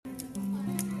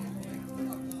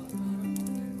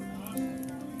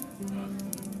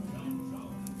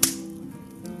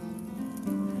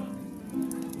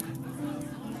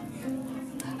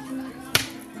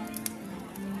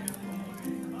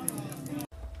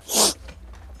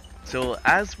So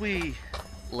as we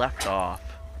left off,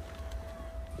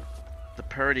 the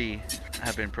party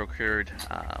have been procured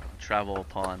travel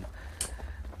upon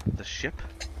the ship,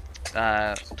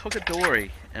 took a dory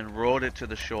and rowed it to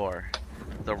the shore,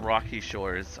 the rocky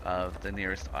shores of the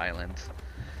nearest island.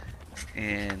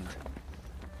 And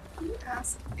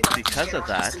because of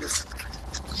that,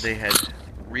 they had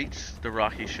reached the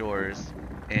rocky shores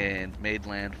and made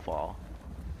landfall,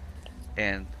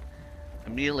 and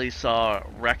immediately saw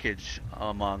wreckage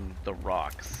among the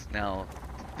rocks. Now,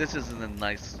 this isn't a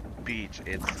nice beach.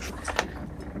 It's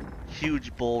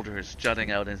huge boulders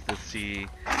jutting out into the sea,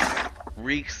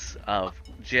 reeks of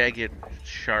jagged,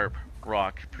 sharp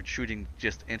rock protruding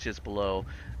just inches below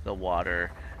the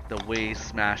water, the waves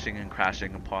smashing and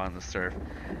crashing upon the surf.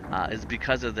 Is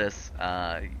because of this,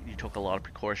 you took a lot of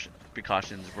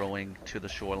precautions rowing to the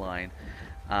shoreline.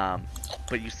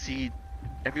 But you see,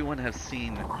 everyone has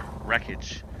seen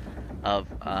wreckage of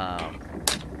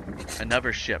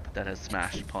another ship that has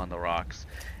smashed upon the rocks,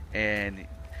 and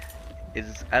it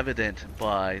is evident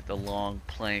by the long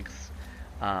planks,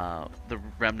 the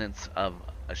remnants of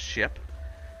a ship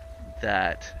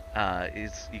that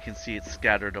you can see it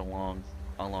scattered along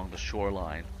the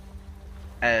shoreline.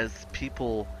 As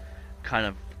people kind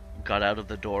of got out of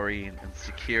the dory and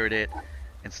secured it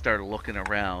and started looking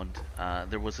around,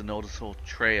 there was a noticeable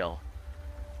trail,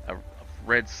 a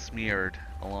red smeared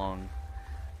along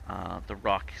the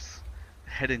rocks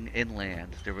heading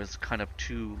inland. There was kind of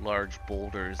two large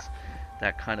boulders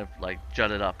that kind of like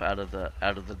jutted up out of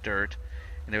the dirt,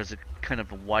 and there was a kind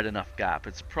of a wide enough gap.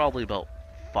 It's probably about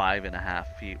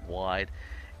 5.5 feet wide,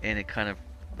 and it kind of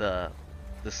the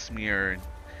smear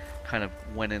kind of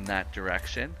went in that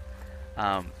direction.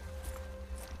 To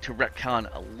retcon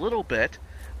a little bit,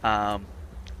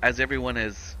 as everyone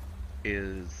is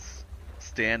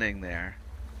standing there,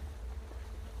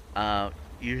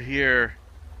 you hear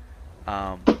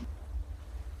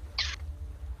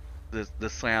the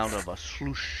sound of a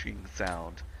slooshing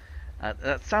sound.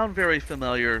 That sound very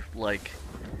familiar, like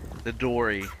the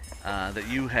dory that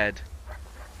you had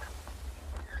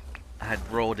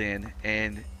rowed in,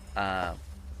 and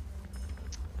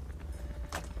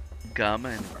Gum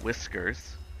and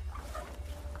Whiskers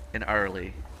and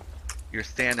Arlie, you're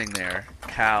standing there.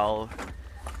 Cal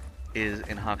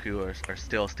and Haku are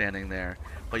still standing there,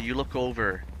 but you look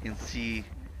over and see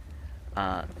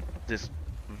this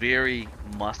very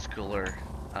muscular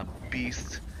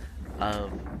beast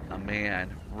of a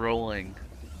man rolling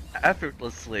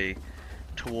effortlessly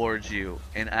towards you,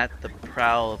 and at the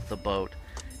prow of the boat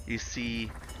you see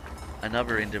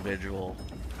another individual,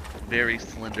 very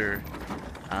slender.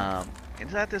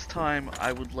 And at this time,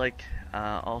 I would like,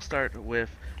 I'll start with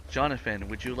Jonathan.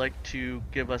 Would you like to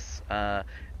give us an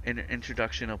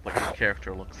introduction of what your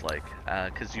character looks like?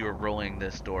 Because you are rowing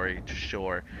this story to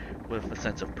shore with a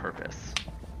sense of purpose.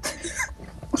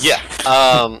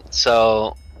 Yeah.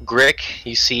 So Grick,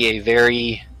 you see a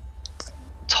very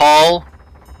tall,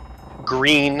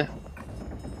 green,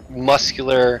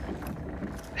 muscular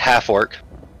half-orc.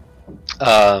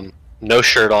 No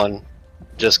shirt on,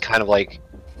 just kind of like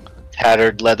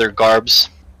tattered leather garbs.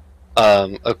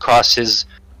 Across his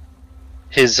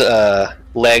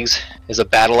legs is a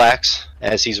battle axe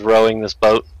as he's rowing this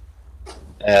boat.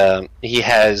 He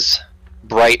has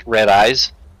bright red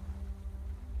eyes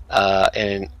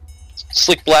and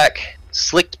slicked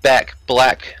back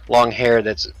black long hair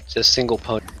that's just single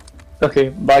pony. Okay,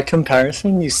 by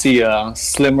comparison, you see a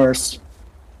slimmer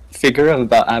figure of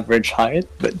about average height,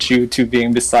 but due to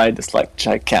being beside this like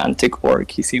gigantic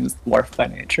orc, he seems dwarf by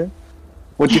nature.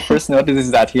 What you first notice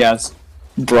is that he has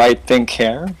bright pink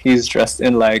hair. He's dressed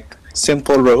in like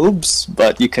simple robes,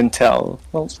 but you can tell,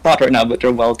 well, not right now, but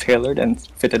they're well tailored and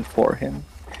fitted for him.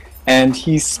 And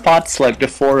he spots like the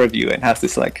four of you and has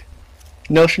this like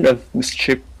notion of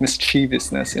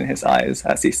mischievousness in his eyes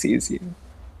as he sees you.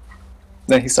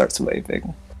 Then he starts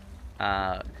waving.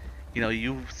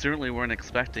 You certainly weren't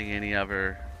expecting any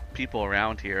other people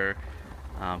around here,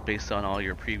 based on all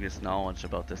your previous knowledge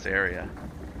about this area.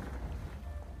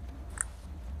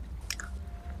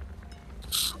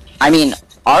 I mean,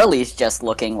 Arlie's just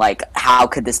looking like, how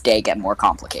could this day get more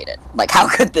complicated? Like, how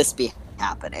could this be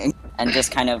happening? And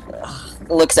just kind of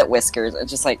looks at Whiskers and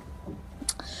just like,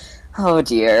 oh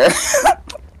dear.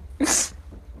 This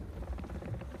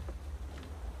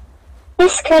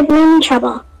could mean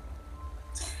trouble.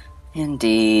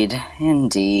 Indeed.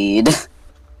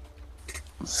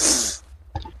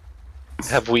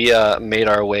 Have we made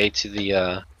our way to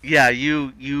the? Yeah,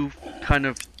 you kind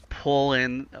of roll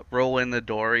in the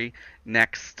dory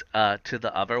next to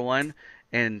the other one,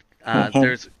 and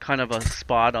There's kind of a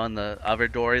spot on the other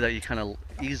dory that you kind of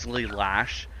easily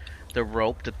lash the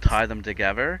rope to tie them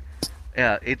together.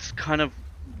 Yeah, it's kind of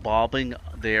bobbing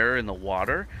there in the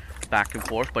water, back and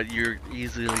forth, but you're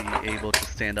easily able to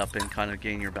stand up and kind of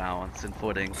gain your balance and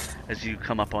footing as you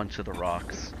come up onto the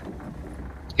rocks.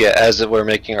 Yeah, as we're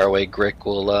making our way, Grick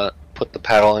will put the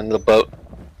paddle into the boat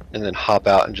and then hop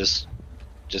out and just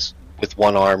with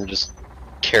one arm just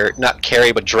not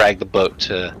carry but drag the boat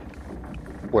to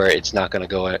where it's not going to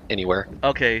go anywhere.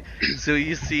 Okay, so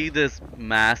you see this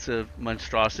massive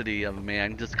monstrosity of a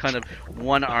man just kind of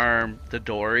one arm the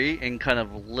dory and kind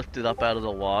of lift it up out of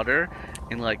the water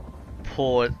and like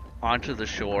pull it onto the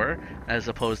shore as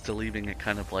opposed to leaving it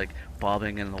kind of like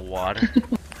bobbing in the water.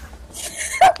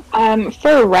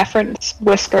 For reference,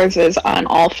 Whiskers is on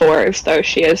all fours, though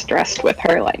she is dressed with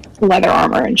her like leather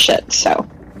armor and shit. So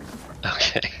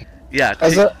Okay. Yeah,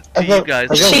 to you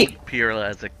guys, she appear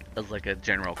as like a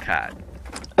general cat.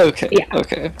 Okay. Yeah.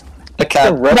 Okay. A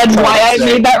cat. That's why I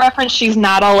made that reference. She's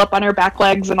not all up on her back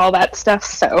legs and all that stuff.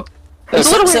 So it's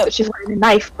a little weird that she's wearing a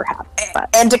knife, perhaps.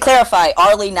 But. And to clarify,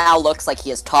 Arlie now looks like he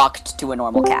has talked to a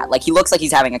normal cat. Like he looks like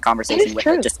he's having a conversation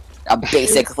with just a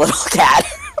basic little cat,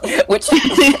 which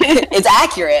is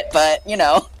accurate, but you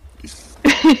know.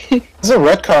 It's a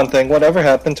retcon thing. Whatever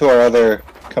happened to our other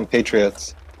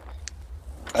compatriots?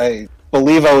 I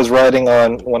believe I was riding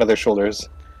on one of their shoulders.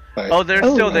 Oh, they're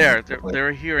still there.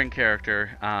 They're here in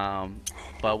character,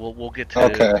 but we'll get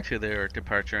to their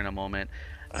departure in a moment.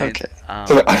 Okay.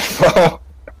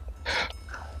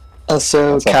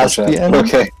 So Caspian.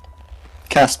 Okay.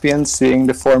 Caspian, seeing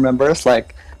the four members,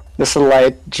 like this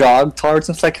light jog towards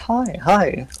him, like,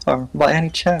 hi. Or by any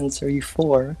chance, are you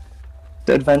four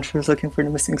the adventurers looking for the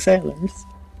missing sailors?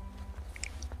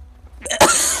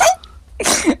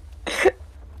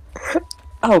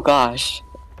 Oh gosh.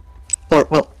 Or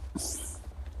well.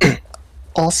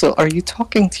 Also, are you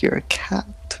talking to your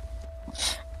cat?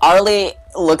 Arlie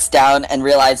looks down and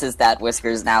realizes that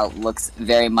Whiskers now looks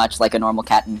very much like a normal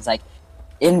cat, and he's like,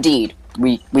 "Indeed,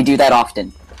 we do that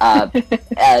often.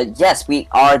 Yes, we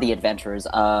are the adventurers.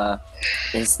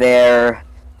 Is there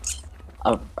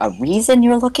a reason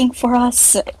you're looking for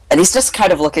us?" And he's just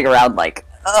kind of looking around like,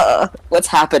 what's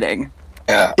happening?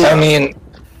 Yeah, I mean,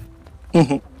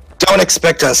 don't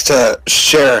expect us to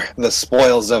share the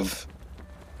spoils of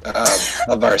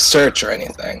our search or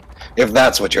anything, if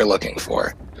that's what you're looking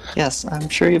for. Yes, I'm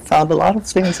sure you found a lot of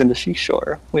things in the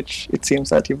seashore, which it seems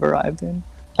that you've arrived in.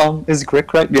 Is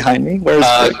Grick right behind me? Where is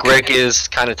Grick? Grick is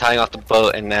kind of tying off the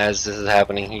boat, and as this is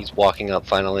happening, he's walking up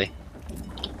finally.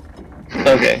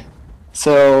 Okay.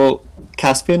 So,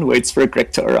 Caspian waits for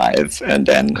Grick to arrive, and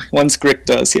then once Grick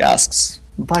does, he asks,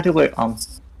 by the way, are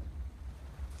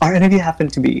any of you happen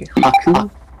to be Haku?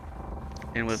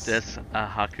 And with this,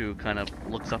 Haku kind of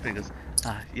looks up and goes,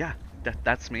 yeah,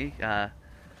 that's me.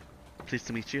 Pleased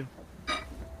to meet you.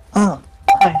 Oh,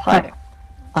 hi.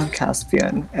 I'm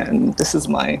Caspian, and this is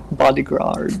my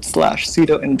bodyguard /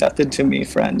 pseudo-indebted to me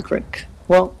friend, Grick.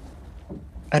 Well,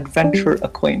 adventure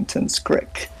acquaintance,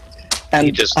 Grick.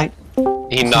 And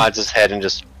he nods his head and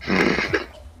just...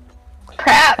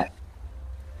 Crap!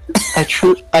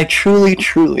 I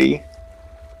truly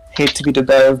hate to be the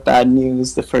bearer of bad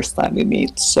news the first time we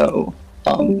meet, so,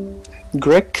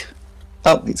 Grick...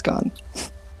 Oh, he's gone.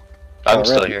 I'm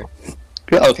still here.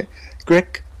 Okay.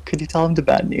 Grick, could you tell him the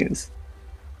bad news?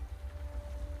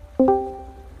 Hold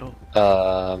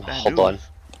on.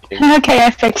 Okay,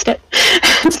 I fixed it.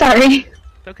 Sorry.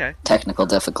 Okay. Technical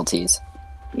difficulties.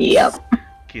 Yep.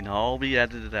 Can all be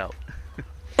edited out.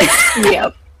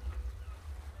 Yep.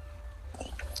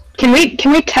 Can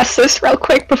we test this real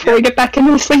quick before we get back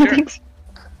into the swing of things?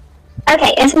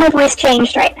 Okay, is my voice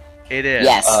changed right? It is.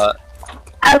 Yes.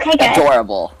 Okay, good.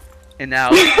 Adorable. And now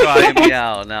try a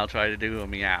meow. Now try to do a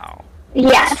meow.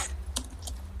 Yes.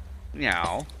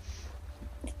 Meow.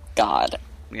 God.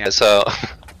 Yeah. So...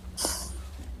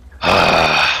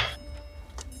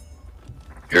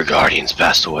 Your guardian's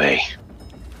passed away.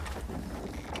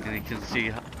 And you can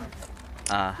see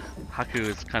Haku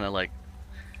is kind of like,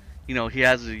 you know, he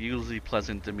has a usually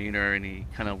pleasant demeanor, and he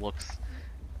kind of looks...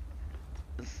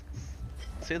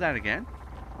 Say that again?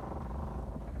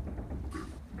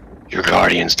 Your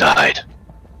guardian's died.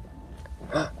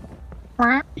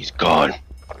 What? He's gone.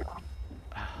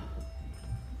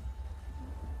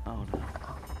 Oh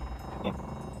no.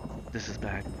 This is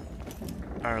bad.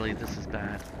 Arlie, this is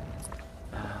bad.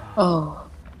 Oh.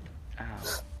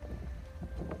 Ow.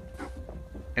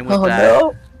 And with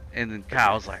that, and then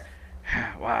Cal's like,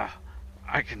 wow,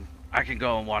 I can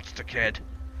go and watch the kid.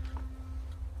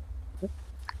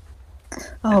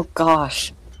 Oh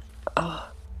gosh.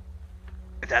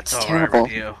 And that's It's alright terrible.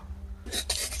 with you.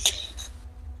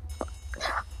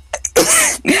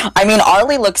 I mean,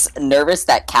 Arlie looks nervous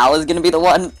that Cal is gonna be the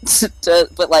one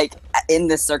but like, in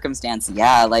this circumstance,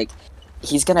 yeah, like,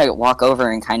 he's gonna walk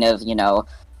over and kind of,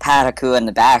 pat Akua in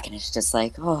the back, and it's just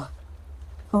like, oh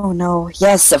no,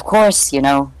 yes, of course,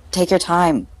 take your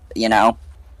time,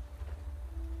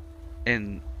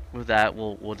 And with that,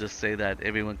 we'll just say that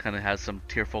everyone kind of has some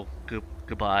tearful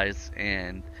goodbyes,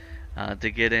 and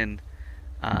they get in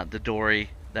the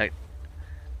dory that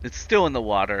it's still in the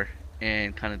water,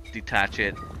 and kind of detach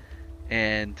it,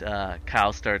 and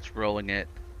Cal starts rolling it,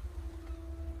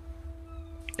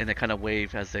 and they kind of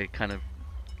wave as they kind of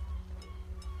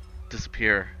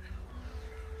disappear.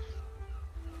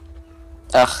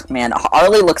 Ugh, man,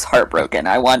 Arlie looks heartbroken.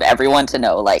 I want everyone to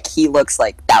know, like, he looks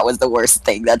like that was the worst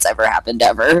thing that's ever happened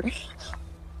ever.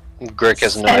 Grick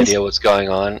has no idea what's going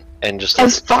on, and just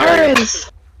As far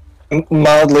as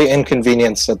Mildly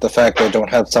inconvenienced at the fact I don't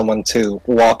have someone to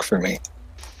walk for me.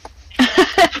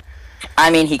 I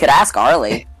mean, he could ask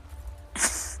Arlie.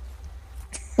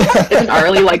 isn't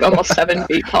Arlie like almost 7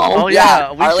 feet tall? Oh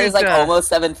yeah, we Arlie's should, like almost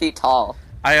 7 feet tall.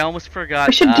 I almost forgot.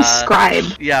 We should describe.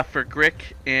 Yeah, for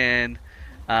Grick and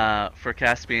for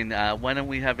Caspian, why don't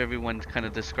we have everyone kind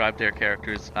of describe their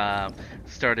characters,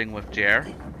 starting with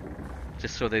Jer,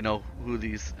 just so they know who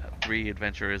these 3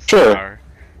 adventurers Sure. are.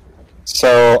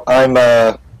 So I'm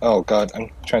oh god,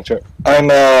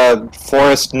 I'm a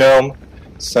forest gnome,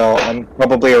 so I'm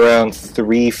probably around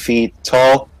 3 feet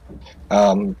tall,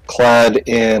 clad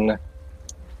in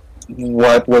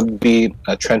what would be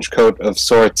a trench coat of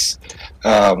sorts.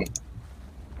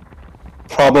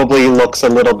 Probably looks a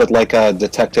little bit like a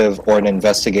detective or an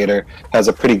investigator. Has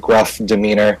a pretty gruff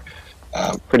demeanor,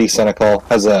 pretty cynical.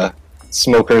 Has a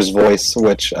smoker's voice,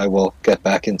 which I will get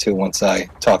back into once I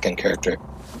talk in character.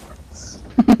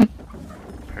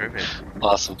 Perfect.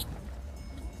 awesome.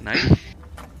 Nice.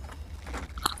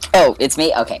 Oh, it's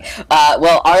me? Okay.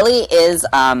 Well, Arlie is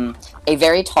a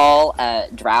very tall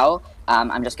drow.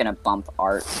 I'm just gonna bump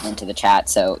Art into the chat,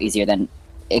 so easier than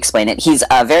explain it. He's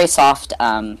very soft,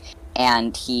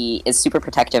 and he is super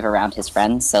protective around his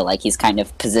friends, so like he's kind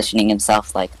of positioning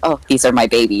himself like, oh, these are my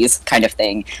babies, kind of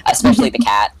thing. Especially the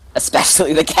cat.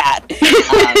 Especially the cat.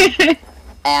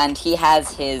 And he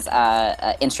has his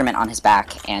instrument on his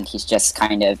back, and he's just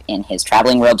kind of in his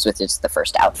traveling robes, which is the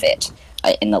first outfit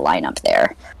in the lineup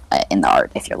there, in the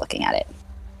art, if you're looking at it.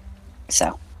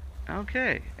 So.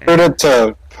 Okay. Started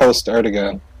to post art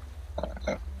again.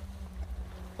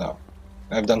 No,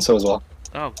 I've done so as well.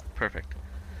 Oh, perfect.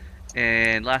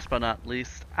 And last but not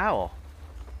least, Owl.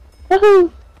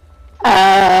 Woohoo!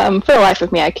 For the life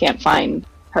of me, I can't find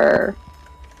her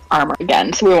armor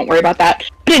again, so we won't worry about that.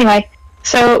 But anyway,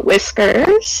 so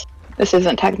Whiskers. This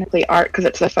isn't technically art because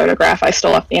it's a photograph I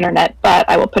stole off the internet, but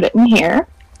I will put it in here.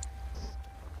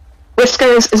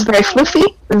 Whiskers is very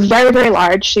floofy, very, very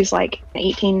large. She's like an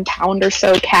 18-pound or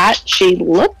so cat. She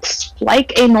looks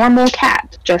like a normal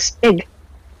cat, just big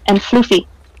and floofy.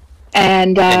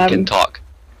 And can talk.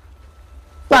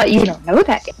 well, you don't know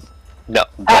that yet. No.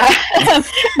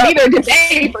 Neither did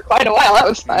they for quite a while. That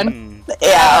was fun. Mm.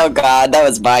 Yeah, oh god, that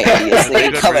was my idiocy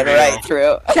Good coming reveal. right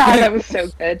through. God, that was so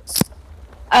good.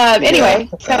 Anyway,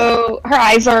 so her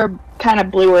eyes are kind of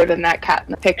bluer than that cat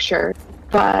in the picture,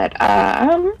 but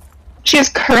she is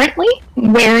currently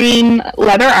wearing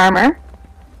leather armor,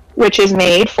 which is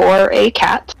made for a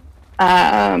cat,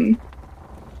 and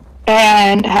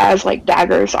has like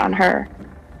daggers on her,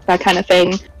 that kind of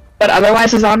thing. But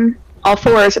otherwise is on all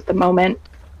fours at the moment,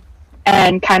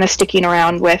 and kind of sticking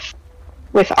around with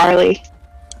Arlie,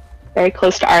 very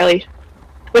close to Arlie.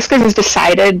 Whiskers has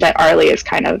decided that Arlie is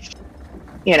kind of,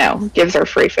 gives her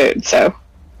free food, so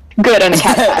good on a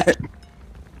cat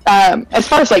side. As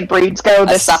far as like breeds go,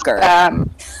 this sucker.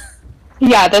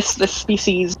 This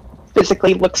species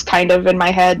physically looks kind of, in my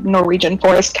head, Norwegian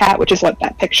forest cat, which is what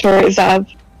that picture is of.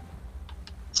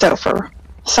 So for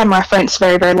some reference,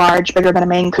 very, very large, bigger than a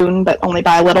Maine Coon, but only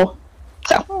by a little.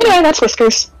 So anyway, that's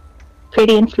Whiskers.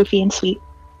 Pretty and floofy and sweet.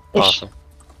 Awesome.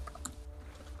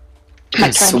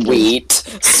 Sweet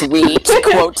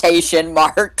quotation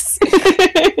marks. She's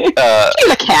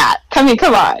a cat. Come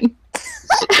on.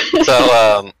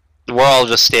 So, we're all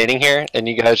just standing here, and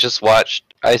you guys just watched.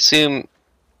 I assume,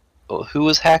 who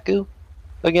was Haku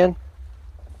again?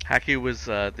 Haku was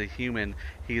the human.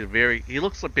 He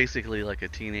looks like basically like a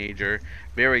teenager,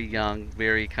 very young,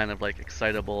 very kind of like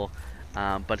excitable,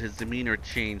 but his demeanor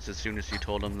changed as soon as you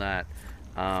told him that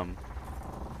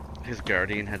his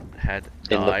guardian had died.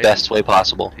 In the best way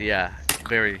possible. Yeah,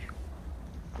 very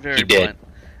He did.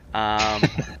 blunt.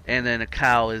 And then a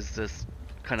cow is this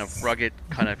kind of rugged,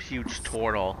 kind of huge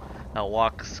turtle that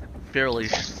walks fairly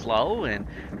slow and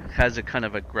has a kind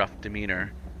of a gruff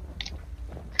demeanor.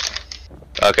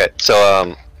 Okay,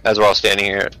 so as we're all standing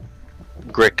here,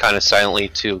 Grick kind of silently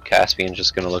to Caspian,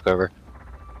 just gonna look over.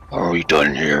 Are we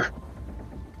done here?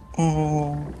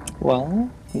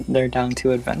 Well, they're down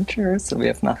to adventure, so we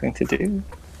have nothing to do.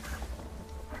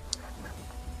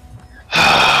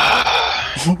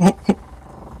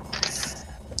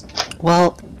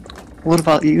 Well, what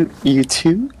about you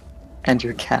two, and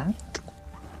your cat?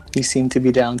 You seem to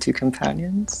be down to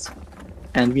companions,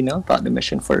 and we know about the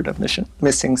mission for the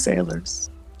missing sailors.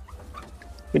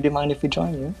 Would you mind if we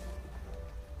join you?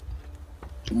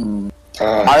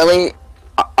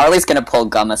 Arlie's gonna pull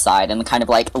Gum aside and kind of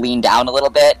like lean down a little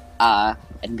bit,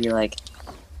 and be like,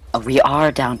 "We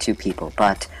are down to people,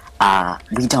 but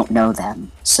we don't know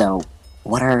them. So,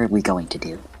 what are we going to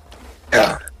do?"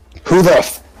 Yeah. Who the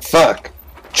fuck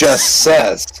just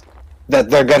says that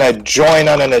they're gonna join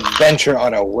on an adventure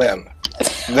on a whim?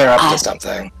 They're up to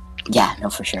something. Yeah, no,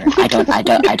 for sure. I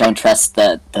don't trust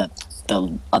the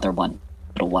other one,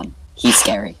 little one. He's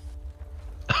scary.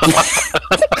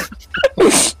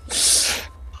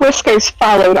 Whiskers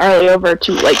followed Arlie over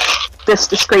to like this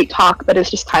discreet talk, but is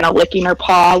just kind of licking her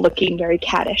paw, looking very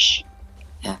cattish.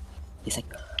 Yeah, he's like,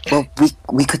 well,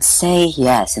 we could say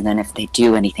yes, and then if they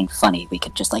do anything funny, we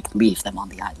could just like leave them on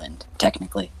the island,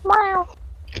 technically. Meow.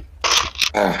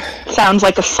 Sounds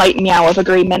like a slight meow of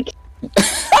agreement.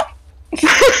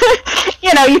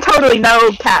 You know, you totally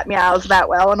know cat meows that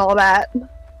well and all that.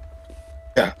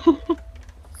 Yeah.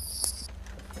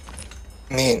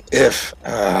 I mean, if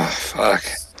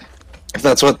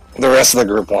that's what the rest of the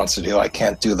group wants to do, I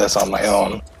can't do this on my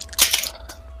own.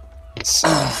 So.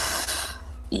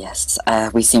 Yes,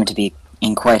 we seem to be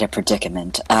in quite a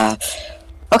predicament.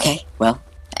 Okay, well.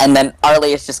 And then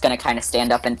Arlie is just gonna kind of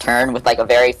stand up and turn with like a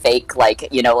very fake, like,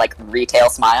 you know, like retail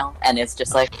smile, and it's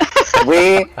just like,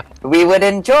 we would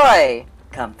enjoy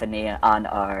company on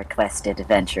our quested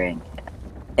adventuring.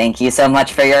 Thank you so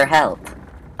much for your help.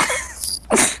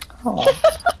 Oh,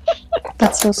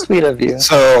 that's so sweet of you.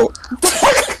 So,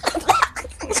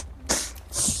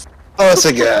 tell us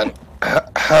again.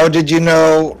 How did you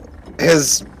know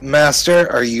his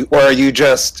master? Are you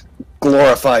just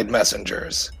glorified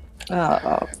messengers?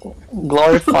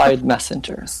 Glorified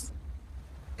messengers.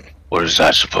 What is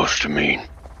that supposed to mean?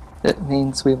 It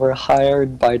means we were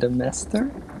hired by the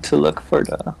master to look for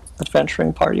the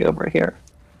adventuring party over here.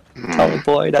 Tell the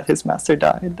boy that his master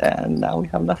died, and now we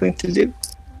have nothing to do.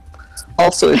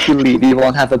 Also, if you leave, you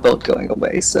won't have a boat going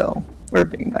away, so we're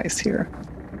being nice here.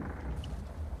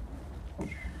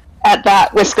 At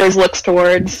that, Whiskers looks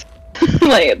towards,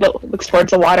 looks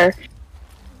towards the water,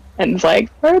 and is like,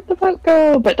 "Where'd the boat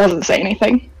go?" But doesn't say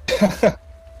anything.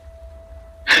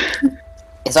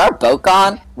 Is our boat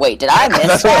gone? Wait, did I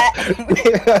miss that?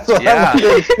 That's what Yeah. I'm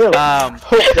doing too.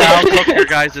 Cal took your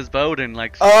guys' boat and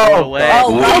like threw it away.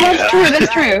 that's true,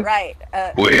 that's true. Right.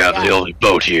 We have the only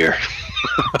boat here.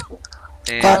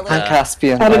 And, But I'm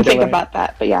Caspian, I by didn't the think way. about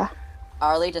that, but yeah.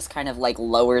 Arlie just kind of like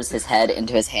lowers his head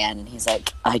into his hand and he's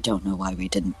like, I don't know why we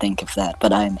didn't think of that,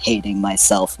 but I'm hating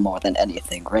myself more than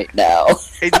anything right now.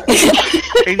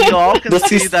 and you all can This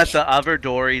see is- that the other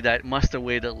dory that must have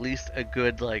weighed at least a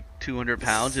good like 200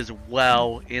 pounds is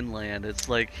well inland. It's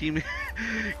like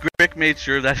Grick made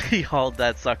sure that he hauled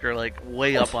that sucker like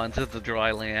way up onto the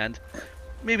dry land,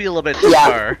 maybe a little bit too Yeah.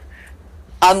 far.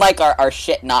 Unlike our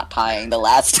shit not tying the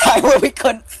last time where we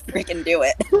couldn't freaking do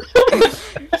it.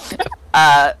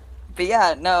 But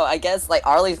yeah, no, I guess like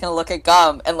Arlie's gonna look at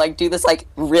Gum and like do this like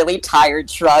really tired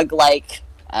shrug like,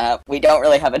 we don't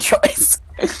really have a choice.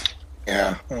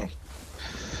 Yeah.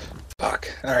 Fuck.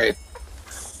 Alright.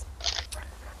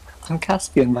 I'm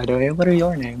Caspian, by the way. What are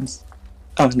your names?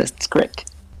 Oh, that's Grick.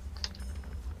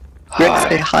 Grick,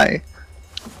 say hi.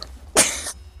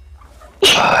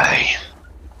 Hi.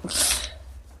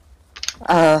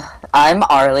 I'm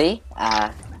Arlie,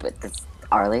 with this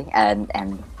Arlie,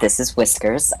 and this is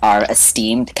Whiskers, our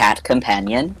esteemed cat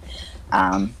companion.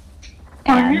 And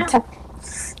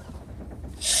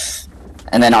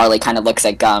then Arlie kind of looks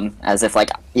at Gum as if like,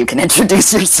 you can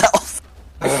introduce yourself.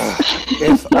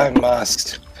 If I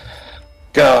must.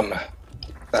 Gum.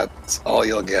 That's all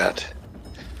you'll get.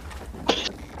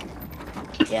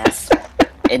 Yes,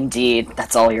 indeed,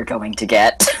 that's all you're going to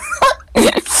get.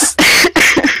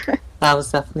 That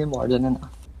was definitely more than enough.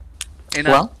 And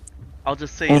Well, I'll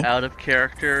just say, Mm. out of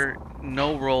character,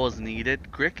 no role is needed.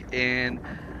 Grick and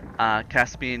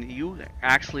Caspian, you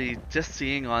actually just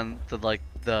seeing on the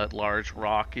large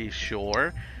rocky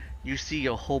shore, you see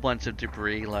a whole bunch of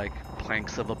debris, like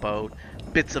planks of a boat,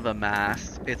 bits of a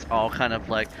mast. It's all kind of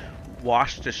like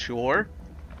washed ashore.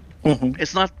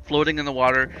 It's not floating in the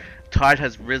water. Tide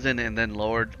has risen and then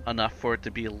lowered enough for it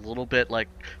to be a little bit like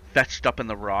fetched up in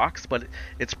the rocks, but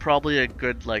it's probably a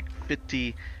good like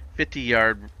 50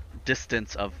 yard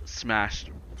distance of smashed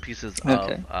pieces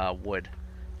of wood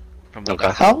from the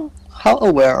vessel. How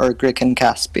aware are Grick and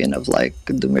Caspian of like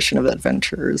the mission of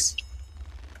adventurers?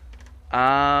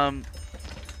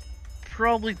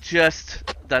 Probably just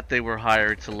that they were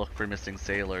hired to look for missing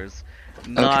sailors.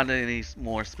 Not any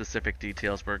more specific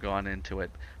details were gone into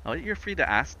it. You're free to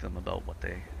ask them about what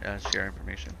they share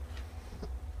information.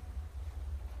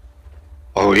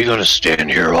 Oh, are you gonna stand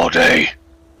here all day?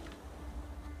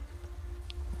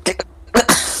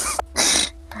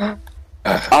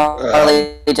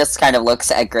 Harley just kind of looks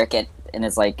at Gricket and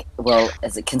is like, well,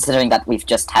 considering that we've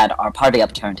just had our party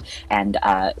upturned and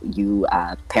you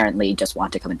apparently just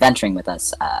want to come adventuring with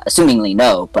us, assumingly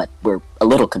no, but we're a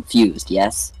little confused,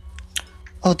 yes?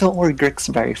 Oh, don't worry, Grick's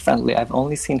very friendly. I've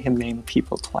only seen him maim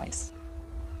people twice.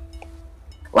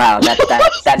 Wow,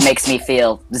 that makes me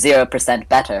feel 0%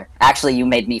 better. Actually, you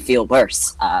made me feel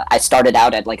worse. I started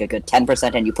out at like a good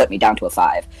 10% and you put me down to a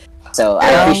 5. So I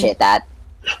appreciate that.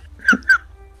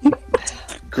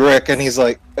 Grick, and he's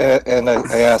like, and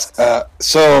I ask,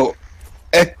 so,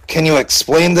 can you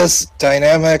explain this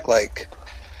dynamic? Like,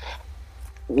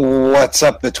 what's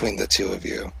up between the two of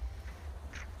you?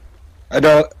 I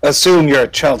don't assume you're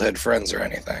childhood friends or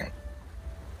anything.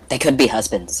 They could be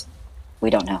husbands. We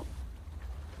don't know.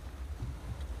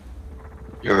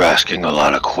 You're asking a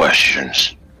lot of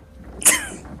questions.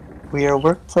 We are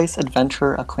workplace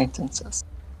adventurer acquaintances.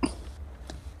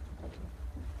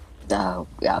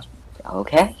 Yeah.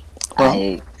 Okay.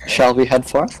 Well, shall we head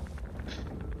forth?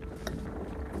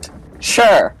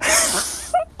 Sure.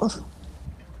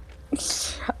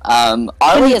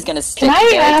 Arlie is gonna stick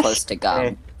very close to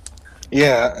Gum.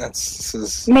 Yeah, this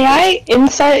is... May I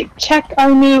insight check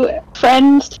our new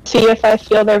friends to see if I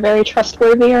feel they're very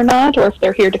trustworthy or not, or if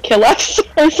they're here to kill us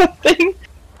or something?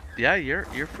 Yeah, you're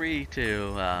free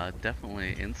to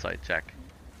definitely insight check.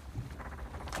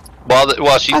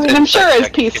 While she's I'm sure it's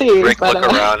PC, Rick but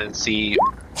look around and see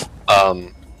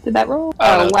did that roll?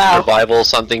 I Oh don't know, wow! survival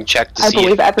something, check to I see if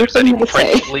believe there's everything any you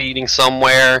say. prints leading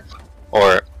somewhere,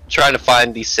 or trying to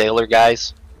find these sailor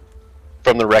guys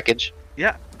from the wreckage.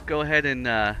 Yeah, go ahead and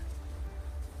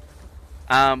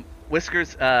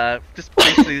Whiskers, just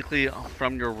basically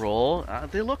from your roll,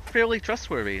 they look fairly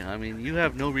trustworthy. I mean, you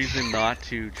have no reason not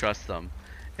to trust them.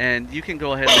 And you can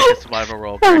go ahead and make a survival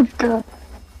roll. Oh god.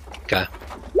 Okay.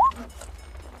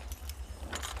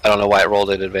 I don't know why it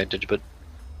rolled at advantage, but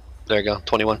there you go,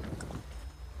 21.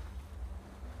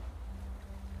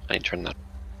 I ain't turning that.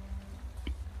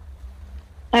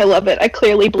 I love it. I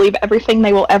clearly believe everything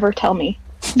they will ever tell me.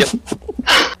 Yep.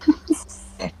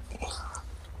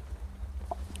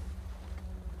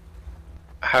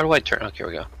 How do I turn? Okay, here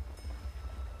we go.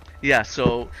 Yeah,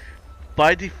 so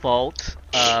by default,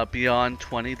 beyond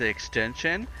 20, the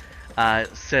extension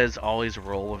says always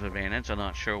roll with advantage. I'm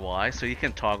not sure why, so you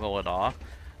can toggle it off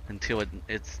until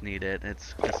it's needed.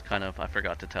 It's just kind of, I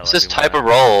forgot to tell It's this everyone type of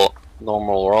that. roll,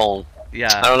 normal roll.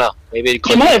 Yeah. I don't know. Maybe it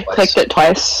You might have clicked it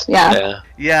twice. Yeah. Yeah.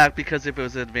 Yeah, because if it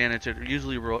was advantage, it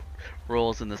usually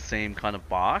rolls in the same kind of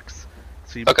box.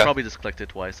 So you Okay. probably just clicked it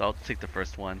twice. I'll take the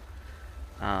first one.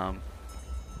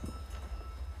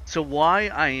 So why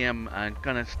I am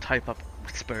gonna type up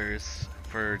whispers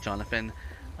for Jonathan.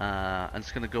 I'm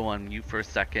just gonna go on mute for a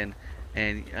second,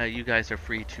 and you guys are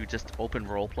free to just open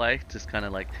roleplay. Just kind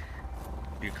of like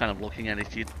you're kind of looking at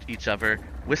each other.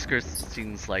 Whiskers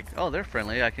seems like, oh, they're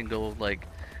friendly. I can go like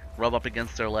rub up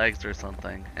against their legs or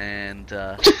something, and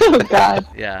Oh god.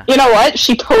 yeah. You know what?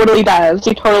 She totally does.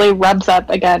 She totally rubs up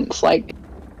against like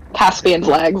Caspian's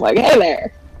legs, like, hey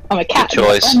there, I'm a cat. Good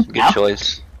choice. Friend Good now."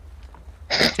 choice.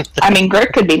 I mean,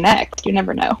 Grick could be next. You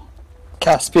never know.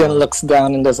 Caspian looks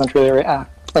down and doesn't really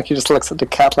react. Like, he just looks at the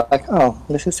cat like, oh,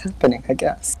 this is happening, I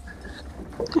guess.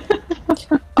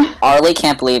 Arlie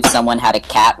can't believe someone had a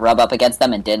cat rub up against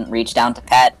them and didn't reach down to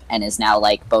pet, and is now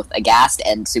like both aghast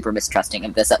and super mistrusting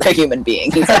of this other human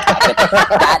being. He's like,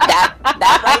 that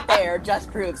right there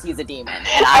just proves he's a demon.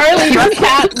 And Arlie, your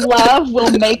cat love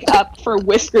will make up for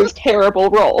Whisker's terrible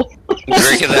role.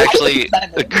 Grick is actually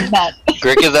Nut.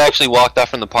 Grick has actually walked off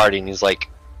from the party, and he's like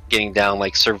getting down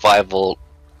like survival,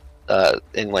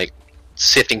 and like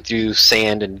sifting through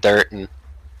sand and dirt and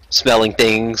smelling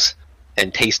things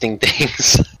and tasting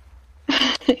things.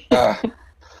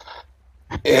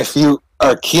 If you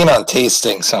are keen on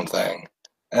tasting something,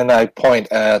 and I point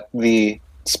at the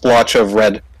splotch of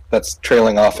red that's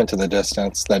trailing off into the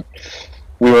distance that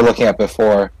we were looking at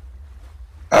before,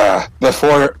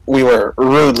 Before we were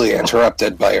rudely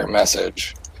interrupted by your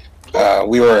message,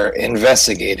 we were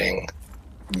investigating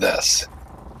this.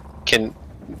 Can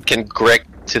Greg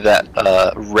to that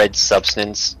red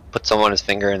substance put some on his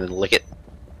finger and then lick it?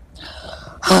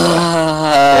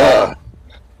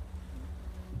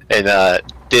 And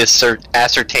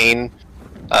ascertain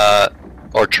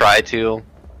or try to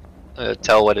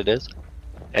tell what it is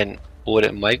and what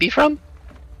it might be from?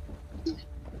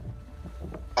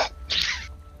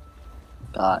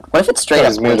 God. What if it's straight That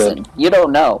up is muted. poison? You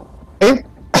don't know. I have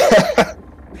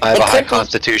It a high could be.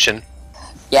 constitution.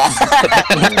 Yeah.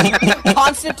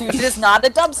 Constitution is not a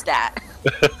dub stat.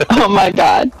 Oh my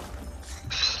god.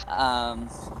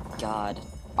 God.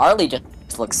 Arlie just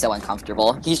looks so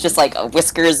uncomfortable. He's just like,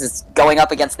 Whiskers is going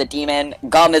up against the demon,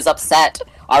 Gum is upset,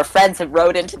 our friends have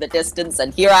rode into the distance,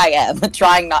 and here I am,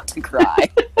 trying not to cry.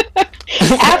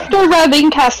 After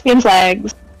rubbing Caspian's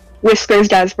legs, Whiskers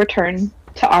does return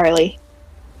to Arlie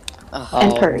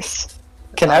and purse.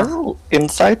 Can I roll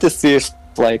insight to see if,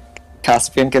 like,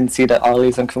 Caspian can see that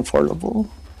Arlie's uncomfortable?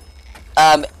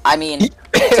 I mean,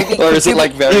 Or is it,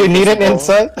 like, very You need an visible?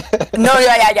 insight? No,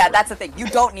 yeah, that's the thing. You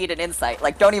don't need an insight.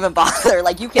 Like, don't even bother.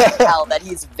 Like, you can tell that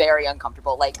he's very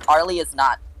uncomfortable. Like, Arlie is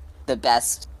not the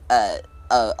best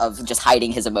of just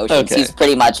hiding his emotions. Okay. He's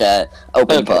pretty much a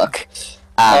open Okay. book.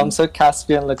 So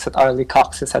Caspian looks at Arlie,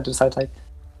 cocks his head to the side, like,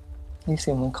 you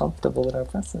seem uncomfortable with our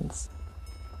presence.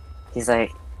 He's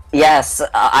like, yes,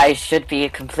 I should be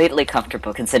completely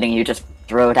comfortable considering you just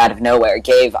rode out of nowhere,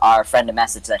 gave our friend a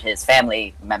message that his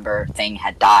family member thing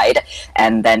had died,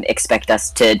 and then expect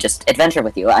us to just adventure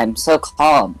with you. I'm so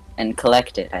calm and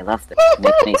collected. I love this. It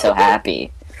makes me so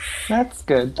happy. That's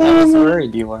good. I was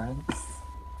worried you weren't.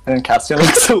 And then Caspian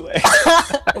looks away.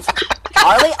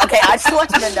 Arlie, okay, I just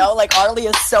want you to know, like, Arlie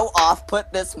is so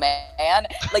off-put, this man.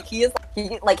 Like, he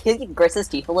grits his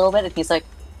teeth a little bit, and he's like,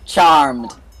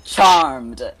 charmed,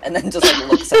 and then just, like,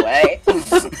 looks away.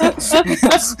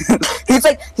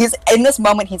 he's in this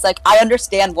moment, he's like, I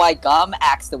understand why Gum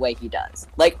acts the way he does.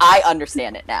 Like, I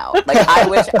understand it now. Like, I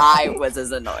wish I was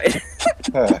as annoyed.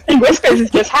 And Whiskers is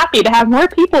just happy to have more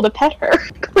people to pet her,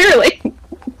 clearly.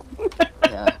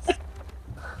 Yeah.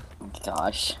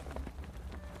 Gosh.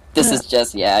 This is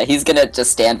just, yeah, he's gonna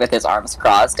just stand with his arms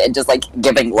crossed and just, like,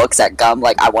 giving looks at Gum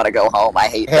like, I want to go home, I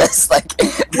hate this. Like,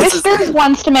 this is... Whiskers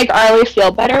wants to make Arlie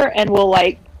feel better and will,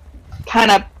 like, kind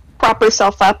of prop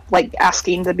herself up, like,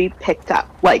 asking to be picked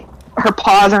up. Like, her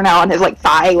paws are now on his, like,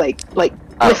 thigh, like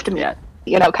lift him, yeah.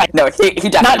 you know, kind of. No, he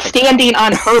definitely... Not standing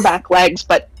on her back legs,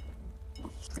 but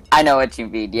I know what you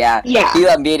mean, yeah. Yeah. He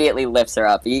immediately lifts her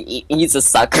up. He's a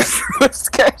sucker for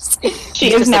Whiskers. she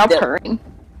He's is just now like, purring.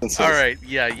 Alright,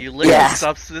 yeah, you lick Yeah. the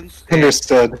substance. and-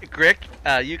 Understood. Grick,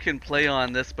 you can play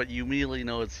on this, but you immediately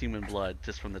know it's human blood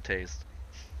just from the taste.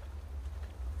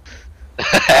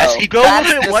 As he Go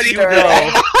That's with what you disturbing.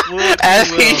 know. Will if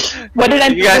As you he, will. What did I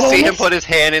you guys do? see him put his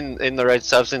hand in the red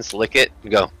substance, lick it,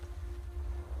 and go,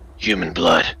 human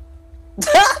blood.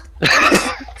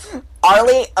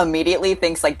 Arlie immediately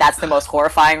thinks, like, that's the most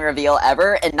horrifying reveal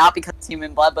ever, and not because it's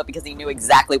human blood, but because he knew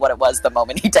exactly what it was the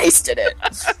moment he tasted it.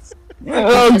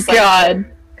 Oh Just like- god.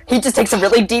 He just takes a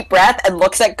really deep breath and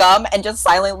looks at Gum and just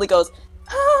silently goes,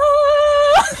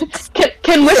 "Ah."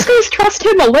 Can Whiskers trust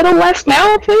him a little less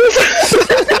now, please?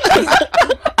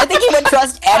 I think he would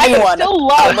trust I anyone still a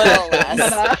love little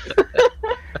less.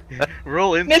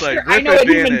 Roll insight, Mister, rip I know what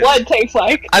human advantage. blood tastes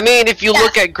like. I mean, if you Yeah.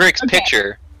 look at Grick's Okay.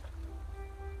 picture,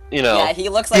 you know, Yeah, he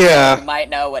looks like Yeah. he might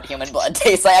know what human blood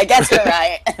tastes like. I guess you're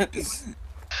right. you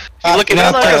look at It's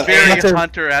his like a picture, very not to-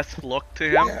 Hunter-esque look to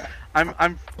him. Yeah. I'm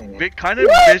kind of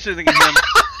envisioning him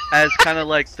as kind of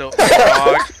like the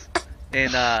frogs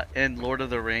in Lord of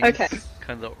the Rings. Okay.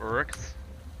 Kind of the Uruks.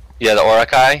 yeah, the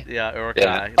Orakai. Yeah, Urukai.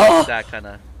 Yeah. Like Oh. that kind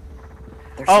of.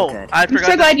 They're so Oh, good. I I'm forgot.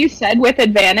 so to- glad you said with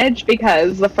advantage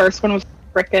because the first one was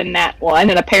frickin' Nat 1,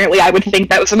 and apparently I would think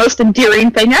that was the most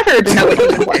endearing thing ever to know what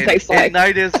human blood tastes and like.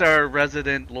 Knight is our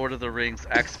resident Lord of the Rings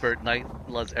expert. Knight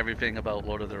loves everything about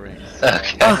Lord of the Rings. So.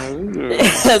 Okay.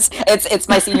 it's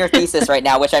my senior thesis right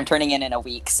now, which I'm turning in a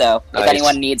week. So if Nice.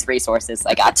 anyone needs resources,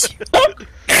 I got you.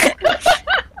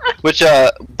 Which,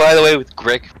 by the way, with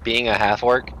Grick being a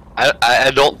half-orc,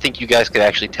 I don't think you guys could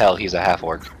actually tell he's a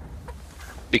half-orc.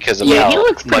 Because of Yeah, how he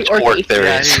looks much pretty orc orky. there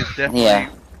Yeah, is. he's definitely Yeah.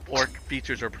 orc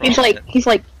features are He's prominent.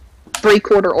 like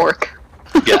 3/4 orc.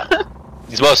 Yeah.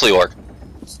 He's mostly orc.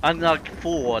 Unlike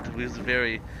Ford, who's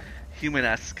very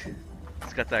human-esque.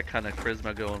 He's got that kind of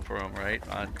charisma going for him, right?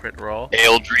 On crit roll.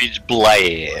 Eldridge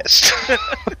Blast.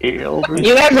 You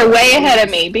guys are way ahead of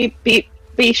me.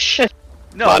 Be shush.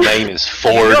 No, My name is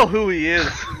you know Ford. who he is.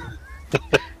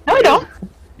 No, I don't.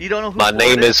 You don't know who My Ford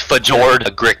name is Fajord.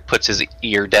 Grick puts his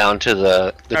ear down to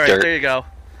the Alright, dirt. there you go.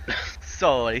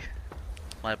 Sorry.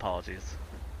 My apologies.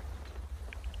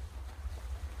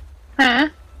 Huh?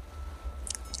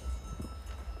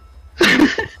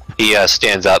 He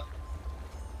stands up.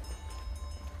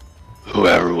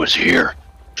 Whoever was here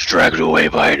was dragged away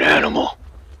by an animal.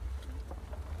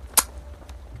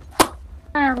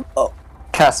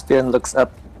 Caspian looks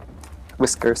up.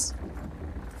 Whiskers.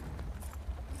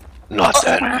 Not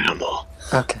that animal.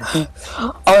 Okay.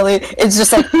 Arlie, it's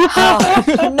just like,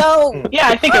 oh, no! Yeah,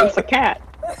 I think it was a cat.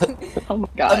 Oh my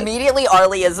god. Immediately,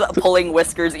 Arlie is pulling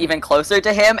Whiskers even closer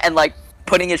to him and, like,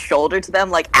 putting his shoulder to them,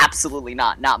 like, absolutely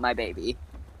not my baby.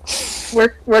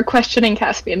 We're questioning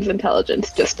Caspian's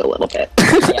intelligence just a little bit.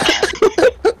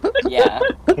 Yeah.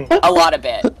 Yeah. A lot of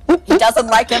it. He doesn't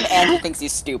like him and he thinks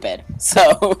he's stupid. So,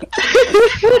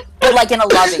 but like in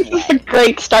a loving way.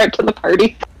 Great start to the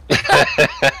party.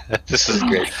 This is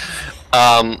great.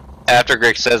 After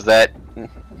Greg says that,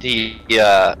 he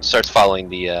starts following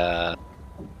the.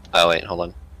 Oh wait, hold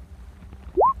on.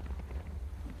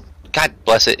 God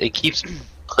bless it! It keeps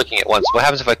clicking at once. What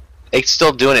happens if it's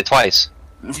still doing it twice?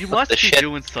 You must The be shit.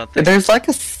 doing something. There's like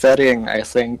a setting, I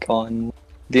think, on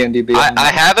D&D Beyond.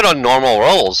 I have it on normal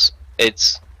rolls.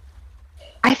 It's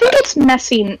I think it's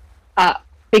messing up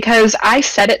because I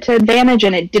set it to advantage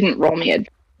and it didn't roll me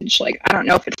advantage. Like, I don't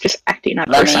know if it's just acting up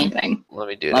Let or me- something. let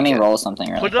me do it. Let me again. roll something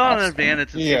really Put it on an fast.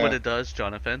 advantage and see Yeah. what it does,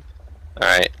 Jonathan. All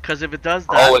right. Because if it does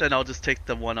Oh, that, it- then I'll just take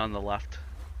the one on the left.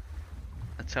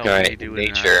 That's how Alright, we do it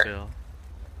nature. in Asheville.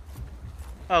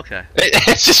 Okay.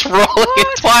 It's just rolling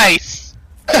it twice.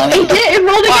 It did! It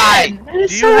rolled Why? again! That is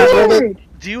Do you so have- weird!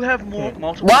 Do you have more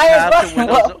multiple Why is tabs that- and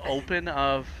windows open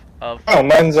of Oh,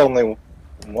 mine's only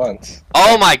once.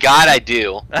 Oh my god, I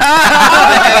do.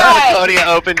 Laconia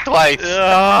opened twice.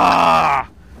 Ah!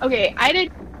 Okay, I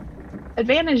did.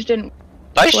 Advantage didn't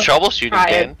Nice What? troubleshooting, try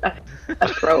Dan. a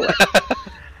throw.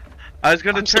 I was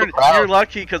gonna I'm so turn. proud. You're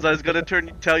lucky because I was gonna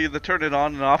tell you to turn it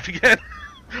on and off again.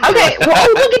 Okay, well,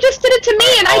 oh, look, it just did it to me,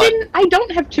 and I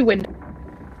don't have two windows.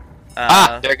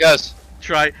 Ah, there it goes.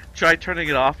 Try turning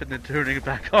it off and then turning it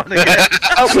back on again.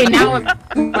 Okay, now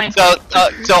I'm.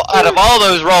 So out of all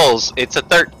those rolls, it's a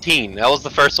 13. That was the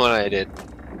first one I did.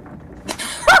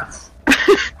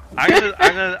 I'm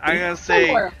gonna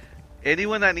say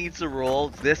anyone that needs to roll,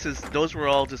 those were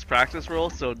all just practice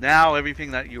rolls. So now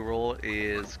everything that you roll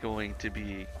is going to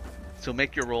be. So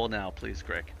make your roll now, please,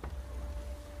 Greg.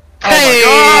 Hey!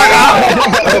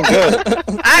 Oh,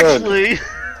 good. Actually,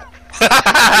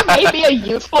 Maybe a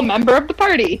useful member of the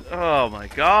party. oh my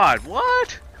God,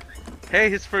 what? Hey,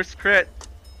 his first crit.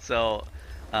 So,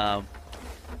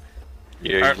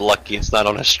 You're Ar- lucky it's not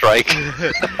on a strike.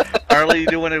 Arlie,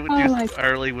 you want to Oh do my-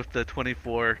 Arlie with the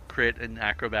 24 crit and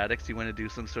acrobatics? You want to do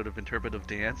some sort of interpretive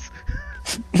dance?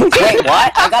 Wait,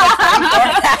 what? I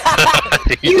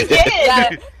got a You did!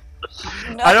 Yeah.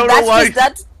 No, I don't know that's why-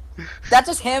 Just, that's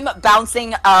just him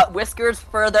bouncing Whiskers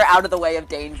further out of the way of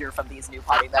danger from these new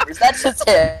party members. That's just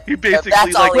him. You basically,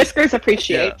 that's all like- he- Whiskers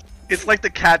appreciate. Yeah. It's like the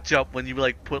cat jump when you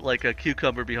like put like a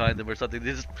cucumber behind them or something.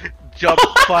 They just jump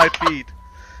 5 feet.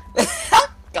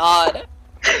 God.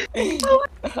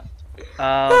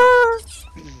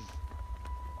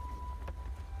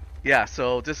 Yeah,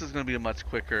 so this is going to be a much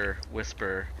quicker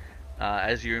whisper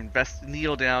as you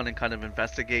kneel down and kind of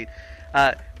investigate.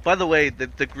 By the way,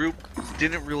 the group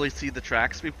didn't really see the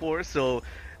tracks before, so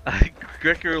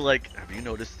Gricker like, have you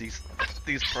noticed these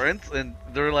prints? And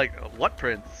they're like, what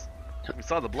prints? We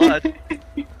saw the blood.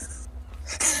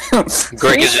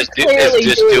 Greg is just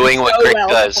doing what Greg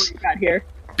does, Got here.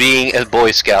 being a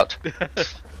Boy Scout.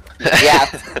 Yeah,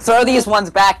 throw these ones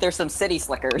back. There's some city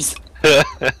slickers.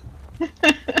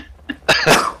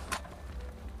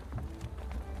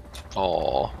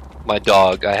 Oh, my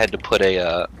dog. I had to put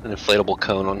an inflatable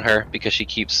cone on her because she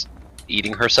keeps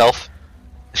eating herself.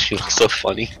 She looks so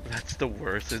funny. That's the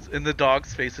worst. And the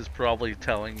dog's face is probably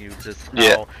telling you just how.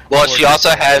 Yeah. Well, she also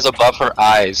has above her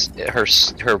eyes, her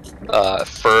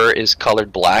fur is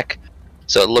colored black,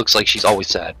 so it looks like she's always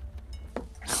sad.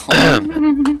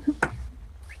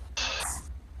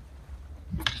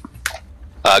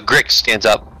 Grick stands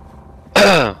up.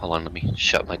 Hold on, let me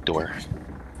shut my door.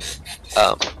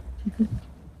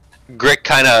 Grick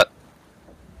kind of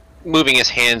moving his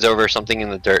hands over something in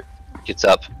the dirt, gets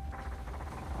up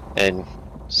and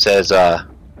says,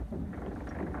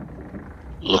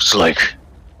 looks like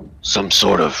some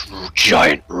sort of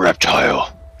giant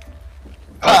reptile.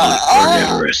 Probably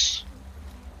carnivorous.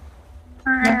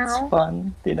 That's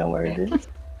fun. Do you know where it is?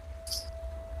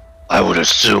 I would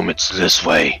assume it's this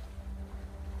way.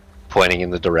 Pointing in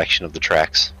the direction of the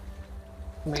tracks.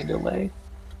 Made away.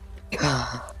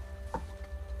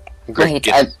 Wait,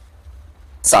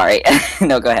 sorry.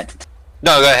 No, go ahead.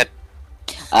 No, go ahead.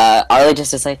 Arlie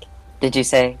just is like, did you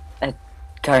say a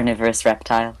carnivorous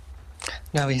reptile?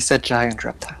 No, he said giant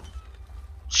reptile.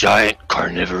 Giant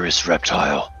carnivorous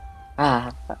reptile.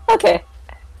 Ah, okay.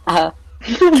 Carry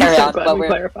so on, glad but we we're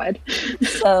clarified.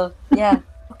 so yeah.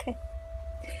 Okay.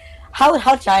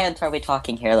 How giant are we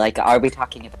talking here? Like, are we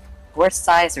talking about horse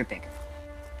size or bigger?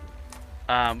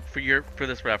 For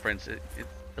this reference, it's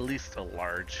at least a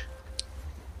large.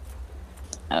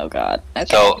 Oh God. Okay.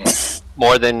 So,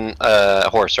 more than a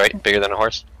horse, right? Bigger than a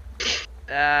horse?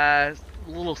 A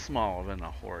little smaller than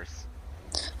a horse.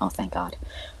 Oh, thank God.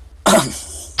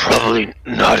 Probably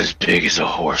not as big as a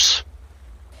horse.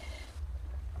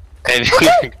 And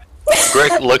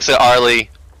Greg looks at Arlie.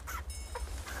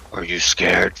 Are you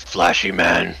scared, flashy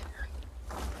man?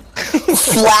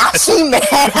 Flashy man.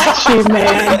 Flashy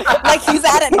man. Like he's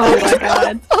at it. Oh my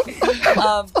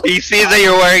God. He sees that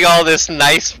you're wearing all this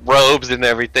nice robes and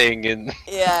everything, and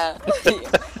Yeah.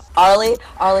 Arlie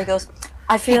goes,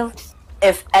 I feel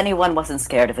if anyone wasn't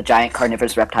scared of a giant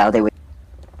carnivorous reptile, they would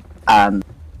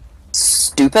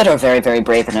stupid or very, very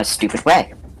brave in a stupid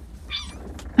way.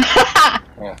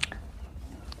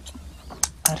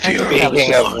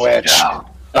 Speaking of which,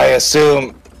 I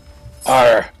assume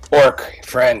our orc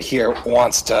friend here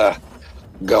wants to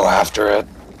go after it.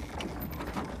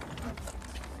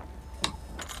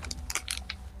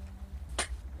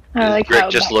 I like Rick how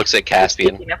just that- looks at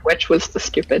Caspian. Speaking of which was the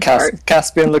stupid part.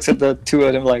 Caspian looks at the two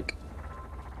of them like,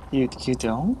 you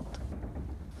don't?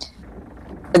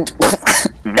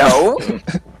 No.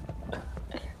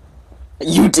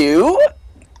 You do?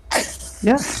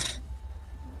 Yeah.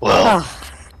 Well,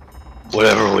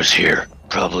 whatever was here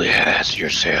probably has your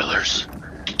sailors.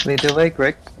 Lead the way,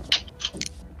 Greg.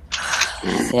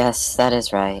 Yes, that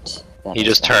is right. That He is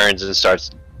just right. turns and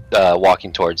starts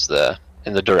walking towards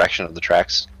in the direction of the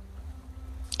tracks.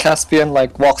 Caspian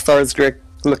like walks towards Greg,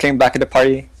 looking back at the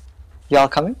party. Y'all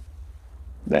coming?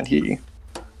 Then he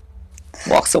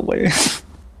walks away.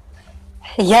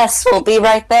 Yes, we'll be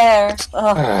right there.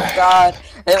 Oh God.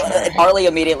 Arlie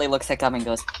immediately looks at Gum and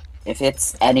goes, if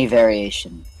it's any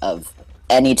variation of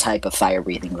any type of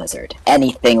fire-breathing lizard,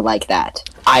 anything like that,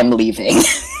 I'm leaving.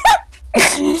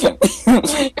 He's like,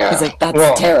 that's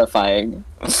well- terrifying.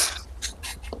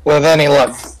 With any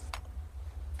luck,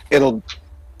 it'll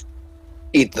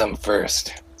eat them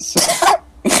first. So,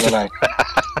 then I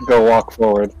go walk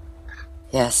forward,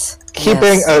 Yes.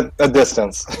 keeping yes. a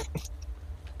distance.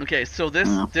 Okay, so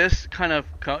this kind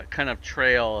of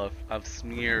trail of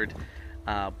smeared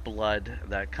blood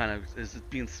that kind of is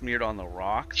being smeared on the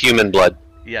rocks. Human blood.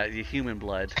 Yeah, the human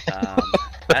blood,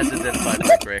 as identified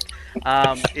by Rick,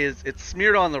 it's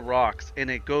smeared on the rocks,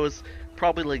 and it goes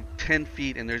probably like 10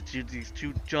 feet, and there's these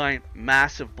two giant,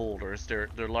 massive boulders. They're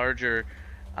larger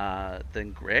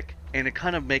than Grick, and it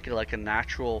kind of make it like a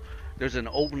natural. There's an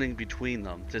opening between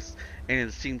them, and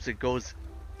it seems it goes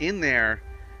in there,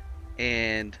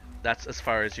 and that's as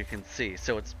far as you can see.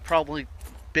 So it's probably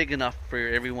big enough for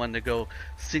everyone to go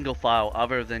single file,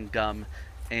 other than Gum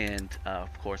and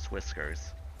of course Whiskers.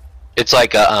 It's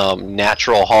like a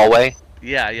natural hallway,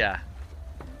 Yeah.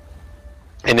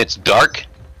 and it's dark.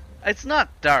 It's not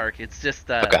dark. It's just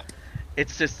Okay.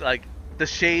 It's just like the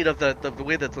shade of the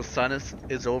way that the sun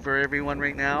is over everyone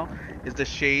right now is the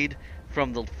shade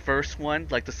from the first one.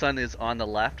 Like the sun is on the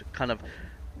left, kind of.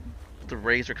 The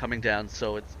rays are coming down,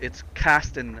 so it's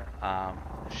cast in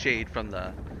shade from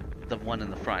the one in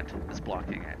the front is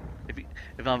blocking it.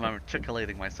 If I'm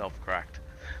articulating myself correct.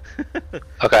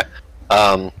 Okay.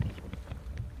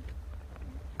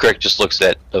 Greg just looks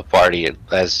at the party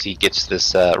as he gets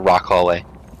this rock hallway.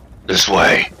 This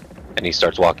way, and he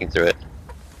starts walking through it.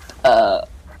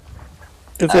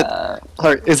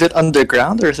 Is it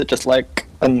underground or is it just like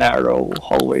a narrow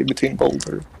hallway between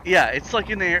boulders? Yeah, it's like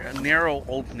a narrow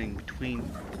opening between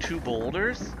two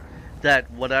boulders that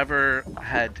whatever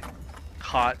had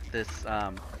caught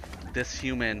this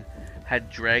human had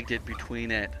dragged it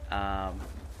between it,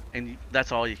 and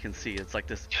that's all you can see. It's like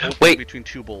this opening Wait. between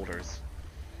two boulders.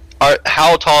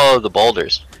 How tall are the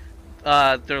boulders?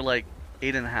 They're like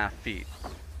 8.5 feet.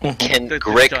 Can They're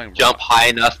Greg giant jump rocks. high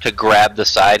enough to grab the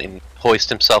side and hoist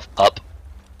himself up?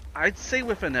 I'd say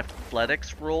with an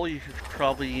athletics roll, you could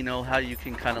probably, you know, how you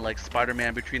can kind of like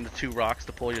Spider-Man between the two rocks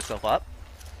to pull yourself up.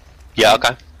 Yeah,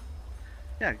 okay.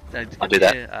 Yeah, I'll do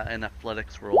that. An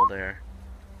athletics roll there.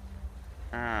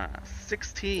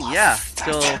 16. Yeah.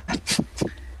 So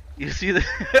you see the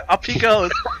up he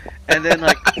goes, and then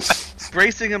like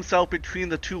bracing himself between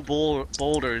the two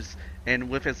boulders, and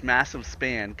with his massive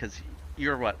span, because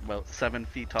you're what, about 7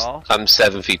 feet tall? I'm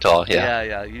 7 feet tall. Yeah.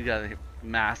 Yeah, you got a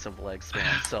massive leg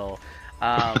span. So,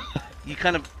 you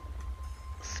kind of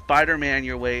Spider-Man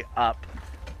your way up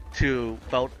to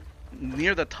about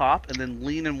near the top, and then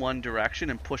lean in one direction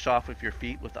and push off with your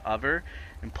feet with the other,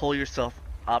 and pull yourself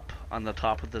up on the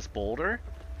top of this boulder.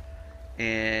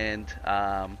 And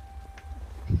wow,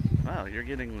 you're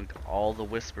getting like all the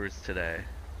whispers today.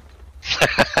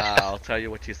 I'll tell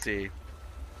you what you see.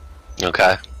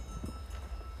 Okay.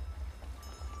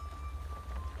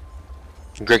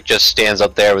 Grick just stands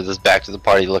up there with his back to the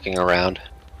party, looking around.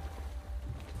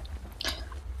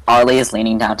 Arlie is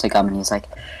leaning down to Gum and he's like,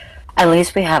 "At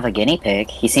least we have a guinea pig.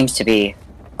 He seems to be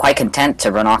quite content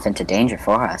to run off into danger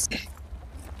for us."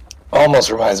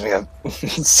 Almost reminds me of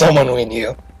someone we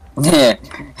knew.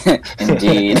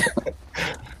 Indeed.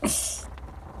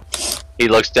 He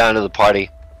looks down to the party.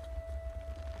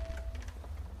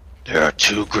 There are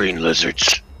 2 green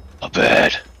lizards up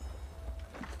ahead.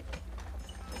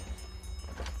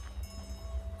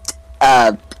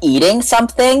 Eating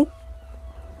something?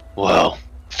 Well,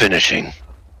 finishing.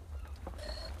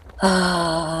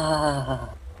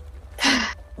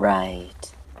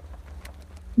 Right.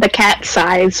 The cat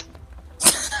sighs.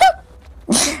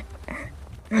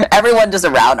 Everyone just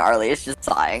around Arlie is just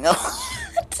sighing a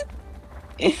lot.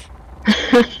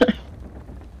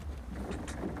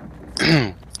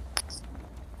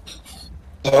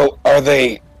 So, are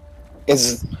they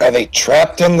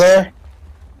trapped in there?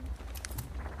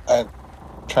 I'm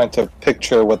trying to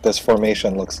picture what this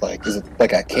formation looks like. Is it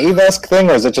like a cave-esque thing,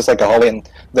 or is it just like a hallway and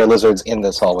there are lizards in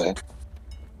this hallway?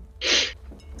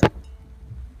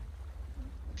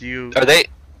 Do you? Are they?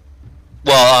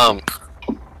 Well,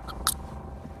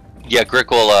 yeah, Grick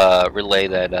will relay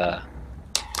that.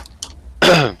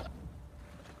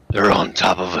 They're on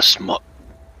top of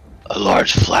a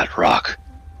large flat rock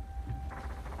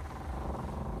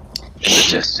in the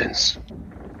distance.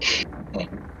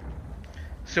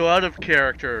 So out of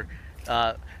character,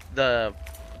 the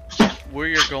where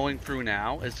you're going through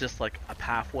now is just like a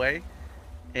pathway,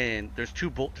 and there's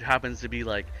happens to be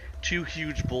like 2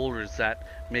 huge boulders that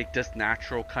make this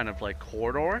natural kind of like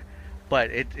corridor, but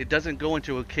it doesn't go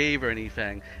into a cave or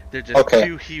anything. They're just Okay.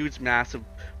 2 huge massive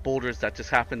boulders that just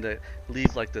happen to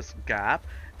leave like this gap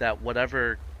that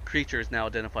whatever creatures now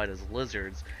identified as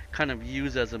lizards kind of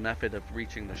use as a method of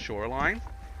reaching the shoreline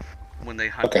when they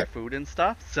hunt their food and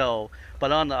stuff. So,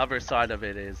 but on the other side of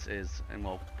it is and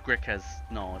well, Grick has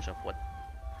knowledge of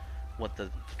what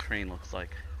the terrain looks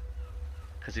like,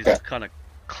 because he's just kind of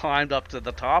climbed up to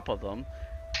the top of them.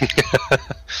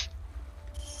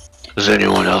 Does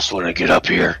anyone else want to get up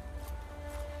here?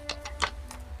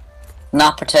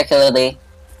 Not particularly.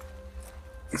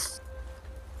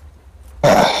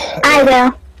 I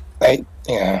will.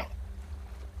 Yeah.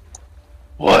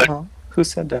 What? Oh, who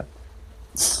said that?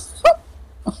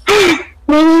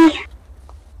 Me. Yeah,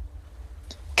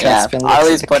 Caspian looks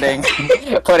Arlie's at putting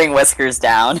the putting Whiskers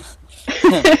down.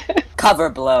 Cover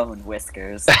blown,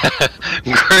 Whiskers.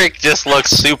 Grick just looks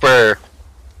super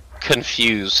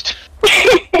confused.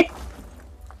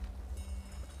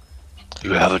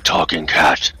 You have a talking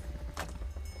cat.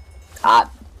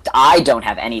 I don't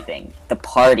have anything. The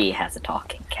party has a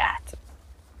talking cat.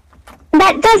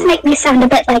 That does make me sound a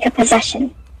bit like a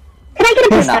possession. Can I get a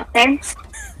You're boost not. up there?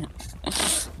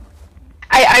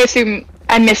 I assume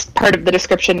I missed part of the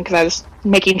description because I was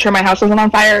making sure my house wasn't on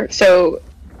fire. So,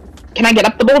 can I get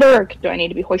up the boulder, or do I need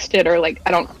to be hoisted, or like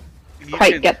I don't You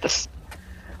quite can- get this?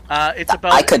 It's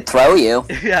about. I could throw you.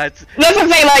 Yeah, it's That's what I'm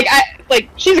saying. Like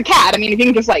she's a cat. I mean, if you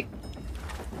can just like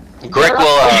Grick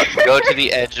will go to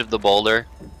the edge of the boulder,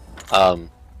 and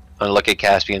look at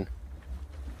Caspian.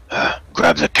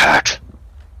 Grab the cat.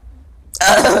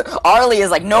 Arlie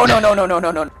is like, no.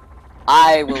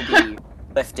 I will be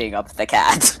lifting up the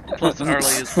cat. plus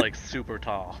Arlie is like super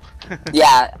tall.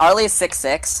 Yeah, Arlie is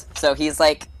 6'6", so he's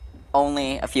like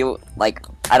only a few, like,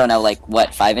 I don't know, like,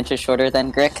 what, 5 inches shorter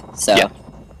than Grick? So,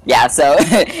 yeah, so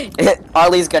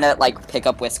Arlie's gonna, like, pick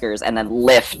up Whiskers and then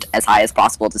lift as high as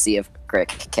possible to see if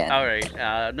Grick can. Alright,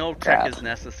 no check is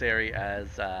necessary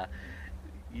as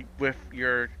with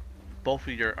both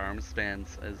of your arm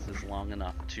spans is long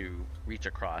enough to reach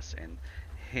across and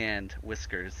hand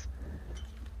Whiskers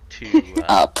to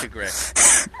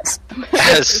Grick.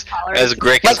 As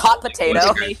Grick Like is hot potato.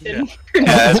 as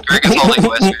Grick is holding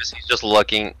Whiskers, he's just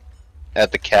looking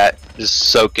at the cat, just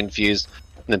so confused,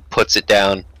 and then puts it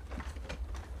down.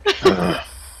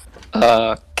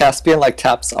 Caspian like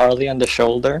taps Arlie on the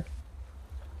shoulder.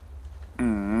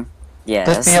 Mm, Let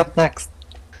me yes. up next.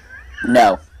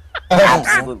 No.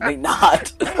 Absolutely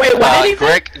not. Wait, what did he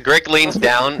say? Grick leans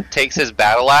down, takes his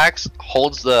battle axe,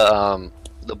 holds the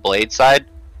blade side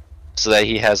so that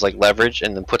he has like leverage,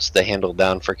 and then puts the handle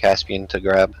down for Caspian to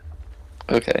grab.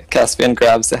 Okay, Caspian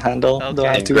grabs the handle. Do I Okay.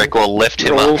 have And to Grick will lift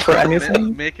him roll up. for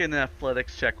anything? Make an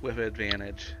athletics check with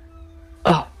advantage.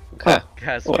 Oh, okay.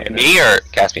 Caspian, Me or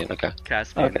Caspian? Okay.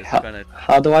 Caspian Okay, is how- gonna.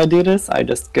 How do I do this? I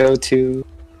just go to...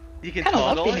 You can I kind of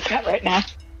love toggle being a it. cat right now.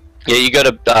 Yeah, you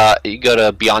go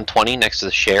to beyond 20 next to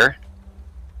the share,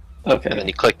 and then Okay.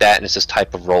 you click that, and it says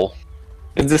type of roll.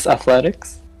 Is this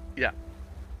athletics? Yeah.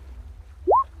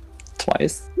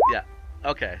 Twice?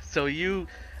 Okay, so you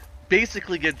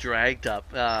basically get dragged up.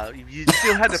 You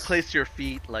still had to place your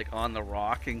feet like on the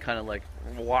rock and kind of like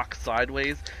walk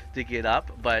sideways to get up,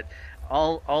 but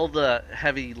all the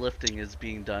heavy lifting is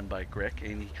being done by Grick,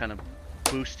 and he kind of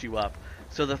boosts you up.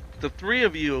 So the three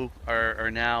of you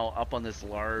are now up on this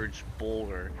large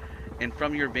boulder, and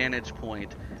from your vantage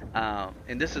point,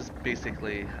 and this is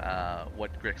basically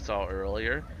what Grick saw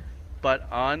earlier,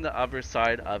 but on the other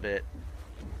side of it,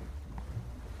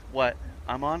 what?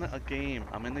 I'm on a game.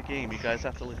 I'm in the game. You guys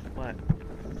have to leave. What?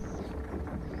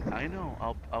 I know.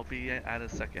 I'll be at a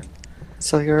second.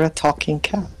 So you're a talking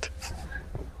cat.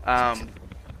 I'm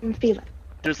feeling.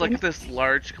 There's like this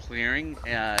large clearing.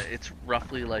 It's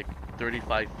roughly like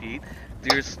 35 feet.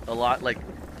 There's a lot like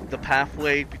the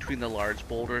pathway between the large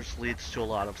boulders leads to a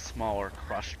lot of smaller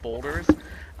crushed boulders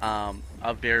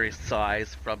of various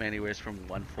size, from anywhere from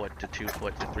 1 foot to 2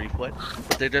 foot to 3 foot.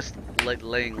 But they're just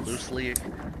laying loosely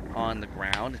on the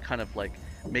ground, kind of like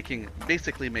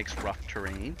basically makes rough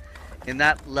terrain, and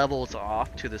that levels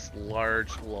off to this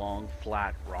large, long,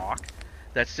 flat rock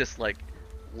that's just like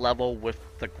level with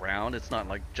the ground. It's not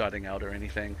like jutting out or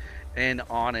anything, and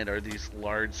on it are these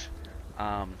large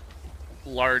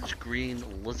green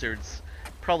lizards,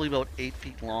 probably about 8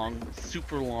 feet long,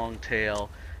 super long tail.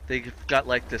 They've got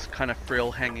like this kind of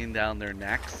frill hanging down their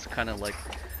necks, kind of like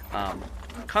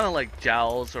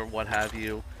jowls or what have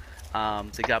you.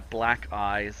 They got black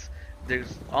eyes.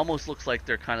 There's almost looks like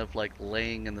they're kind of like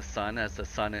laying in the sun, as the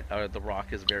sun or the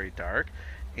rock is very dark.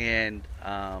 And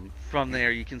from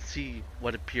there you can see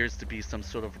what appears to be some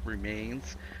sort of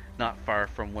remains not far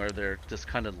from where they're just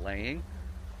kind of laying.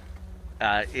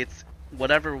 It's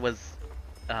whatever was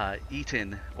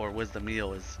eaten or was the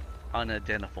meal is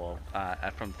unidentifiable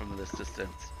from this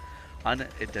distance.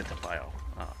 Unidentifiable.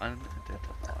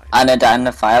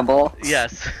 Unidentifiable.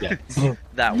 Yes. Yeah.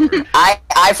 That word.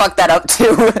 I fucked that up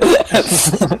too.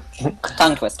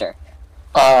 Tongue twister.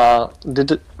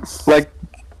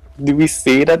 Do we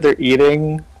see that they're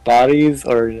eating bodies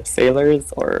or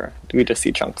sailors, or do we just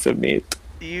see chunks of meat?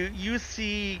 You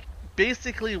see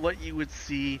basically what you would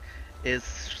see is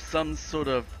some sort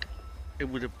of, it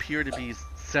would appear to be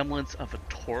semblance of a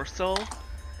torso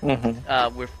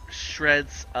with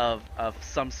shreds of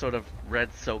some sort of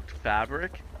red soaked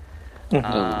fabric.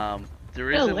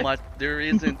 There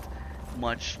isn't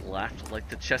much left. Like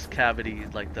the chest cavity,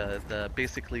 like the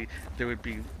basically there would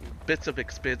be bits of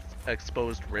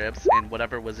exposed ribs, and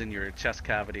whatever was in your chest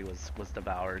cavity was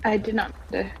devoured. I did not.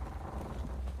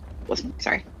 Wasn't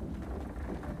sorry.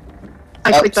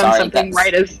 I clicked on sorry, something that's-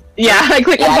 right as I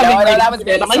clicked on Yeah, something no, right that as was you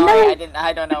me. did. I'm like, Sorry, no.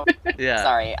 I don't know. Yeah.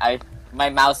 Sorry, my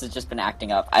mouse has just been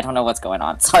acting up. I don't know what's going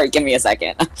on. Sorry, give me a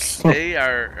second. They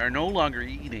are no longer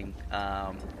eating.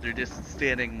 They're just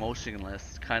standing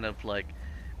motionless, kind of like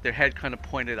their head kind of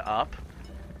pointed up,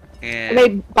 Are and they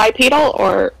bipedal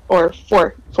or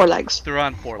four legs? they're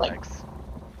on four like- legs.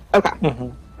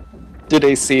 Okay. Do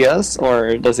they see us,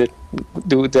 or do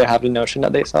they have the notion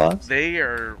that they saw us? They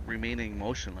are remaining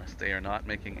motionless. They are not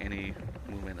making any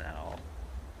movement at all.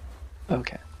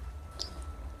 Okay.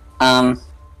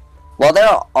 While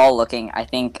they're all looking, I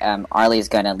think Arlie's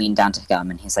gonna lean down to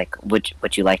Gum, and he's like, "Would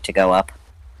you like to go up?"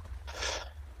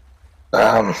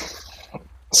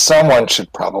 Someone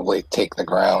should probably take the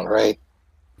ground, right?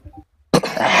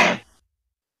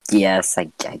 Yes, I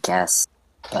guess,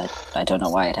 but I don't know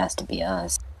why it has to be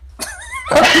us.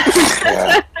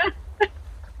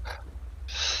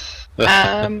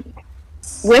 Yeah.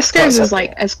 Whiskers is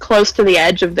like as close to the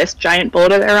edge of this giant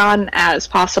boulder they're on as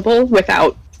possible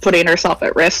without putting herself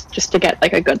at risk, just to get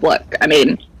like a good look. I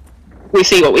mean, we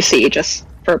see what we see just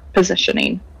for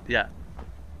positioning. Yeah.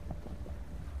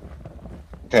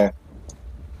 Okay.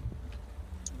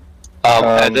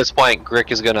 At this point,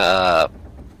 Grick is gonna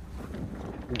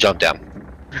jump down.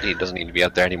 He doesn't need to be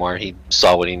out there anymore. He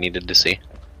saw what he needed to see.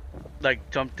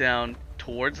 Like jump down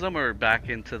towards them or back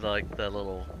into the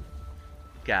little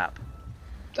gap.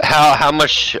 How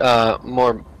much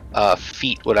more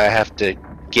feet would I have to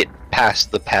get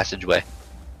past the passageway?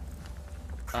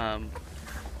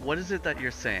 What is it that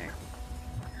you're saying?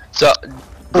 So, long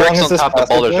Grick's is on this top of the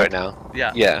boulders passage? right now.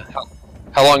 Yeah. Yeah.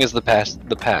 How long is the path?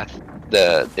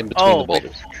 In between the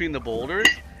boulders. Between the boulders,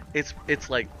 it's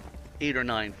like 8 or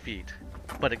 9 feet,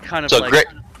 but it kind of So like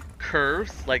Grick,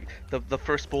 curves. Like the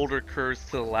first boulder curves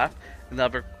to the left, and the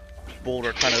other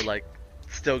boulder kind of like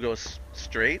still goes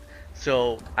straight.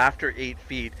 So after 8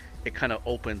 feet, it kind of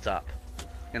opens up,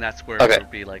 and that's where Okay. it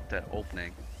would be like the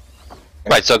opening.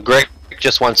 right? So Grick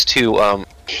just wants to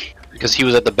because he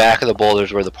was at the back of the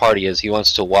boulders where the party is. He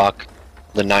wants to walk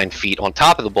the 9 feet on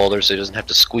top of the boulders, so he doesn't have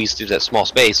to squeeze through that small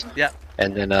space. Yeah.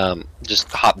 And then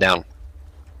just hop down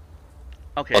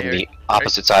Okay. on the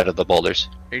opposite side of the boulders.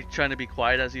 Are you trying to be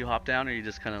quiet as you hop down, or are you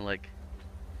just kind of like?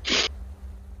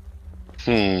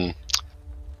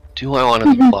 Do I want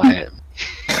to be quiet?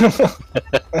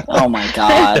 Oh my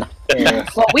god. Yeah.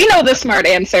 Well, we know the smart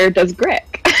answer. Does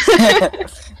Grick?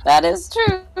 That is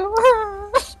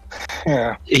true.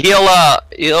 Yeah.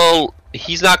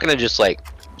 He's not gonna just like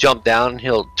jump down.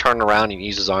 He'll turn around and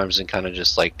use his arms and kind of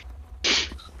just like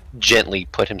gently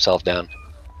put himself down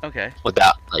Okay.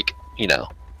 without like, you know,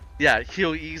 Yeah,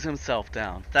 he'll ease himself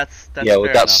down. That's yeah, fair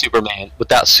without enough.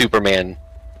 Superman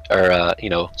or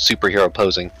superhero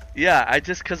posing. Yeah, I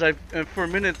just because I for a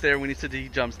minute there when he said he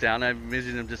jumps down, I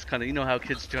envisioned him just kind of how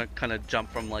kids kind of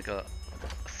jump from like a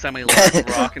semi-large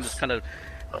rock and just kind of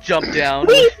jump down.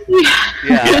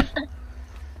 Yeah.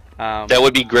 That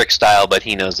would be Grick style, but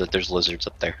he knows that there's lizards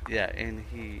up there, Yeah, and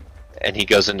he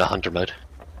goes into hunter mode.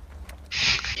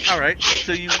 All right,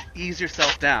 so you ease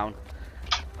yourself down.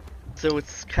 So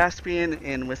it's Caspian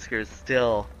and Whiskers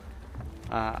still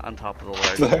on top of the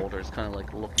large boulders, kind of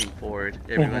like looking forward.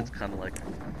 Everyone's kind of like.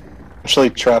 Actually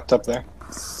trapped up there.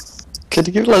 Could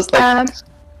you give us like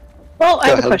Well, I Go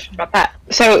have ahead. a question about that.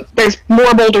 So there's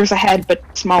more boulders ahead, but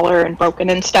smaller and broken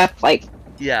and stuff. Like,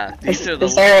 Yeah, is, these are the.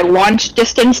 is there a launch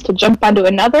distance to jump onto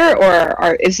another,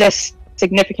 or is this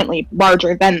significantly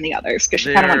larger than the others? Because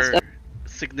she kind of wants They're to.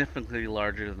 significantly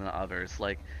larger than the others.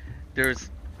 Like, there's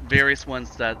various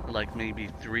ones that like maybe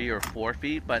 3 or 4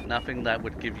 feet, but nothing that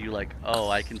would give you like, oh,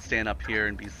 I can stand up here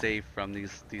and be safe from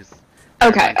these.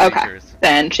 Okay, terrifying okay. creatures.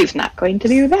 Then she's not going to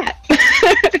do that.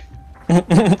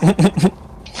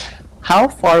 how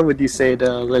far would you say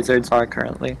the lizards are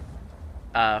currently?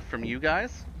 From you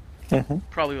guys, Mhm.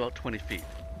 probably about 20 feet.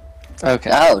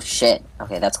 Okay. Oh shit.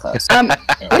 Okay, that's close.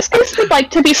 Whiskers would like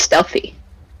to be stealthy.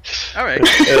 All right.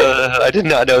 I did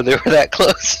not know they were that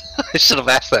close. I should have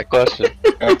asked that question.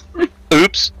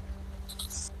 Oops.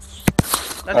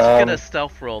 Let's get a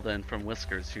stealth roll then from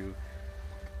Whiskers, who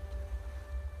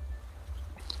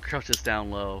crouches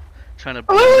down low, trying to.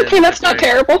 Blend Oh, in okay, with that's the not gray-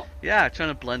 terrible. Yeah, trying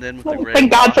to blend in with the gray.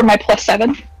 Thank God rock. for my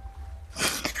 +7.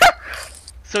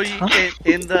 So you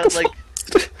in the like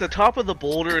the top of the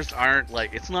boulders aren't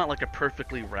like it's not like a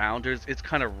perfectly round. It's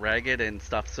kind of ragged and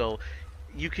stuff. So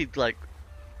you could like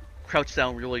crouch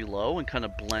down really low and kind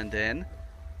of blend in,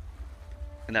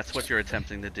 and that's what you're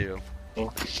attempting to do.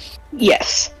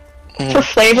 Yes. For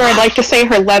flavor, I'd like to say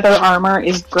her leather armor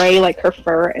is gray like her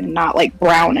fur and not like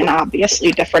brown and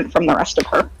obviously different from the rest of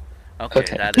her. Okay.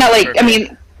 That is Not like, perfect. I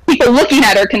mean, people looking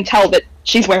at her can tell that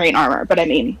she's wearing armor, but I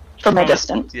mean, from a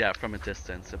distance. Yeah, from a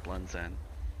distance it blends in.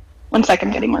 1 second,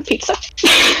 I'm getting more pizza.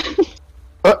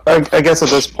 But I guess at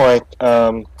this point,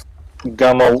 Gum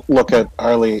will look at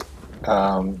Arlie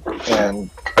and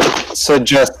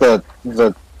suggest that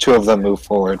the two of them move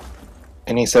forward.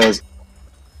 And he says,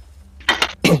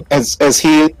 as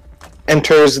he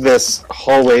enters this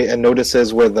hallway and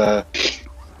notices where the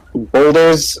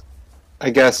boulders, I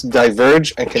guess,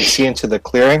 diverge and can see into the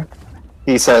clearing,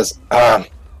 he says,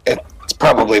 it's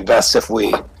probably best if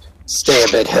we stay a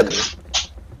bit hidden.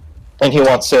 And he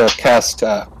wants to cast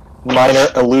minor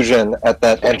illusion at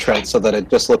that entrance so that it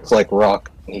just looks like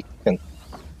rock. And he can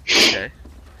Okay.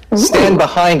 stand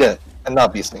behind it and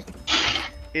not be seen.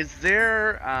 Is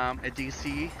there a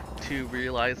DC to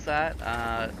realize that?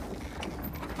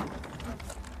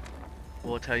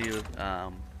 We'll tell you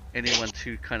anyone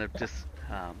to kind of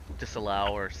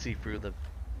disallow or see through the.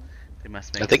 They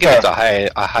must make. I think it's a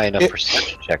high enough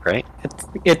perception check, right?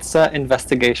 It's an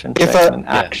investigation If check, a- an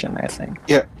action, I think.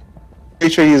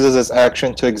 Creature uses its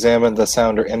action to examine the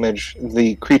sound or image.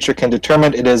 The creature can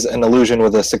determine it is an illusion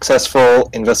with a successful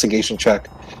investigation check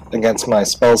against my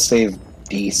spell save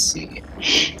DC,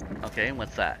 Okay, and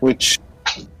what's that? which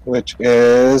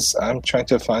is I'm trying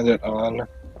to find it on.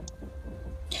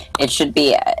 It should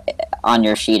be on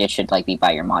your sheet. It should like be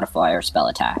by your modifier spell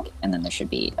attack, and then there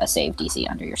should be a save DC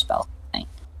under your spell thing.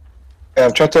 Yeah,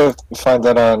 I'm trying to find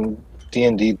that on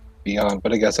D&D Beyond,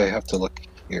 but I guess I have to look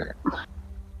here.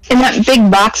 In that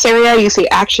big box area, you see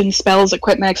action, spells,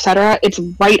 equipment, etc. It's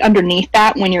right underneath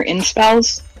that when you're in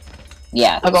spells.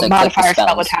 Yeah. I'll go so modifier, click the spell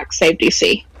spells. attack, save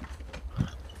DC.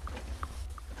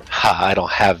 Ha! I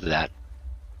don't have that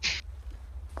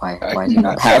Why do you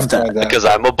not have that? because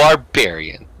I'm a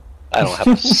barbarian. I don't have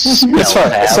a spell It's fine.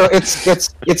 tab. So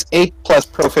it's 8 plus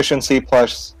proficiency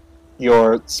plus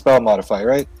your spell modifier,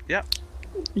 right?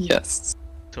 Yes.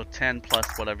 So 10 plus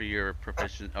whatever your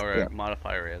proficient or Yeah.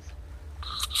 modifier is.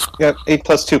 Yep. 8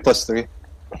 plus 2 plus 3.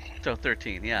 So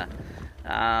 13, yeah.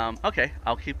 Okay,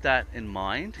 I'll keep that in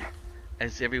mind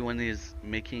as everyone is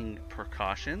making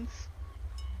precautions.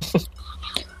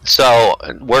 So,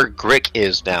 where Grick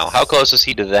is now, how close is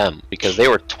he to them? Because they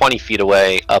were 20 feet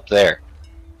away up there.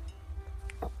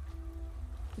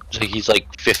 So he's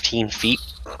like 15 feet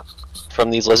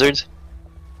from these lizards?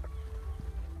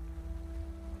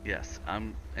 Yes,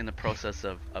 I'm in the process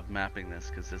of mapping this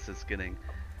because this is getting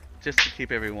just to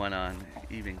keep everyone on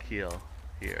even keel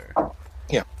here.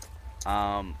 Yeah.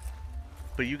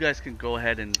 But you guys can go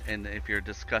ahead and if you're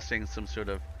discussing some sort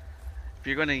of, if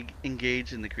you're going to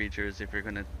engage in the creatures, if you're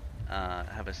going to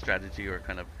have a strategy or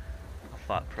kind of a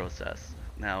thought process,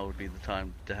 now would be the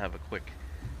time to have a quick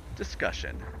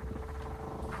discussion.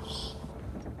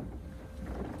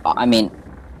 I mean,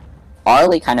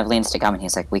 Arlie kind of leans to Gum and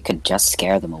he's like, we could just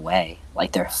scare them away.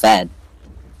 Like, they're fed,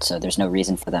 so there's no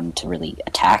reason for them to really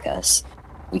attack us.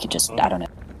 We could just, I don't know,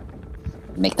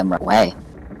 make them run away.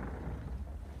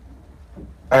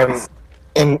 I'm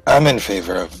in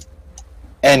favor of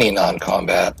any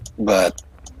non-combat, but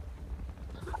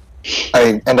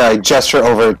I gesture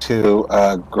over to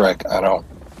Greg. I don't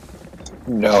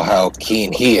know how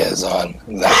keen he is on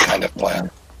that kind of plan.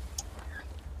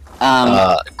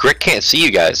 Grick can't see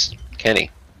you guys, can he?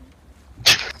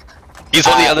 He's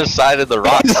on the other side of the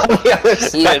rock.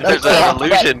 There's an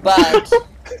illusion.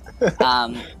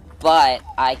 But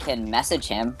I can message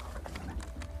him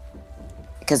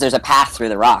because there's a path through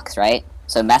the rocks, right?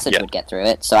 So message would get through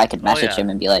it. So I could message him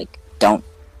and be like, "Don't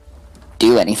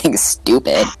do anything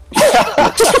stupid."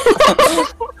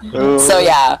 So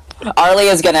yeah, Arlie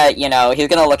is gonna, he's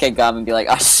gonna look at Gum and be like,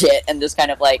 "Oh shit," and just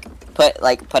kind of put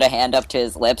a hand up to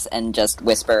his lips and just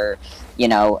whisper,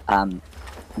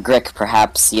 Grick,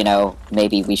 perhaps,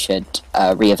 maybe we should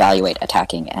reevaluate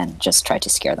attacking and just try to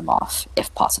scare them off,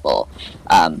 if possible.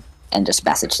 And just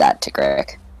message that to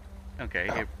Grick.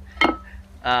 Okay.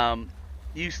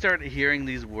 You start hearing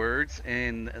these words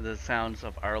and the sounds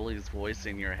of Arlie's voice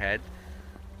in your head,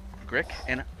 Grick,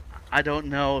 and I don't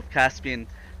know if Caspian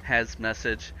has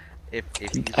message. If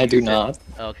he's I do used it. not.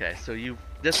 Okay, so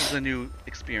this is a new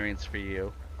experience for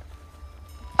you.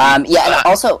 And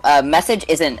also, message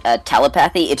isn't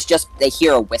telepathy, it's just they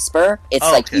hear a whisper. It's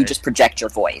like you just project your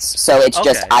voice. So it's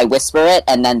just I whisper it,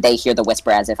 and then they hear the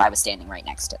whisper as if I was standing right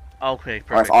next to it. Okay,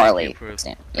 perfect. Or if Arlie was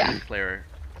standing. Yeah.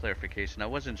 Clarification. I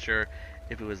wasn't sure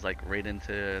if it was right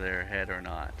into their head or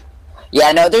not.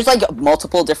 Yeah, no, there's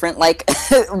multiple different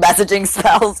messaging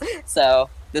spells. So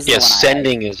this is the one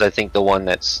sending is I think the one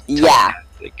that's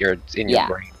you're in your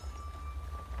brain.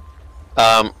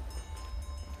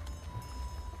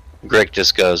 Greg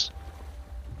just goes,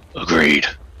 agreed.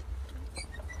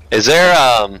 Is there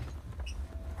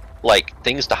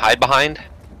things to hide behind?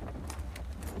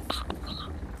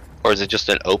 Or is it just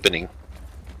an opening?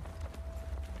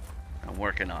 I'm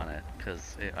working on it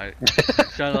because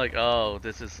it's kind of like, oh,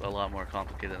 this is a lot more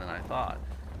complicated than I thought.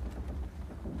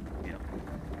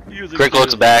 Greg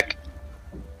looks back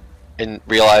and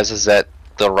realizes that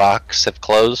the rocks have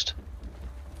closed.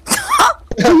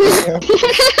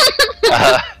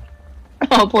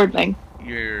 Oh, poor thing.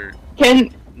 You're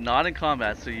not in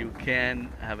combat, so you can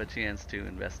have a chance to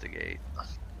investigate.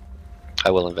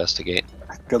 I will investigate.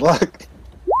 Good luck.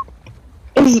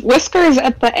 Is Whiskers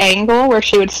at the angle where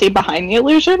she would see behind the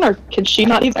illusion, or can she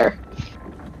not either?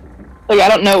 I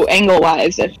don't know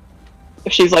angle-wise if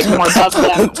she's more above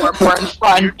them or more in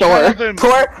front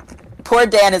or... Poor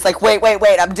Dan is like, wait,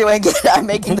 I'm doing it. I'm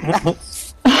making the map.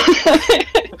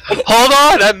 Hold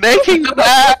on, I'm making the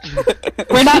map!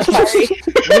 We're not sorry.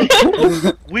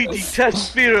 We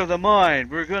detest fear of the mind.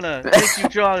 We're gonna make you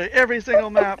draw every single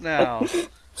map now.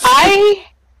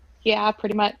 Yeah,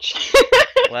 pretty much.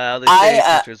 Well, they say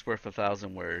a picture's worth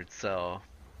 1,000 words, so...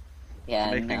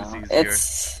 Yeah, make things easier.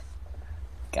 It's...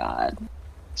 God.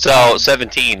 So,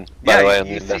 17, by the way, on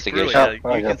the investigation.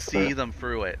 You can see them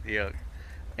through it.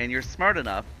 And you're smart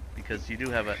enough, because you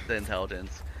do have the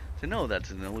intelligence, to know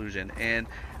that's an illusion. And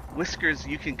Whiskers,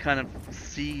 you can kind of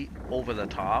see over the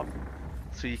top,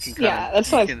 so you can kind of...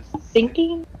 that's what I was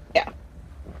thinking. Yeah.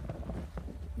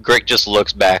 Greg just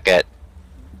looks back at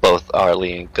both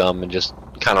Arlie and Gum and just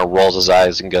kind of rolls his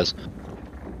eyes and goes,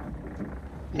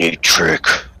 "New trick."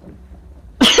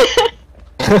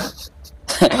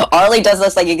 Arlie does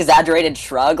this like exaggerated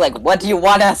shrug, like, "What do you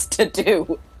want us to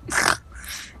do?"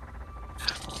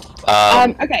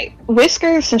 Okay,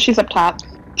 Whiskers, since she's up top,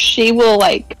 she will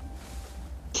like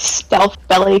stealth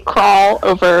belly crawl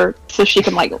over so she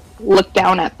can like look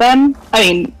down at them. I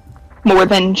mean, more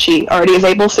than she already is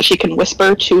able, so she can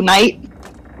whisper to Knight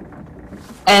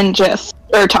and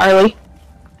or to Arlie.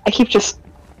 I keep just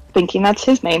thinking that's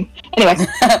his name. Anyway,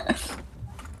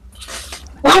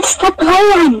 What's the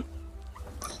plan?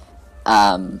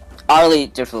 Arlie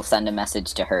just will send a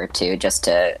message to her too, just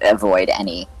to avoid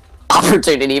any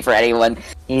opportunity for anyone.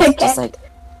 He's Okay. just like,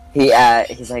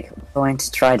 he's like, "We're going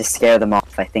to try to scare them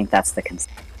off. I think that's the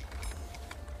concern."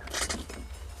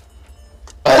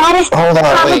 That is Hold on,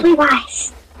 probably wait.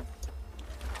 wise.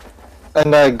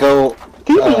 And I go.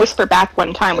 you can whisper back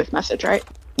one time with message, right?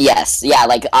 Yes, yeah,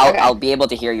 like I'll Okay. I'll be able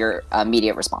to hear your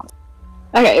immediate response.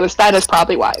 Okay, that is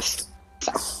probably wise.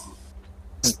 So.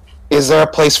 Is there a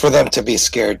place for them to be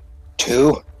scared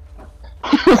too?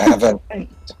 I haven't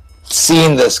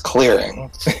seen this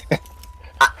clearing.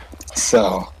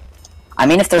 So. I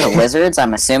mean, if there's lizards,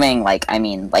 I'm assuming, like,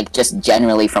 just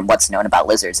generally from what's known about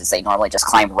lizards, is they normally just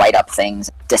climb right up things,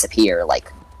 disappear,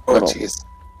 like, Oh, little jeez.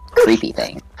 creepy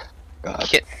things. God.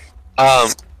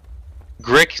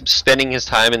 Grick spending his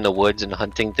time in the woods and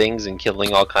hunting things and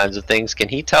killing all kinds of things. Can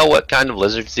he tell what kind of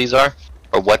lizards these are,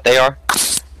 or what they are?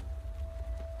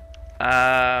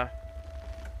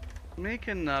 Make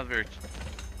another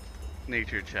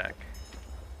nature check.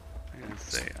 I'm gonna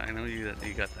say, I know you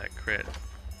got that crit.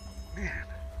 Man.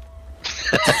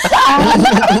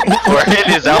 Or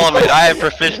in his element, I have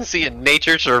proficiency in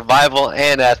nature, survival,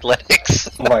 and athletics.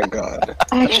 Oh my god.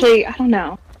 Actually, I don't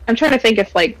know. I'm trying to think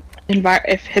if like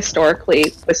if historically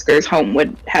Whisker's home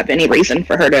would have any reason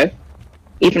for her to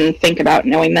even think about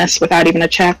knowing this without even a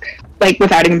check, like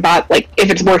without even if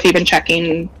it's worth even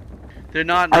checking. They're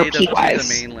not native to RP-wise.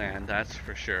 the mainland, that's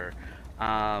for sure.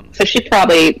 So she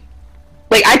probably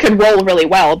I could roll really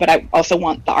well, but I also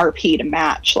want the RP to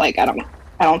match. Like I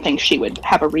don't think she would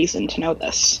have a reason to know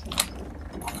this.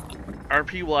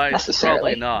 RP wise,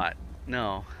 Necessarily. probably not.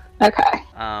 No. Okay.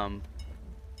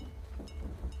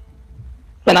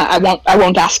 Then I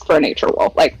won't ask for a nature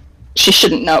roll. Like she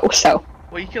shouldn't know. So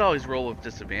Well, you could always roll with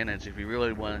disadvantage if you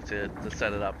really wanted to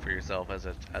set it up for yourself as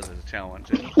a challenge.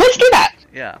 And, let's do that.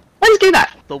 yeah. Let's do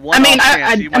that. The one. I mean,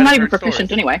 chance you I'm might not even have heard proficient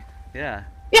stories. anyway. Yeah.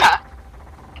 Yeah.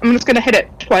 I'm just gonna hit it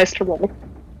twice to roll.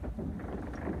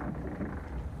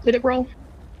 Did it roll?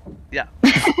 Yeah.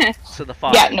 So the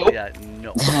 5. Yeah, nope. Yeah.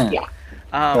 No. Yeah.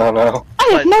 Oh no. I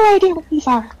have But- no idea what these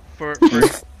are. For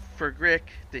Grick,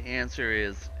 the answer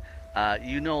is,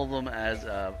 you know them as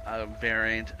a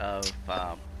variant of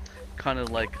kind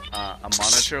of like a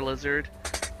monitor lizard.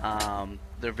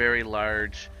 They're very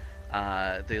large.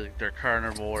 They're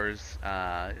carnivores,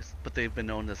 but they've been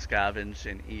known to scavenge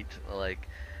and eat like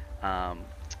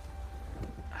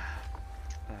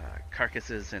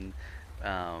carcasses and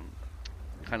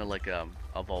kind of like a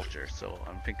vulture. So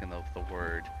I'm thinking of the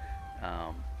word.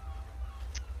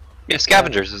 Yeah,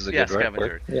 scavengers is a Yeah, good right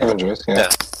scavenger. word. Avengers, yeah.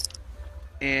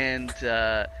 And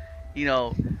you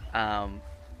know,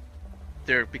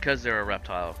 because they're a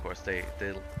reptile, of course. They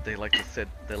like to sit.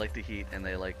 They like the heat, and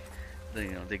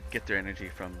they get their energy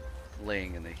from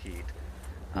laying in the heat.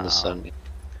 In the sun.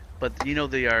 But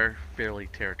they are fairly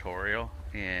territorial,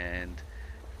 and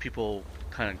people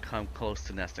kind of come close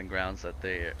to nesting grounds that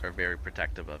they are very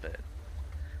protective of it.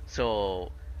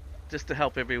 So, just to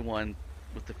help everyone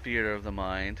with the theater of the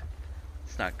mind,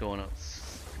 it's not going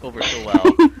over so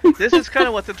well. This is kind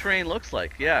of what the terrain looks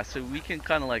like. Yeah, so we can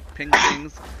kind of like ping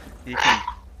things. You can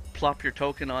plop your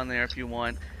token on there if you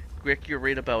want. Grick, you're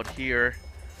right about here.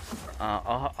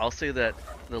 I'll say that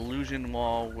the illusion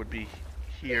wall would be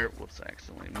here. Whoops, I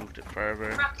accidentally moved it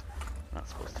further. Not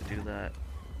supposed to do that.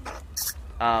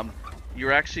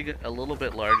 You're actually a little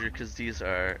bit larger because these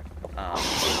are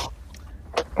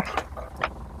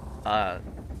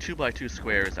 2x2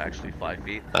 square is actually 5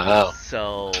 feet. Oh,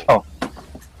 So.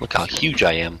 look how huge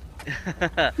I am.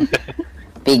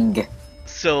 Big.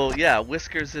 So yeah,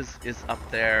 Whiskers is up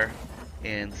there,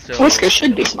 and so Whiskers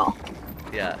should be small.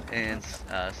 yeah, and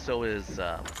so is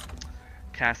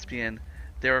Caspian.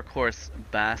 They're of course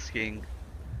basking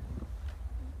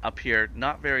up here,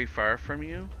 not very far from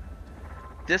you.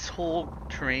 This whole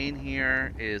terrain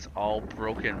here is all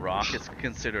broken rock. It's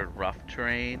considered rough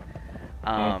terrain.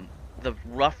 The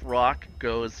rough rock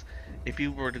goes, if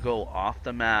you were to go off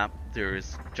the map,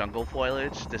 there's jungle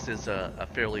foliage. This is a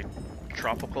fairly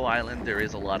tropical island. There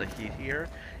is a lot of heat here,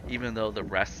 even though the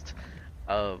rest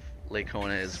of Lake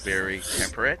Kona is very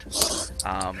temperate.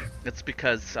 It's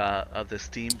because of the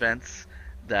steam vents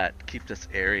that keep this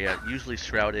area usually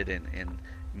shrouded in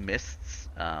mists,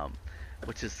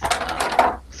 which is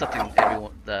something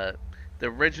everyone the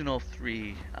original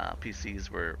 3 PCs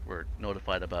were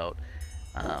notified about.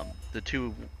 The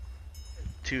two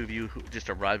of you who just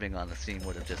arriving on the scene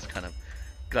would have just kind of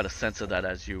got a sense of that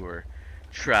as you were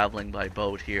traveling by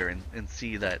boat here and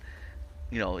see that,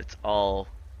 you know, it's all,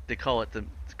 they call it the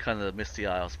kind of the Misty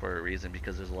Isles for a reason,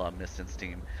 because there's a lot of mist and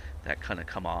steam that kind of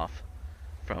come off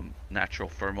from natural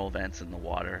thermal vents in the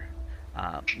water,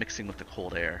 mixing with the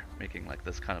cold air, making like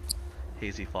this kind of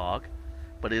hazy fog,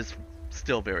 but it is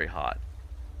still very hot.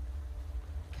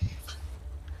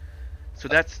 So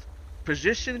that's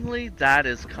positionally, that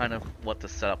is kind of what the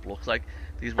setup looks like.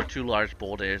 These were 2 large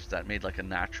boulders that made like a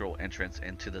natural entrance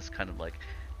into this kind of like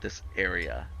this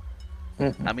area.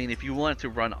 I mean, if you wanted to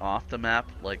run off the map,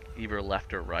 like either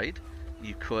left or right,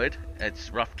 you could.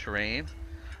 It's rough terrain,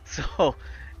 so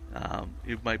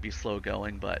it might be slow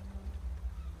going, but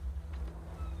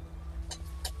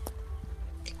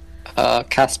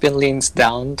Caspian leans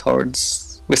down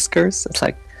towards Whiskers. It's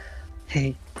like,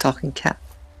 hey, talking cat,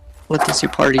 what does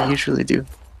your party usually do?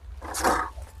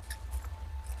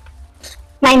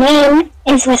 My name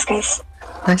is Whiskers.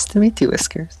 Nice to meet you,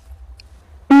 Whiskers.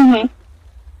 Mm-hmm.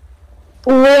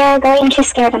 We're going to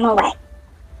scare them away.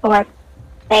 Or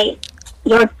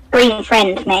your green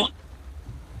friend may.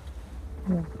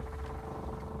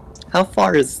 How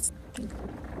far is...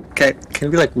 Okay,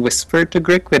 can we like whisper to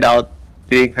Grick without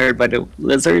being heard by the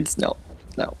lizards? No,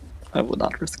 I would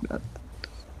not risk that.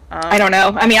 I don't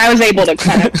know. I mean, I was able to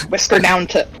kind of whisper down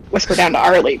to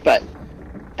Arlie, but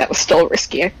that was still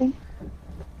risky, I think.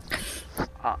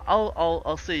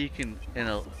 I'll say you can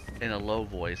in a low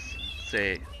voice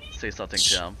say something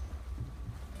to him.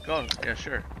 Go, yeah,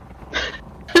 sure.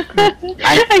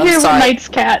 I hear sorry. Knight's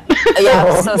cat. Yeah,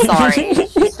 I'm so sorry.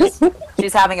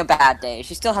 She's having a bad day.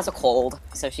 She still has a cold,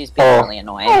 so she's being really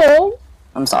annoying. Oh.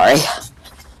 I'm sorry.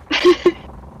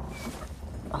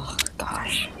 Oh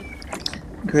gosh.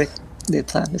 Grick, they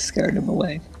plan to scare them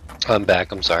away. I'm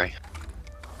back. I'm sorry.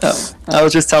 Oh, I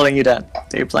was just telling you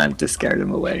that they plan to scare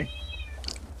them away.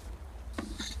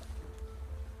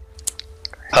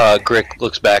 Grick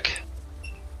looks back.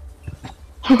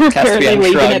 Apparently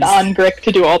leaving it on Grick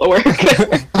to do all the work.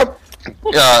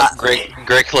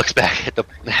 Grick looks back at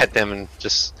them and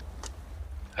just...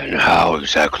 And how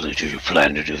exactly do you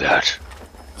plan to do that?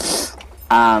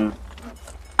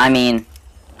 I mean,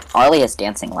 Arlie has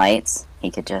dancing lights.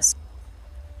 He could just,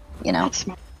 you know,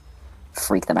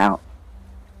 freak them out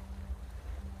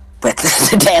with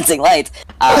the dancing lights.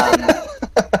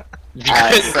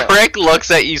 Grick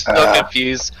looks at you so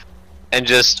confused and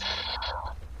just...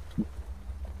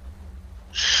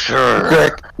 Sure.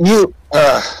 Grick,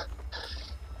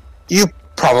 you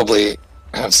probably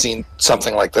have seen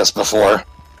something like this before.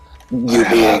 You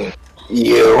being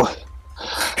you.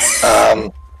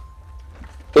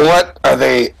 What are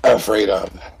they afraid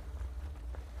of?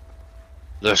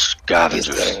 The These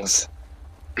scavengers. things.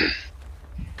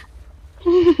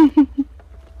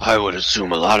 I would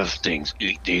assume a lot of things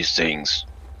eat these things.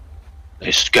 They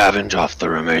scavenge off the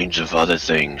remains of other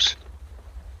things.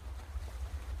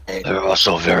 They're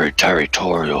also very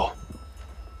territorial.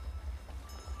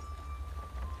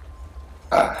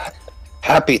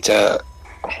 Happy to,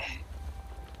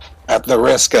 at the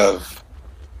risk of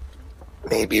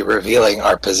maybe revealing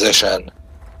our position,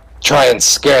 try and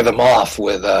scare them off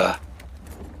with a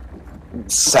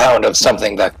sound of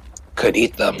something that could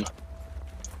eat them.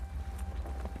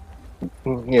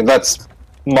 Yeah, that's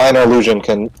minor illusion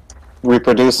can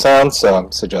reproduce sound, so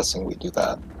I'm suggesting we do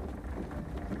that.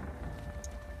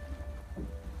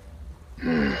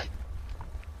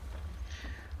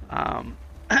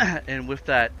 And with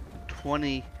that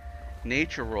 20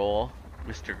 nature roll,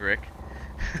 Mr. Grick,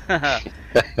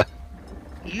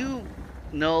 you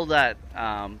know that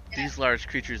these large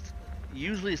creatures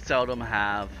usually seldom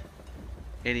have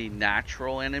any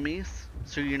natural enemies,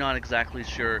 so you're not exactly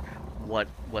sure what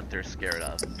they're scared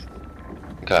of.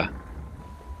 Okay.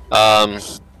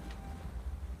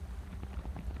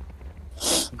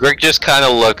 Grick just kind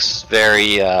of looks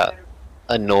very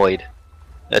annoyed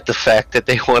at the fact that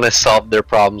they want to solve their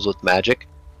problems with magic.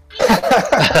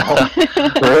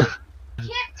 Perhaps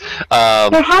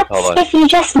hold on. if you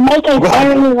just make a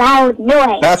very loud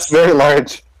noise. That's very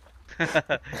large.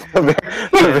 very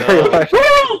large.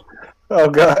 Oh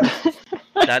god.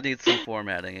 That needs some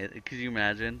formatting. Could you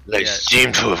imagine? They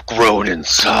seem to have grown in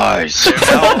size.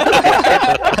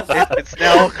 It's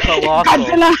now colossal.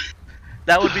 Godzilla.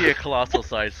 That would be a colossal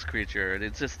sized creature, and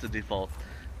it's just the default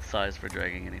size for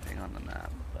dragging anything on the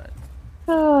map, but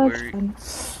Oh, We're-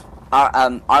 that's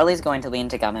fun. Arlie's going to lean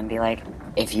to Gum and be like,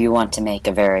 if you want to make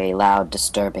a very loud,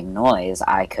 disturbing noise,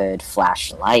 I could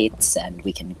flash lights and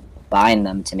we can combine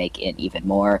them to make it even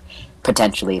more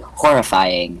potentially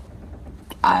horrifying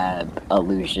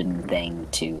illusion thing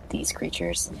to these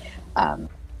creatures.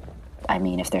 I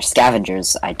mean, if they're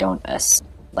scavengers, I don't,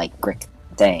 like Grick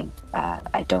saying,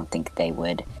 I don't think they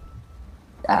would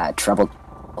trouble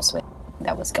us with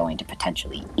that was going to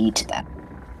potentially eat them.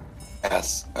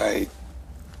 Yes, I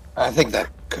think that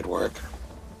could work.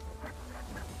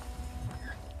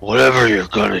 Whatever you're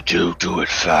gonna do it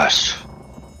fast.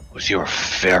 With your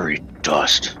fairy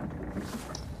dust.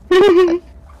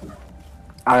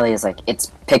 Arlie is like,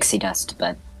 it's pixie dust,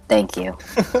 but thank you.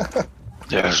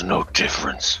 There's no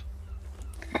difference.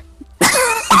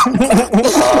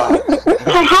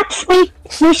 Perhaps we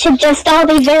should just all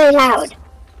be very loud.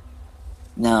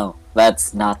 No,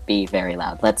 let's not be very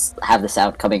loud. Let's have the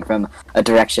sound coming from a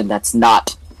direction that's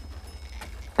not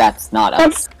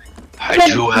us. I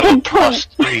Good- do have a good point.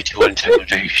 +3 to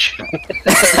intimidation. It's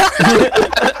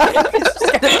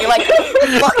just gonna be like,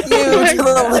 fuck you to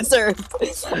the lizard.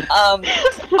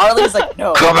 Arlie's like,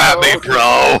 no. Come at me,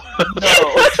 bro!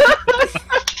 No.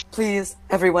 Please,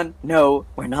 everyone, no.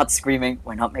 We're not screaming.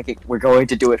 We're going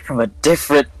to do it from a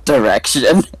different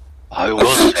direction. I will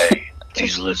say,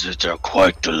 these lizards are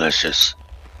quite delicious.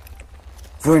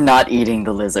 We're not eating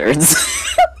the lizards.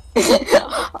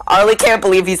 Arlie can't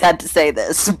believe he's had to say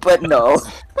this, but no.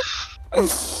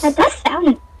 That does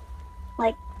sound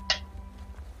like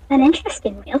an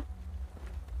interesting meal.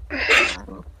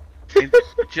 And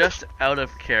just out of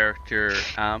character,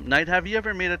 Knight, have you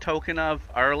ever made a token of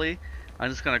Arlie? I'm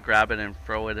just gonna grab it and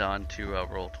throw it onto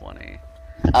Roll20.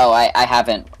 Oh, I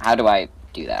haven't. How do I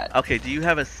do that? Okay, do you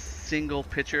have a single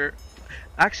picture?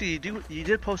 Actually, you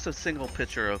did post a single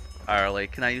picture of Arlie.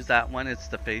 Can I use that one? It's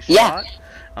the face Yeah, shot?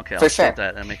 Okay, for I'll sure. save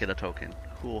that and make it a token.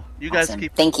 Cool. You guys Awesome.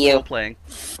 keep Thank you. playing.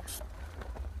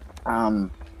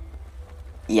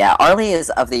 Yeah, Arlie is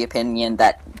of the opinion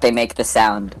that they make the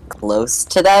sound close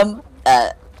to them,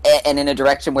 and in a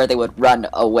direction where they would run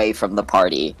away from the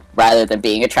party, rather than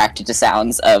being attracted to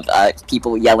sounds of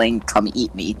people yelling, "Come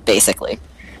eat me," basically.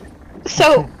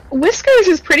 So Whiskers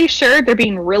is pretty sure they're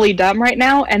being really dumb right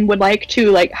now and would like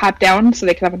to hop down so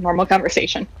they can have a normal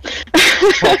conversation.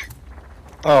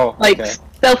 Oh, okay.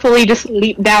 Stealthily just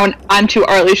leap down onto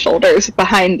Arlie's shoulders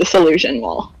behind this illusion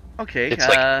wall. Okay, It's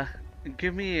like-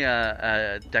 give me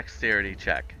a dexterity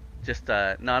check. Just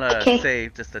not a Okay.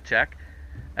 save, just a check.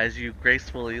 As you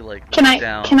gracefully Can leap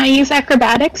down. I use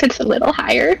acrobatics? It's a little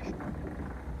higher.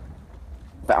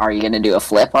 But are you gonna do a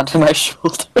flip onto my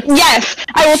shoulder? Yes,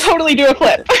 I will totally do a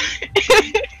flip.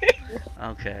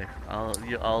 Okay, I'll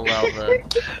allow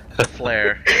the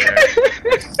flare there.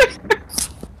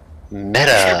 I'm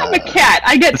a Meta. cat.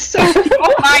 I get so.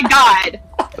 Oh my god.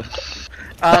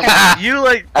 You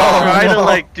Oh, try no.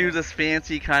 to do this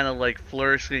fancy kind of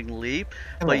flourishing leap,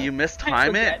 but you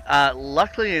mistime it.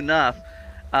 Luckily enough,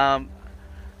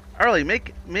 Arlie,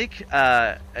 make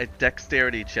a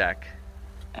dexterity check.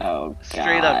 Oh god.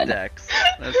 Straight up dex.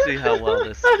 Let's see how well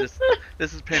this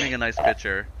is painting a nice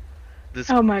picture. This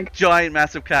Oh my god. giant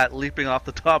massive cat leaping off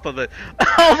the top of it.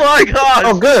 Oh my god!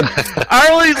 Oh, good.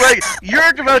 Arlie's you're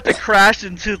about to crash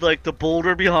into the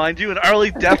boulder behind you, and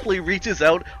Arlie definitely reaches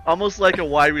out almost like a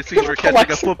wide receiver catching a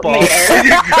Collects football, in the air. and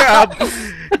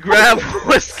you grab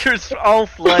Whiskers all Oh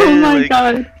flying. my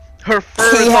god. Her fur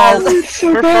He is has- all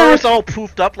So her bad. fur is all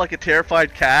poofed up like a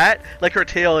terrified cat. Her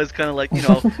tail is kind of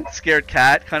scared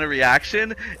cat kind of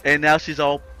reaction, and now she's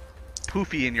all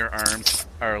poofy in your arms,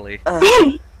 Arlie.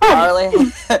 Arlie.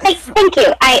 Thank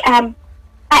you.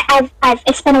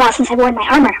 It's been a while since I've worn my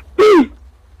armor.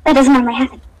 That doesn't normally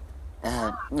happen.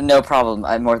 No problem.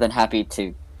 I'm more than happy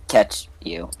to catch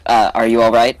you. Are you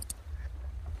all right?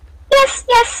 Yes,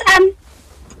 it's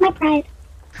my pride.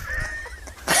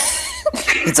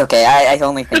 It's okay. I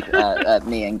only think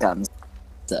me and Gums.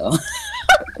 So.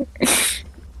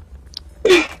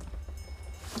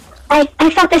 I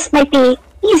thought this might be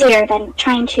easier than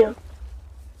trying to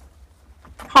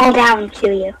call down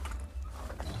to you.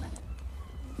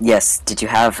 Yes. Did you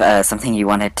have something you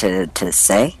wanted to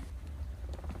say?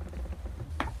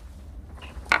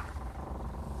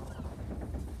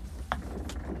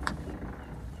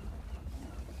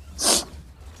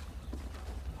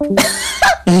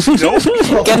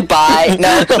 Goodbye.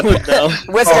 No. No.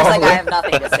 Whisker's Oh, I have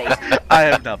nothing to say. I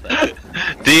have nothing.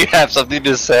 Do you have something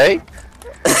to say?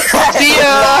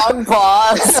 Long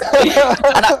pause.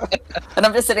 and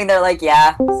I'm just sitting there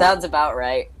yeah, sounds about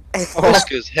right.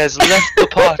 Whiskers has left the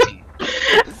party.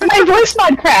 My voice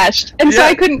mod crashed, and so Yeah.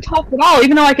 I couldn't talk at all,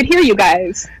 even though I could hear you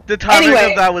guys. The timing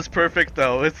Anyway. of that was perfect,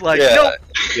 though. It's like, Yeah. nope.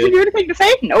 Did you have anything to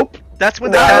say? Nope. That's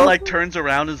when the No. cat like turns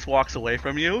around and just walks away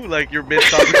from you, like you're mid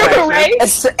conversation. Right?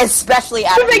 Especially The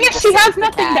after thing you is, just she has saved the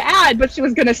nothing to cat. add, but she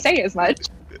was gonna say as much.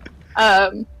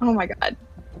 Oh my god.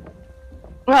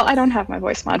 Well, I don't have my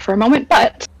voice mod for a moment,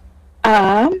 but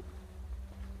God,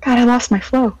 I lost my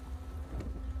flow.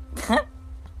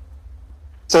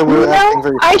 So we were No, acting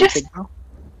very I stupid now?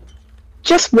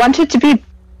 Just wanted to be.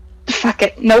 Fuck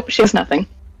it. Nope, she has nothing.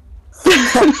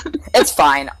 It's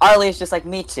fine. Arlie's just like,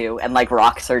 me too, and like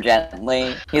rocks her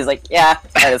gently. He's like, yeah,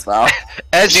 might as well.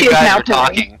 As She you is guys now are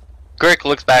talking, Grick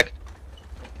looks back.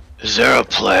 Is there a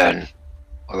plan?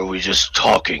 Or are we just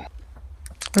talking?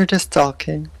 We're just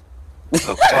talking.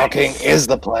 Okay. Talking is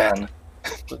the plan.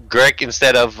 Grick,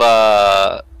 instead of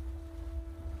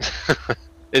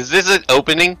is this an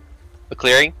opening? A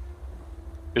clearing?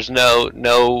 There's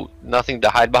nothing to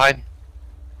hide behind?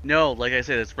 No, like I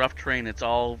said, it's rough terrain. It's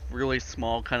all really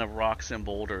small kind of rocks and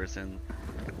boulders and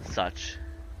such.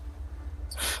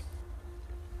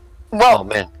 Well, Oh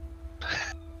man.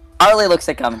 Arlie looks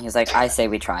at Gum and he's like, I say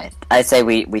we try it. I say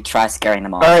we try scaring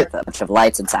them off Alright. with a bunch of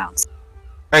lights and sounds.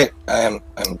 Right, I'm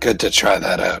good to try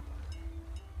that out.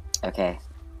 Okay.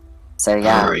 So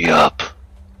yeah. Hurry up.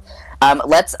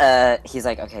 Let's he's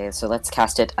like, okay, so let's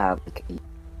cast it like,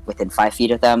 within 5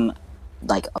 feet of them,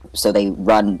 like so they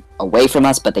run away from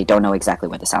us, but they don't know exactly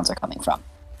where the sounds are coming from.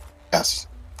 Yes.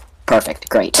 Perfect,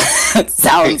 great.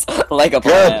 Sounds like a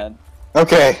plan.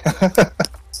 Okay.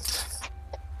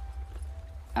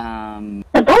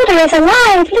 The boulder is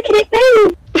alive! Look at it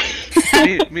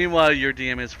move! Meanwhile, your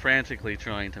DM is frantically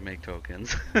trying to make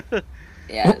tokens.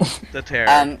 Yeah. The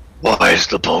terror. Why is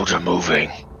the boulder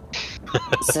moving?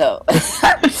 So,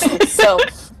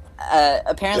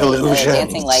 apparently, Illusions.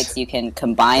 dancing lights, you can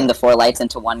combine the 4 lights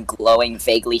into one glowing,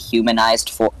 vaguely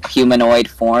humanoid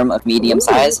form of medium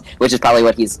size, which is probably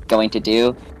what he's going to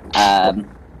do.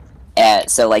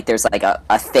 So, like, there's like a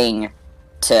thing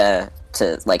to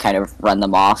like kind of run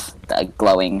them off. The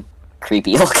glowing,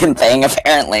 creepy looking thing,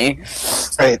 apparently.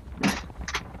 Right.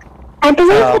 I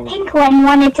believe the pink one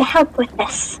wanted to help with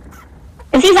this.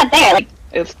 Because he's up there, like,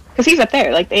 Because he's up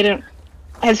there. Like, they don't.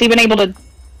 Has he been able to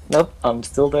Nope, I'm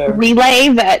still there. relay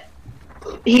that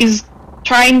he's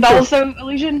trying to also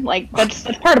illusion? Like, that's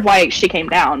part of why she came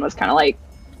down, was kind of like,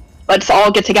 let's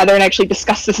all get together and actually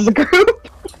discuss this as a group.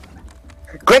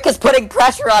 Grick is putting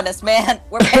pressure on us, man.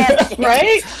 We're panicking.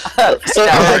 Right? So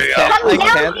Hurry up. Come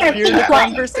down here, hear the pink one.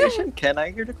 conversation? Can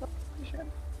I hear the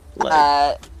conversation?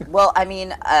 Like, Well, I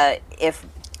mean, if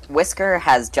Whisker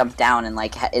has jumped down and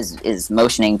like is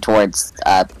motioning towards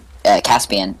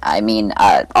Caspian, I mean,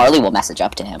 Arlie will message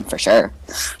up to him for sure.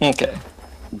 okay.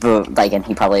 But, like, and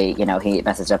he probably, he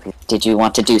messaged up. Did you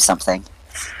want to do something?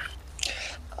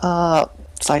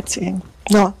 Sightseeing.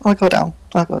 No, I'll go down.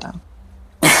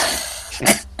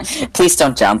 Please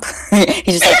don't jump. He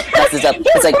just like messaged up.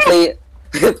 It's like,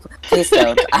 please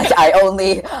don't. I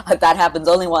only that happens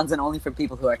only once and only for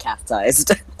people who are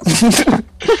cat-sized.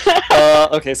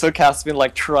 Okay, so Caspian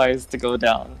like tries to go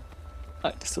down.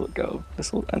 This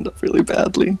will end up really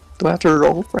badly. Do I have to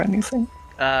roll for anything?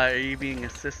 Are you being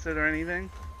assisted or anything?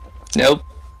 Nope.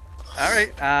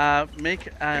 Alright, make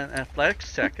an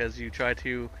athletics check as you try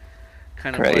to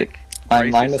kind of Great. like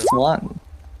I'm brace yourself. -1.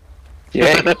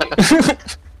 Yay.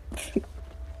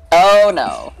 Oh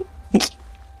no.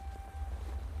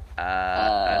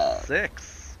 A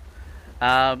 6.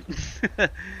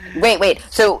 Wait.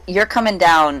 So you're coming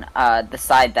down the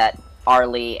side that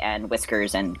Arlie and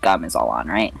Whiskers and Gum is all on,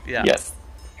 right? Yeah. Yes.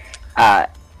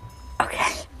 Okay.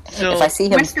 So, If I see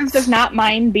him, Whiskers does not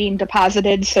mind being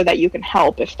deposited so that you can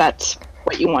help if that's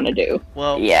what you want to do.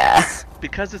 well, yeah.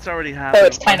 because it's already happened,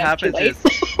 it's what kind of too happens late.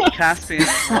 is Caspian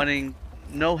wanting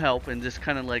no help and just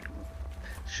kind of like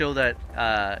show that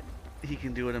he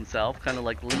can do it himself, kind of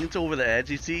like leans over the edge.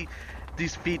 You see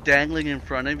these feet dangling in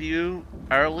front of you,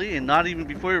 Arlie, and not even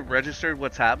before you've registered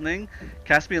what's happening,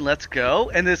 Caspian lets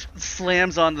go and this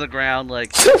slams onto the ground,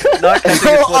 like not catching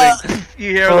his footing.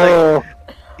 You hear like,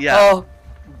 yeah, Oh,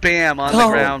 bam on the Oh.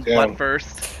 ground, Damn. butt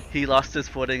first. He lost his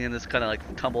footing and just kind of like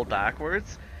tumbled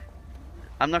backwards.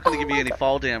 I'm not going to give you any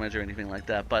fall damage or anything like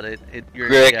that, but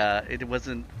Greg. it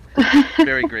wasn't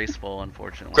very graceful,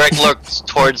 unfortunately. Greg looks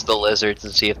towards the lizards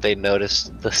and see if they notice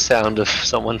the sound of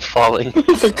someone falling.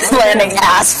 landing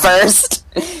ass first.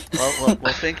 Well,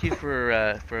 thank you for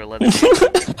letting me.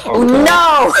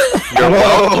 No. You're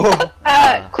welcome.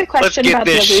 Quick Let's question get about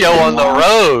this the show on illusion the wall.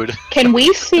 road. Can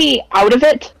we see out of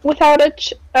it without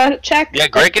a check? Yeah,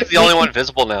 Greg is the only one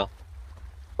visible now.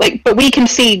 Like, but we can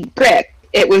see Grick,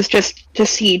 it was just to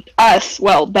see us,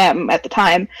 well, them at the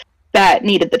time, that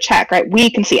needed the check, right? We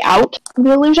can see out of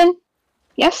the illusion.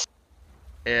 Yes.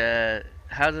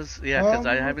 How does? Yeah, because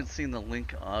I haven't seen the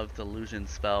link of the illusion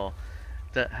spell.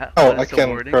 Oh, what I is the can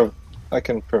wording? I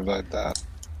can provide that.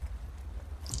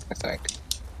 I think.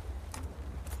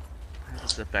 How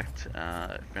does it affect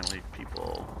friendly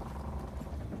people?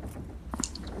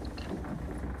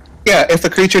 Yeah, if the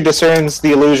creature discerns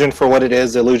the illusion for what it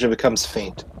is, the illusion becomes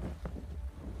faint.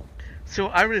 So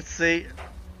I would say,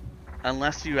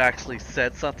 unless you actually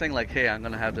said something like, "Hey, I'm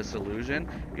gonna have this illusion,"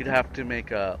 you'd have to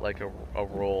make a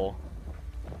roll.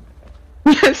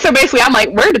 So basically, I'm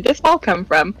like, where did this ball come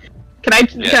from? Can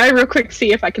I real quick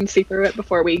see if I can see through it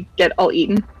before we get all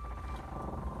eaten?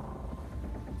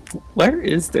 Where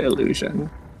is the illusion?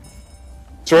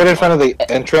 It's right in front of the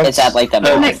entrance. It's at like the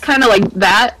Isn't it kind of like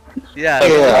that? Yeah,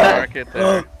 Yeah. mark it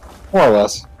there. More or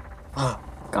less.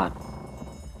 God.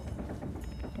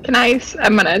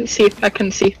 I'm gonna see if I can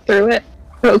see through it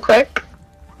real quick.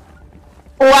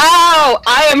 Wow!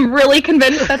 I am really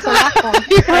convinced that's an apple.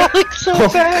 You're like so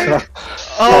bad.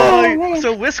 Oh, man.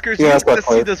 so Whiskers, Yeah, you that's can what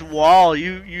see I- this wall.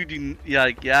 You do,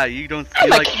 yeah, you don't see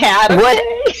I'm a like. cat.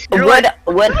 You're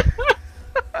Would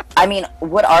I mean,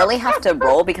 would Arlie have to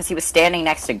roll because he was standing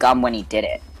next to Gum when he did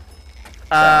it?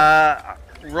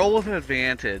 Roll with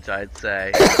advantage, I'd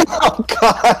say. Oh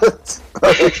God!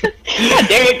 God,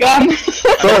 there you go.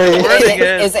 Sorry.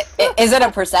 Is it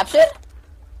a perception?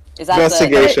 Is that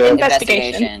Investigation. The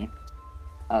Investigation.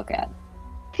 Oh god.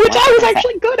 Which I was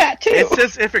actually good at too. It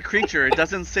says if a creature. It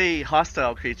doesn't say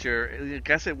hostile creature. I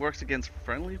guess it works against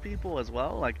friendly people as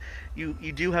well. Like you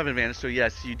do have advantage. So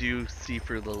yes, you do see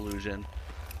through the illusion.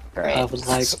 I Great. would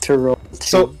like to roll too.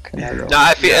 So- Can I roll? No,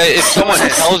 I feel if someone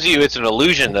tells you it's an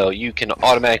illusion, though, you can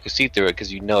automatically see through it because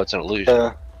you know it's an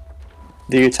illusion.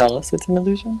 Do you tell us it's an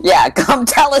illusion? Yeah, come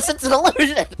tell us it's an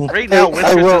illusion. Right now, I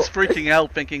Whiskers will- is freaking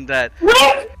out, thinking that.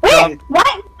 Where?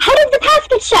 What? How did the path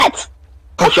get shut?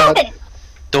 What God. happened?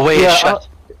 The way Yeah, it's shut.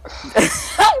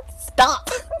 Stop.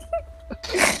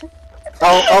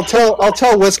 I'll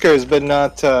tell Whiskers, but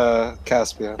not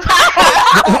Caspian.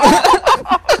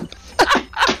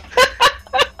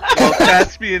 Well,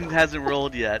 Caspian hasn't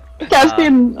rolled yet.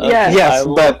 Caspian, yeah. Yes, I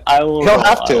will, but I will he'll roll,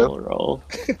 have to. I will roll.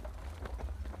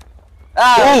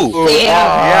 Oh, damn.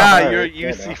 Yeah, alright, you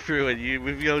yeah, see no. through it.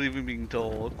 Without even being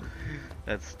told.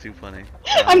 That's too funny.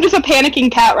 I'm just a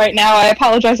panicking cat right now. I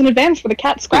apologize in advance for the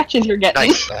cat scratches you're getting.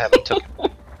 Nice. I have a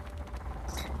token.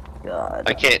 God.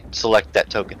 I can't select that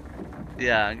token.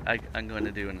 Yeah, I'm going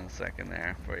to do it in a second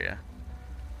there for you.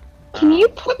 Can you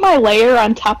put my layer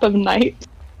on top of night?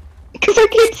 Because I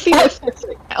can't see this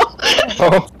right now.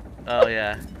 Oh, Oh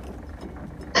yeah.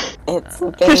 It's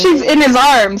Because she's in his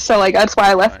arms, so like that's why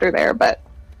I left her there. But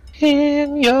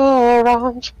In your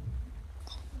arms.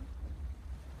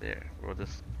 There, we'll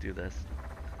just do this.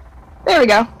 there we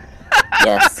go.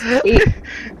 yes. Sweet.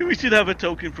 We should have a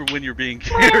token for when you're being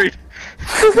carried.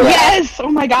 Yes! Oh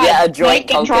my god. Yeah, a joint Like,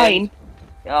 get token. drawing.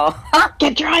 Oh.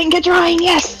 Get drawing,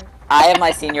 yes! I have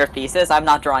my senior thesis. I'm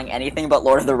not drawing anything but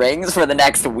Lord of the Rings for the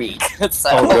next week. So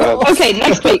Oh, God. Okay,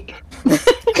 next week.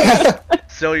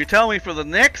 So you're telling me for the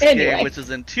next Anyway. game, which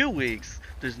is in 2 weeks,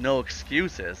 there's no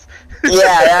excuses.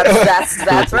 yeah,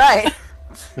 that's right.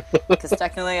 Because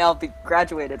technically I'll be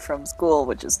graduated from school,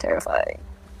 which is terrifying.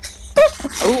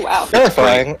 Oh wow.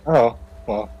 terrifying. Oh,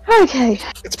 well, Okay.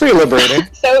 it's pretty liberating.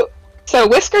 So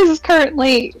Whiskers is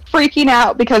currently freaking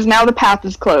out because now the path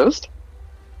is closed.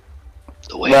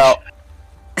 The way Well,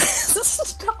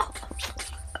 Stop.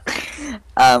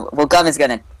 Well, Gum is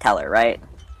gonna tell her, right?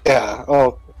 yeah.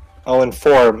 I'll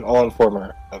inform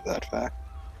her of that fact.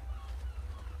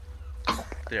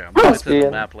 There, I'm putting it in the Yeah.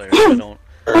 map layer so don't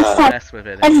mess with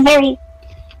it. That's very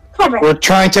clever. We're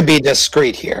trying to be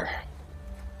discreet here.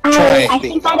 I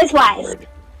think that is wise.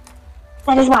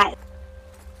 That is wise.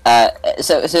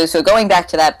 So going back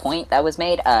to that point that was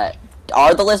made,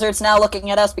 are the lizards now looking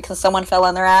at us because someone fell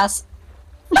on their ass?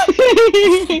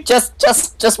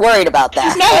 Just worried about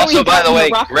that. No. Also, we've by the gotten way,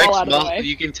 the rock wall out of the way.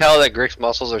 you can tell that Grick's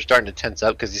muscles are starting to tense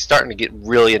up because he's starting to get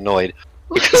really annoyed.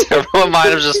 Because everyone might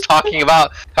have just talking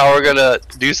about how we're gonna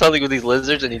do something with these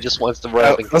lizards, and he just wants to run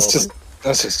up and kill let's them.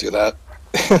 just do that.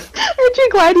 Aren't you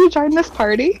glad you joined this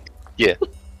party? Yeah.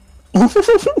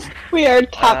 We are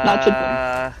top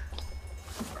notch.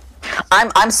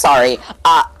 I'm sorry.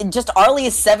 Just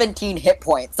Arlie's 17 hit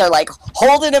points. They're like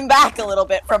holding him back a little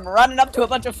bit from running up to a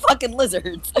bunch of fucking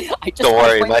lizards. I just Don't wanna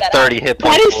worry, point my that 30 out. hit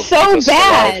points. That is will so keep us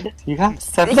alive. bad. You got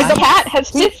 7. The cat has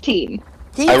 15.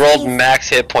 I rolled He's- max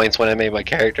hit points when I made my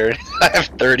character. I have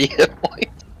 30 hit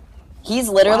points. He's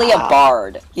literally a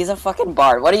bard. He's a fucking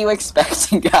bard. What are you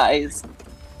expecting, guys?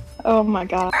 Oh my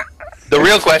god. The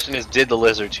real question is, did the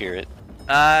lizards hear it?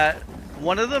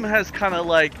 One of them has kind of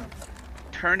like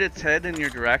turned its head in your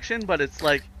direction, but it's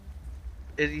like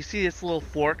you see its little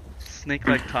forked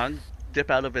snake-like tongue dip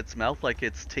out of its mouth like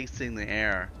it's tasting the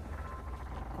air.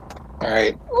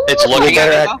 Alright. It's We looking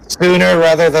better at it. act sooner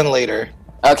rather than later.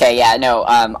 Okay, yeah, no.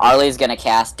 Arlie's gonna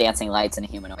cast dancing lights in a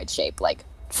humanoid shape, like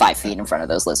 5 feet in front of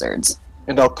those lizards.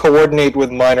 And I'll coordinate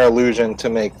with Minor Illusion to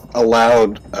make a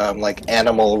loud, like,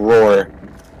 animal roar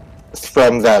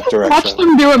from that Watch direction.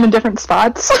 them do them in different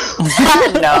spots.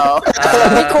 No.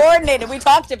 We coordinated. We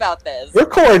talked about this. We're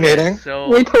coordinating. So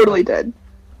We totally did.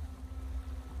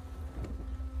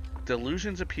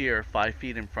 delusions appear 5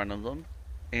 feet in front of them,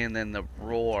 and then the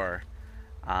roar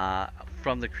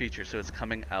from the creature, so it's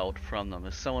coming out from them.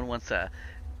 If someone wants to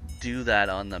do that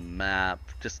on the map,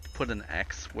 just put an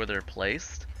X where they're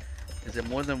placed. Is it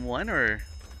more than one, or?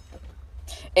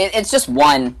 It's just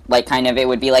one, like, kind of, it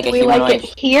would be like a We humanoid. like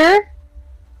it here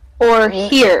or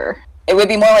here? It would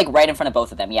be more like right in front of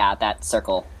both of them, yeah, that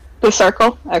circle. The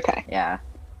circle? Okay. Yeah.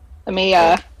 Let me,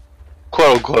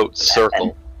 "Quote unquote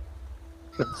circle."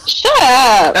 shut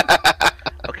up!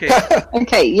 Okay,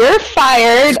 Okay, you're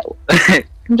fired.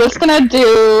 I'm just gonna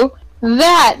do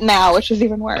that now, which is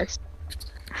even worse.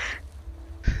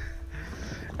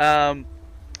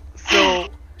 so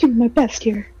Doing my best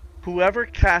here. whoever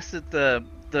casted the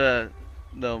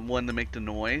one to make the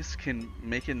noise can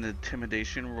make an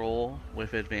intimidation roll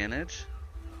with advantage,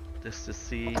 just to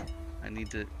see. I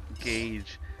need to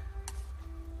gauge.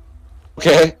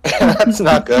 Okay, that's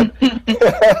not good.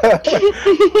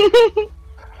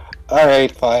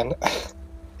 Alright, fine.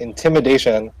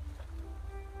 Intimidation.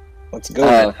 Let's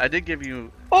go. I did give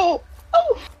you. Oh!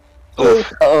 Oh!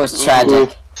 Oof. Oh, it's tragic.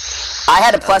 Oof. I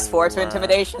had a +4 to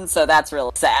intimidation, so that's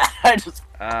real sad. I just-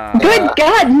 Good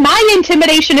God, my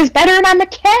intimidation is better and I'm a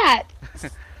cat!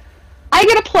 I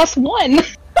get a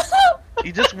 +1!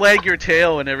 You just wag your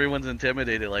tail and everyone's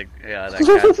intimidated. Like, yeah, that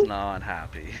cat's not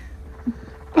happy.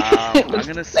 I'm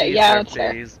gonna see if Yeah, they're that's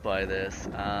fair. phased by this.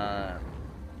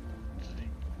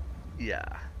 Yeah.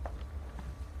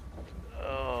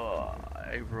 Oh,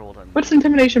 I rolled a. What's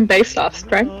intimidation based off?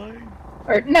 Strength?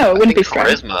 Or, no, it I wouldn't think be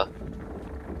strength. charisma.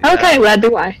 Yeah. Okay, well, that'd be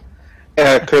why.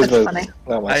 Yeah, That's charisma funny. is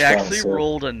not my I strong actually suit.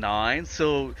 rolled a 9,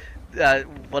 so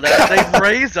but they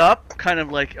raise up, kind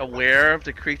of like aware of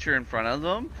the creature in front of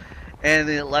them, and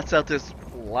it lets out this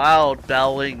loud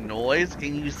bellowing noise,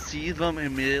 and you see them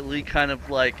immediately kind of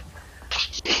like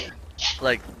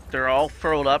they're all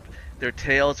furled up, their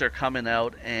tails are coming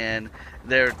out, and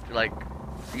they're like,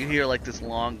 you hear like this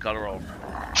long guttural,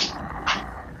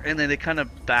 and then they kind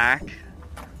of back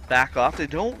off. They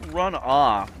don't run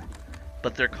off,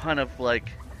 but they're kind of like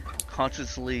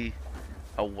consciously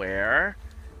aware,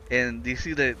 and you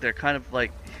see that they're kind of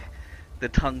like the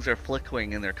tongues are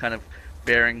flickering and they're kind of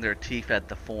baring their teeth at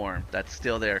the form that's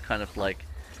still there, kind of like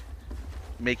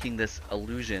making this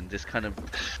illusion, just kind of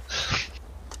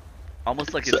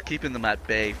almost like it's keeping them at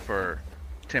bay for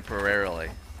temporarily.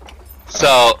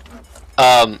 So,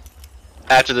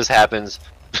 after this happens,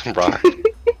 Robert,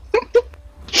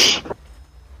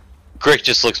 Grick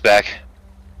just looks back.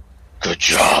 Good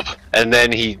job. And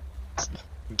then he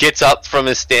gets up from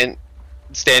his standing.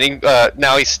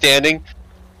 Now he's standing.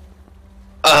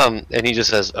 And he just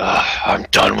says, "I'm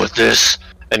done with this."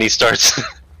 And he starts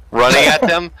running at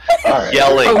them, Alright.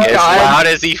 yelling Oh, as God. loud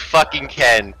as he fucking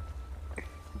can.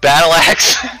 Battle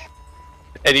axe,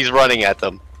 and he's running at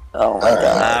them. Oh my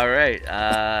god. All right.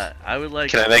 I would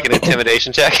like. Can I make an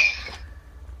intimidation check?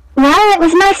 Well, it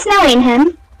was nice knowing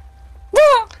him.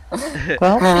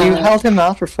 Well, you held him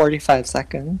out for 45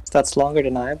 seconds. That's longer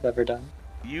than I've ever done.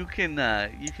 You can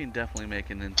definitely make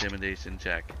an intimidation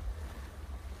check.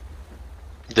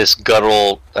 This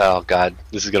guttural. Oh god,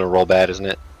 this is gonna roll bad, isn't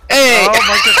it? Hey!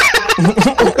 Oh my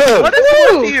god! What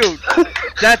is with you?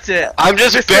 That's it. I'm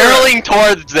just Mr. barreling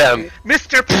towards them.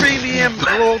 Mr. Premium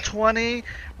Roll 20.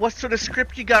 What sort of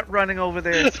script you got running over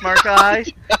there, smart guy?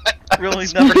 Really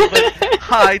nothing but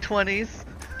high 20s.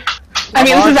 I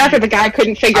mean, I'm this is on after to the guy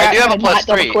couldn't figure I out do how have to a not +3.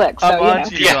 double click, so, I'm you on know.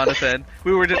 to you, Yeah. Jonathan.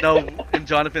 We were in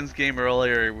Jonathan's game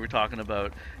earlier. We were talking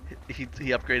about he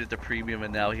upgraded to premium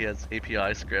and now he has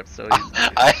API scripts. So he's,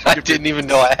 I didn't even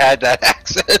know I had that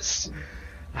access.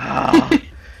 Ah. I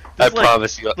Just like-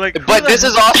 promise you. like, who But the this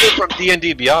hell- is also from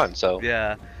D&D Beyond, so.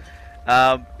 Yeah.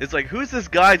 It's like, who's this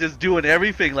guy just doing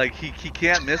everything? Like he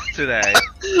can't miss today.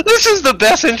 This is the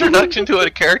best introduction to a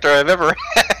character I've ever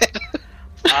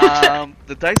had.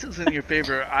 The dice is in your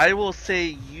favor. I will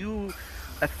say you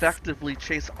effectively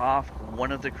chase off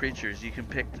one of the creatures. You can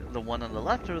pick the one on the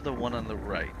left or the one on the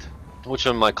right. Which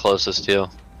one am I closest to?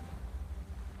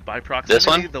 By proximity,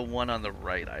 one? the one on the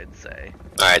right, I'd say.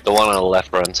 Alright, the one on the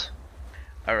left runs.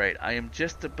 Alright, I am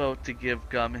just about to give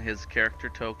Gum his character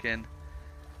token.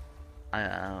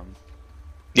 Yeah,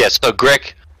 so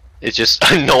Grick is just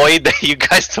annoyed that you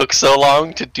guys took so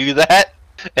long to do that,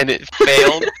 and it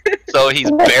failed. So he's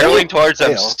barreling towards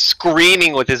them, Fail.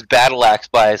 screaming with his battle axe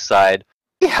by his side,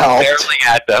 Help. barreling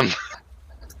at them.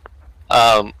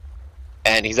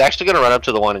 And he's actually gonna run up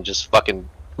to the one and just fucking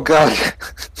God.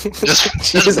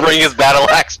 just bring his battle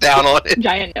axe down on it.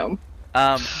 Giant gnome.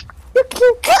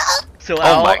 So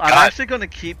Oh my I'm God. actually going to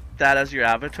keep that as your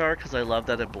avatar because I love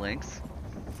that it blinks.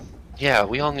 Yeah,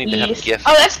 we all need to have Yes. GIF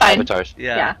Oh, that's fine. avatars.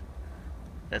 Yeah, Yeah.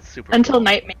 that's super Until cool.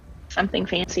 night makes something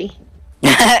fancy.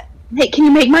 Hey, can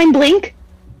you make mine blink?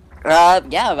 Yeah,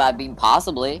 I mean,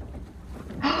 possibly.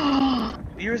 No,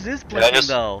 Yours is blinking just-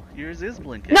 though. Yours is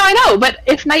blinking. I know, but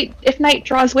if night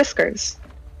draws whiskers,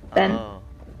 then Oh.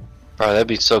 Bro, that'd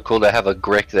be so cool to have a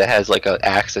Grick that has like an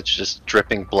axe that's just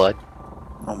dripping blood.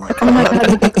 Oh my oh my god,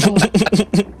 that'd be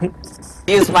cool.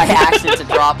 Use my action to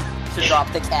drop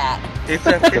the cat. It's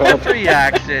a free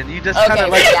action. You just kind Okay, of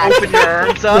like free action. open your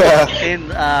arms up, Yeah.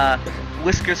 and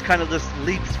Whiskers kind of just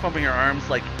leaps from your arms,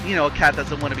 like a cat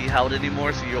doesn't want to be held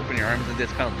anymore. So you open your arms and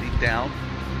just kind of leap down.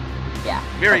 Yeah.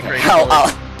 Very Okay. great.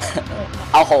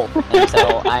 I'll hold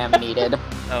until I am needed.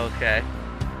 Okay.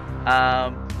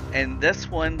 And this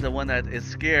one, the one that is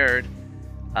scared,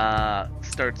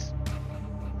 starts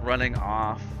running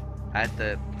off at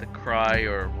the cry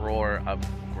or roar of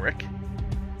Grick.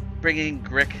 Bringing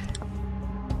Grick,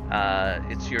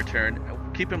 it's your turn.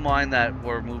 Keep in mind that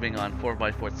we're moving on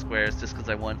 4x4 squares just because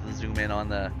I wanted to zoom in on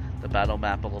the battle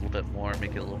map a little bit more,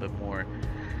 make it a little bit more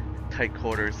tight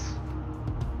quarters.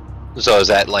 So is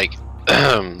that like,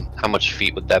 how much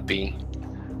feet would that be?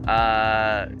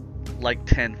 Like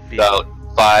 10 feet. About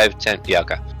 5, 10, yeah,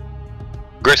 okay.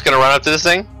 Grick's gonna run up to this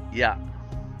thing, Yeah.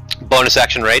 bonus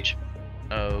action rage.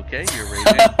 Okay, you're raging.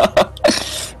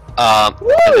 And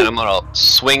then I'm gonna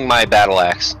swing my battle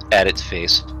axe at its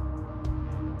face.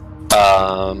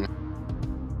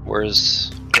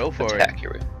 Where's Go for attack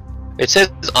here? It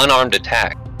says unarmed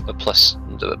attack, but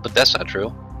but that's not true.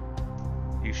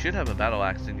 it. You should have a battle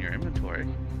axe in your inventory.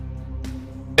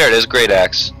 There it is, great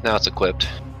axe. Now it's equipped.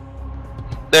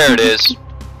 There it is.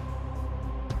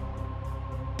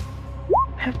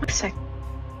 Have a sec.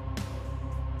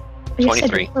 Yes, I do.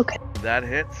 23. Okay. That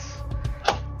hits.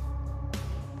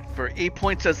 For 8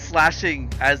 points of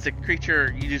slashing, as the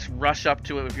creature, you just rush up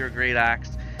to it with your great axe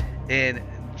and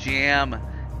jam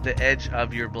the edge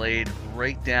of your blade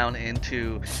right down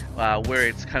into where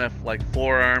its kind of like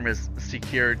forearm is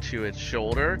secured to its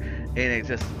shoulder, and it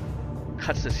just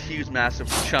cuts this huge, massive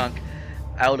chunk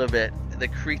out of it. The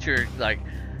creature like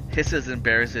hisses and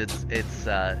bares its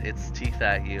teeth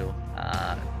at you,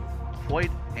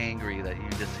 quite angry that you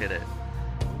just hit it.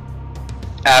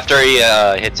 After he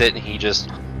hits it, he just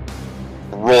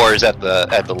roars at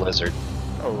the lizard.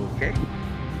 Okay.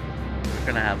 We're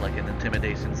gonna have like an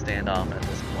intimidation standoff at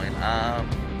this point.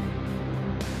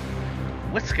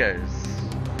 Whiskers.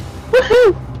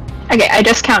 Woohoo! Okay, I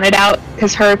just counted out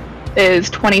because her is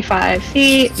 25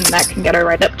 feet, and that can get her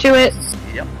right up to it.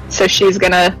 Yep. So she's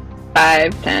gonna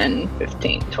 5, 10,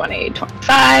 15, 20,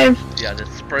 25. Yeah,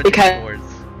 just spread Because- towards.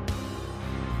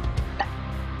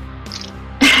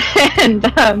 And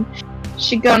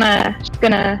she's gonna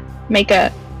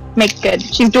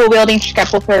she's dual wielding, she's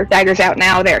got both her daggers out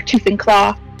now, they're tooth and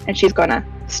claw, and she's gonna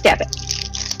stab it.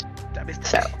 That is-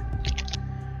 So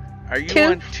Are you 2.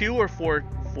 on 2 or 4?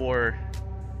 Are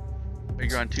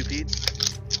you on 2 feet?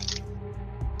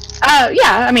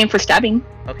 yeah, I mean for stabbing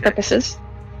Okay. purposes.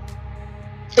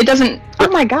 It doesn't oh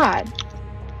my god.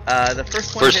 The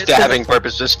first one For hits. stabbing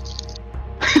purposes.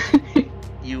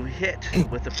 You hit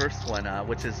with the first one,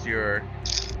 which is your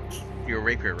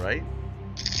rapier, right?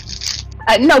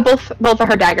 No, both of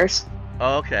her daggers.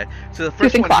 Oh, okay. So the Tooth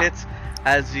first and one claw. hits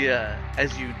as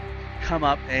you come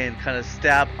up and kind of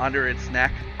stab under its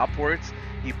neck upwards.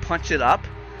 You punch it up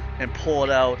and pull it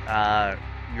out.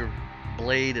 Your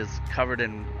blade is covered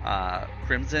in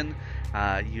crimson.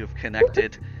 You have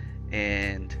connected,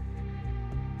 and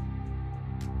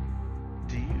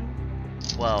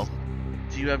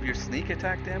do you have your sneak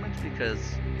attack damage because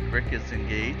Rick is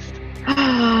engaged?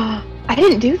 I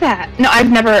didn't do that. No, I've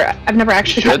never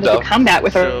actually should, gotten into though. combat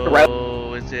with a rope.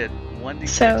 So is it 1d6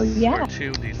 So, yeah. or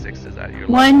 2d6? Is that your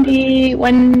 1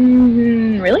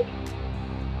 really?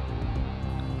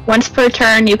 Once per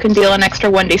turn, you can deal an extra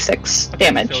 1d6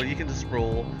 damage. So you can just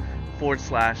roll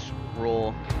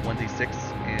 /roll 1d6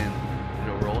 and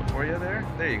it'll roll it for you there.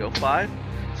 There you go, 5.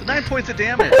 So 9 points of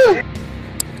damage.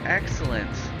 Excellent.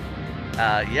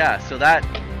 Yeah, so that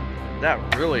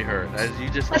That really hurt. As you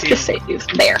just Let's came just say he was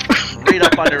there. right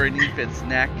up underneath its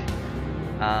neck.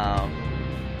 Let's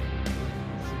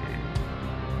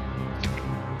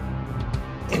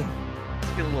see. Let's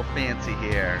get a little fancy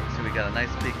here. So we got a nice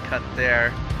big cut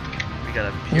there. We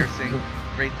got a piercing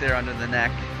right there under the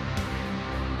neck.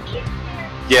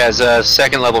 Yeah, as a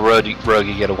second level rogue, you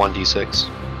get a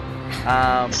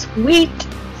 1d6. Sweet.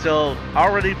 So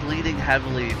already bleeding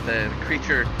heavily, the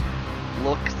creature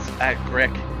looks at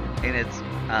Grick and its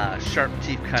sharp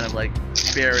teeth kind of like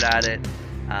bared at it.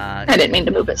 I didn't mean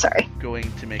to move it, sorry.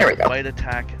 Going to make Here we a go. bite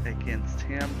attack against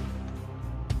him.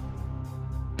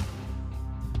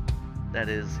 That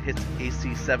is hits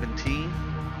AC 17.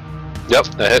 Yep,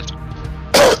 that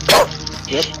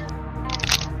hit.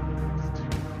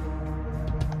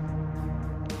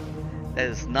 That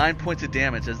is 9 points of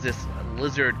damage as this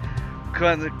lizard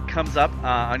kind of comes up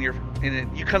on your,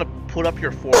 and you kind of put up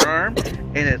your forearm,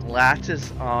 and it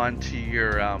latches onto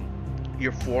your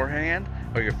forehand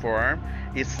or your forearm.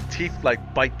 Its teeth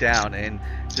like bite down and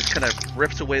just kind of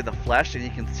rips away the flesh, and you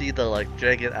can see the like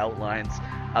jagged outlines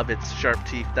of its sharp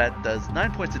teeth. That does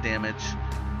 9 points of damage.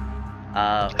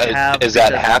 Is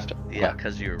that half? Yeah,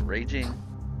 because you're raging.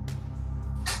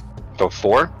 So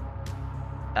 4?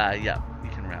 Yeah, you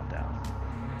can round down.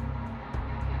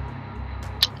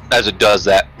 As it does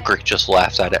that, Grick just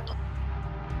laughs at it.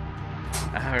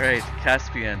 Alright,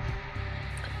 Caspian.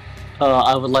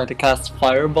 I would like to cast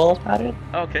Fireball at it.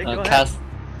 Okay, go ahead. Cast.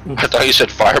 I thought you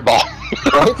said fireball.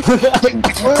 Wait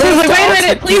a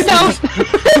minute, please don't!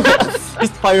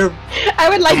 Just fire. I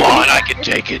would like Come on, I can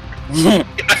take it.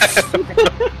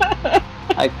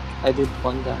 I did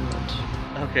 1 damage.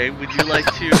 Okay, would you like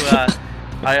to,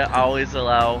 I always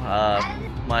allow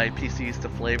my PCs to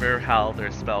flavor how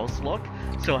their spells look.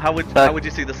 So how would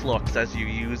you see this looks as you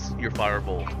use your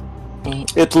Firebolt?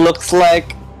 It looks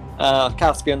like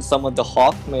Caspian summoned the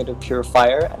hawk made of pure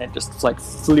fire, and it just like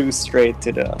flew straight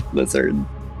to the lizard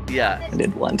Yeah, and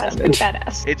did 1 That's pretty damage.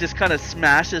 badass. it just kind of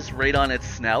smashes right on its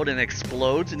snout and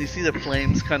explodes, and you see the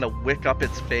flames kind of wick up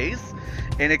its face,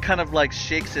 and it kind of like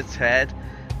shakes its head,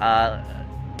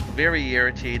 very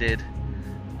irritated,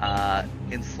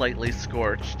 and slightly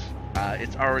scorched.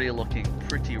 It's already looking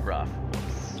pretty rough.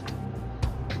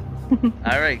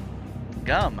 Alright,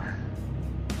 Gum.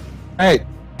 Alright.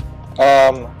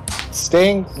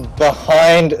 Staying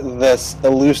behind this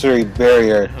illusory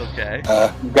barrier, Okay.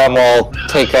 Gum will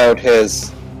take out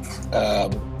his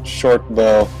short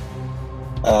bow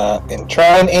and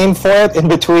try and aim for it in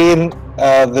between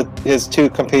his two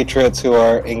compatriots who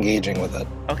are engaging with it.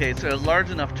 Okay, so a large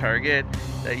enough target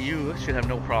that you should have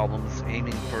no problems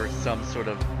aiming for some sort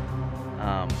of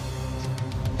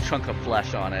chunk of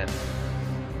flesh on it.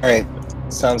 Alright,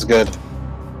 sounds good.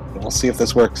 We'll see if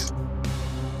this works.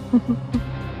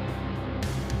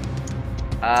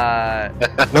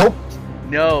 Nope.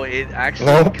 No, it actually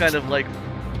Nope. kind of like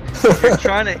you're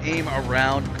trying to aim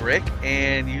around Grick,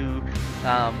 and you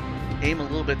aim a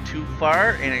little bit too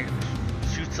far, and it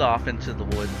shoots off into the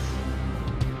woods.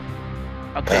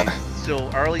 Okay, so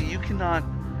Arlie, you cannot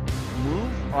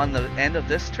move on the end of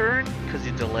this turn because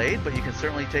you delayed, but you can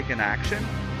certainly take an action.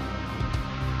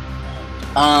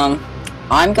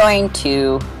 I'm going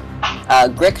to.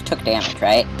 Grick took damage,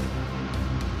 right?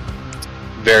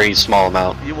 Very small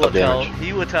amount You will of damage.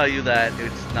 he will tell you that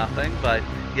it's nothing, but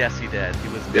yes, he did. He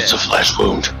was It's a bit. flesh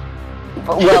wound.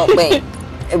 Well, wait.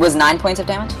 It was 9 points of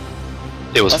damage?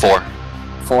 It was Was 4.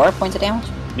 4 points of damage?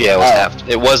 Yeah, it was Oh. halved.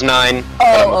 It was 9. but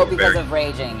I'm Oh, looking because very- of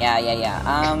raging.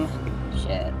 Yeah.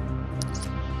 Shit.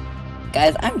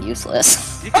 Guys, I'm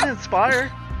useless. You can inspire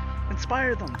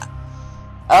them.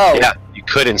 Oh, Yeah, you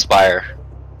could inspire.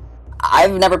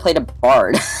 I've never played a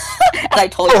bard. And I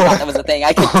totally forgot that was a thing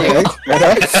I could Okay, do.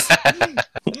 fair enough.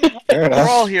 Fair We're enough.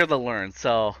 all here to learn,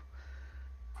 so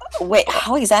Wait,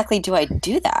 how exactly do I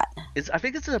do that? I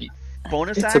think it's a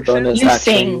bonus It's a action. bonus You action.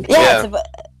 sing. Yeah, Yeah. It's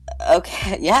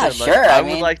okay, yeah, So, like, sure. I I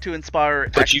would mean, like to inspire.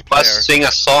 But you ex-player. must sing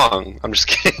a song. I'm just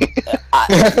kidding.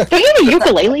 Don't you have a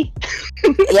ukulele?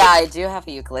 yeah, I do have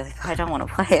a ukulele, but I don't want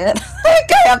to play it.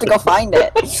 I have to go find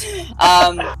it.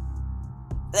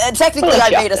 Technically, Well, I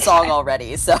yeah. made a song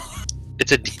already, so.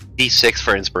 It's a D6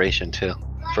 for inspiration, too.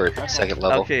 For second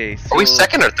level. Okay, so Are we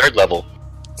second or third level?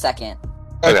 Second.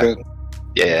 Okay. Okay.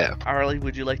 Yeah. Arlie,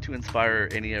 would you like to inspire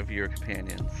any of your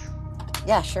companions?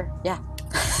 Yeah, sure. Yeah.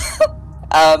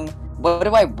 What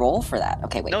do I roll for that?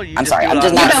 Okay, wait. No, you I'm just sorry. do I'm it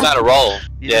just on- It's not. not a roll.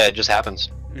 You Yeah, just- it just happens.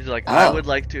 He's like, I Oh. would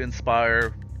like to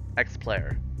inspire X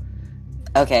player.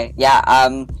 Okay. Yeah.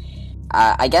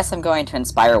 I guess I'm going to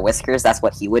inspire Whiskers. That's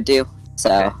what he would do.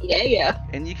 So Yeah.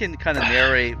 And you can kind of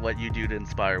narrate what you do to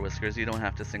inspire Whiskers. You don't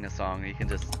have to sing a song. You can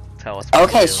just tell us. What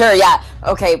okay, you do. sure, yeah,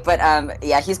 okay, but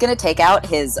yeah, he's gonna take out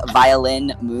his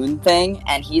violin moon thing,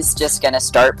 and he's just gonna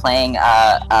start playing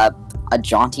a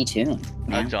jaunty tune.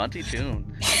 A Man. jaunty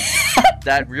tune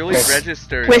that really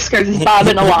registers. Whiskers is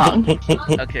bobbing along.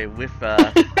 Okay, with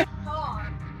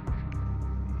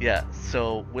yeah.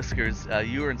 So Whiskers,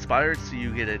 you are inspired, so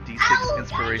you get a D6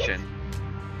 inspiration,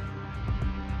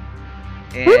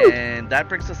 and that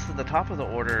brings us to the top of the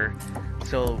order.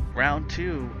 So round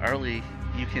 2, Arlie,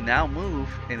 you can now move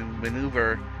and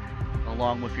maneuver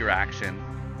along with your action.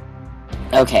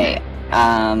 Okay,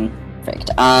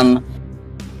 perfect.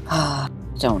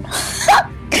 Don't.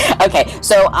 Okay,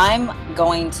 so I'm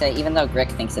going to, even though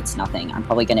Grick thinks it's nothing, I'm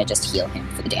probably gonna just heal him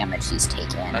for the damage he's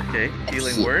taken. Okay,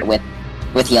 healing word.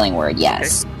 With healing word,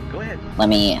 yes. Okay, go ahead. Let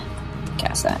me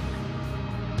cast that.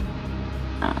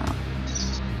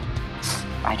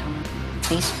 I don't know.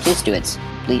 Please do it.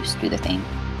 Please do the thing.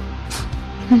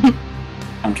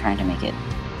 I'm trying to make it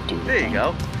do the There thing. you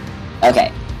go.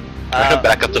 Okay.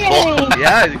 Back up to full.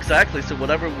 Yeah, exactly. So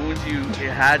whatever wounds you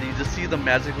had, you just see them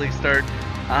magically start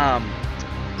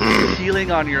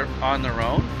healing on their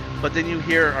own. But then you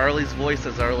hear Arlie's voice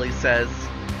as Arlie says,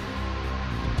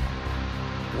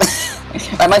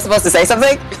 Am I supposed to say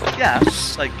something? "Yeah,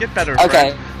 like get better."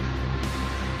 Okay. friend."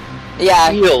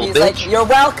 Yeah, Heal, he's bitch. like, "You're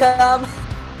welcome."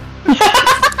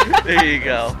 There you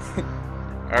go.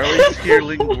 Arlie's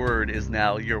healing word is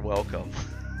now "You're welcome."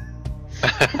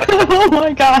 Oh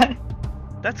my god.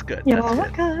 That's good. You're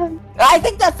That's good. welcome. I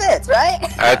think that fits, right?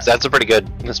 That's a pretty good.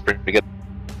 That's pretty good.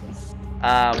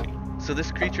 So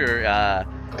this creature,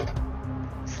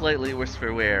 slightly worse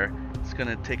for wear, is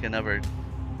gonna take another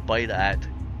bite at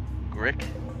Grick.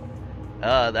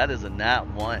 That is a nat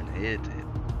 1. It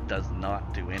does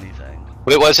not do anything.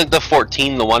 Wait, wasn't the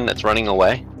 14 the one that's running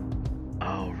away?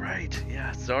 Oh right,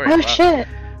 yeah. Sorry. Oh Wow. shit.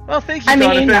 Well, thank you, I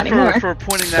mean, not Jonathan, anymore. for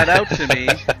pointing that out to me.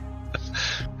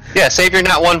 Yeah, save your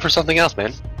nat 1 for something else,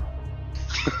 man.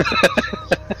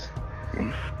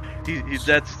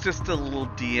 That's just a little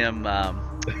DM.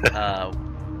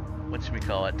 What should we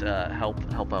call it?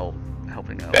 Helping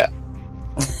out. Yeah.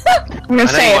 I'm gonna I know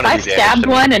say, you if wanna I do damage stabbed to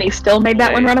me. one and he still made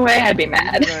that one Wait. run away, I'd be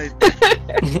mad.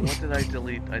 What did I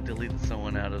delete? I deleted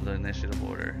someone out of the initiative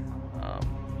order.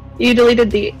 You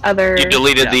deleted the other. You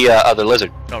deleted Yeah. the other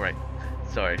lizard. All right.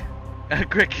 Sorry.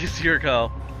 Grick, it's your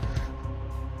call.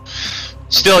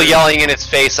 Still sorry. yelling in its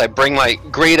face, I bring my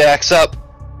great axe up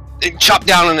and chop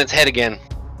down on its head again.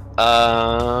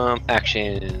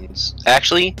 Actions.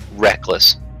 Actually,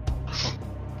 reckless.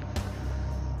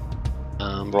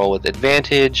 Roll with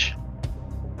advantage.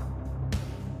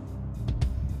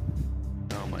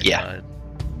 Oh my Yeah. god.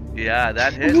 Yeah,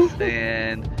 that hits,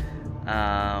 and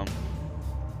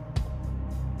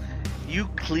you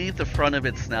cleave the front of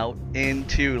its snout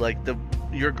into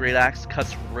your great axe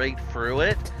cuts right through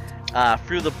it,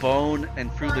 through the bone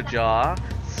and through the jaw,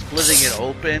 splitting it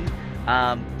open.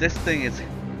 This thing is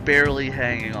barely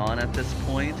hanging on at this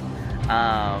point,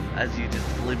 as you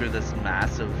just deliver this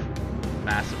massive,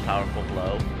 powerful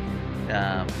blow.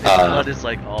 Its blood is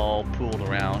all pooled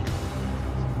around.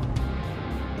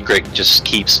 Greg just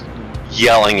keeps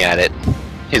yelling at it.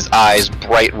 His eyes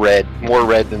bright red, more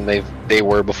red than they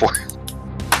were before.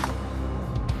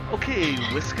 Okay,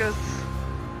 Whiskas.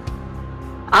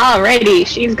 Alrighty,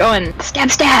 she's going stab,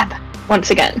 stab once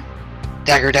again.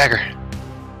 Dagger, dagger.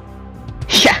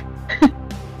 Yeah.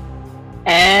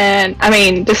 And I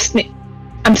mean,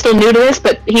 I'm still new to this,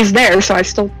 but he's there, so I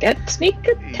still get sneak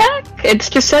attack. It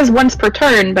just says once per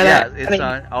turn, but Yeah, I it's mean,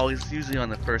 not always usually on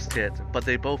the first hit, but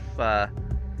they both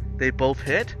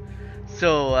hit.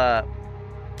 So,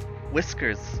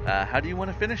 Whiskers, how do you want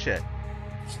to finish it?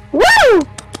 woo!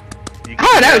 You I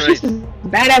don't know. can She's a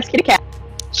badass kitty cat.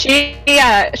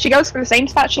 She goes for the same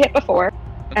spot she hit before,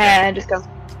 Okay. and just goes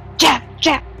jab,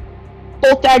 jab.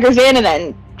 Both daggers in, and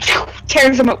then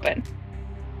tears them open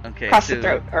Okay, across so the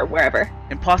throat or wherever.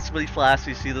 impossibly fast.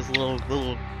 You see this little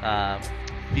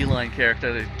feline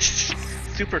character that's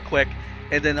super quick,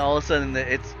 and then all of a sudden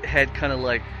its head kind of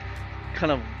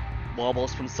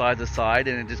wobbles from side to side,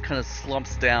 and it just kind of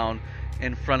slumps down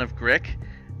in front of Grick,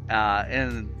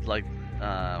 and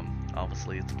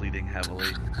obviously it's bleeding heavily,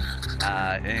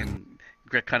 and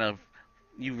Grick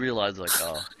you realize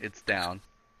oh, it's down.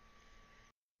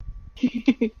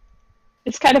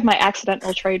 It's kind of my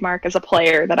accidental trademark as a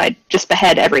player that I just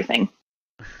behead everything.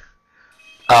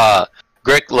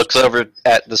 Greg looks over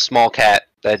at the small cat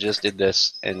that just did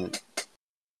this, and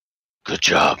good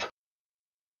job.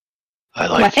 I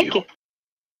like Why, thank you.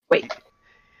 Wait.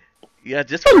 Yeah,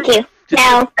 just Thank you. just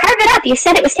Now, carve it up. You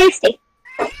said it was tasty.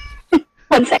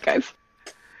 1 sec, guys.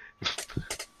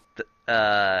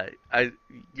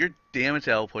 your damage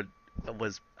output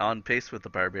was on pace with the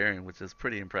barbarian, which is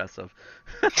pretty impressive.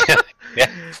 Yeah.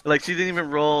 Like she didn't even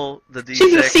roll the d6.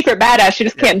 She's a secret badass. She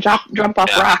just Yeah. can't jump off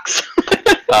Yeah. rocks.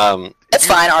 It's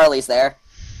fine. Arlie's there.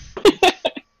 All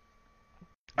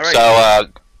right, So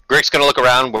Greg's gonna look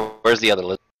around. Where's the other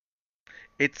lizard?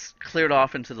 it's cleared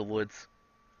off into the woods.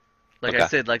 Like I Okay.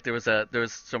 said, like there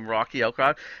was some rocky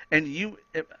outcrop, and you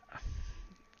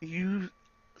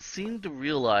seem to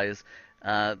realize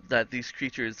that these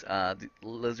creatures, the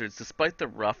lizards, despite the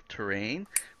rough terrain,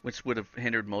 which would have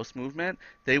hindered most movement,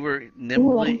 they were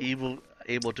nimbly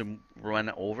able to run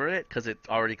over it because it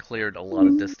already cleared a lot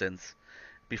of distance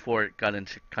before it got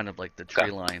into kind of like the tree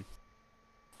Okay. line.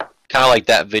 Kind of like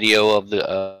that video of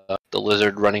the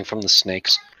lizard running from the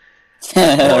snakes. More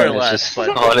or It's less, just but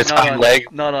on its not hind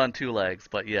leg. not on two legs,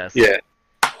 but yes. Yeah.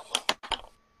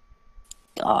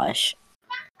 Gosh.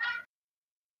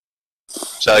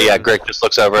 So yeah, Greg just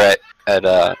looks over at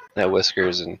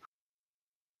Whiskers and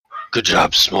good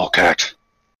job, small cat.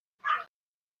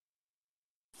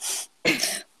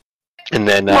 And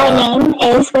then My name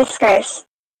is Whiskers.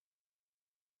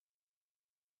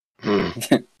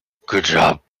 good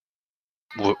job,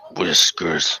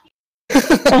 Whiskers.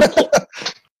 Thank you.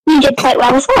 You did quite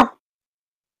well as well.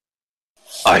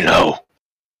 I know.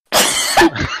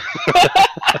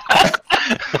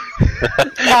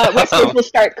 Whiskers will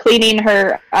start cleaning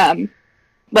her,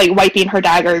 like wiping her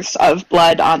daggers of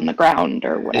blood on the ground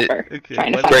or whatever. Okay,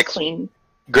 Trying to what find Greg's- clean.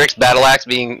 Greg's battle axe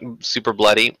being super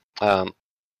bloody.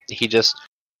 He just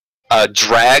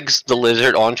drags the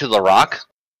lizard onto the rock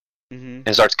hmm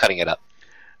and starts cutting it up.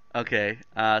 Okay.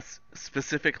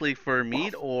 Specifically for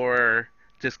meat or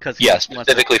just because? Yeah,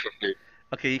 specifically for food.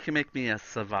 Okay, you can make me a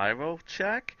survival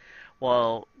check.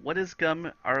 Well, what is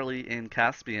Gum, Arlie, and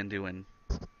Caspian doing?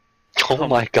 Oh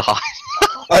my god.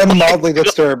 I'm mildly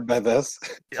disturbed by this.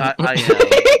 I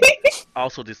am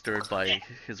also disturbed by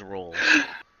his role.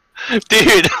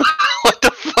 Dude, what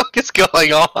the fuck is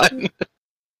going on?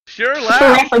 Sure, For laugh.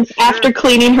 reference, after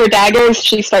cleaning her daggers,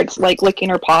 she starts like licking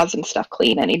her paws and stuff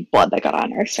clean any blood that got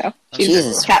on her. So she's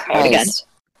Jesus cat mode again. Christ.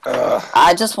 Ugh.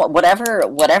 I just want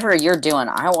whatever you're doing.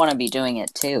 I want to be doing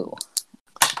it too.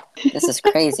 This is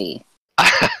crazy.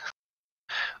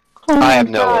 Oh I have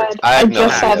my no God. words. I have no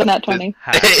just saw idea. the net 20.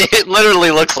 Hack. It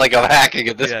literally looks like I'm hacking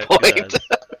at this Yeah, it point. does.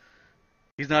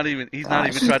 He's not even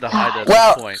Gosh. tried to hide it at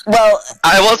Well, this point. well,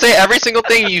 I will say every single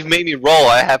thing you've made me roll,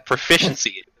 I have proficiency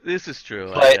in. This is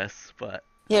true, I But- guess, but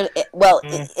here,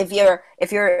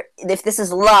 if this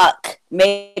is luck,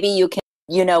 maybe you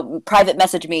can, private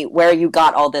message me where you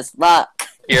got all this luck.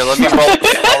 Here, let me roll.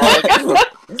 I'll roll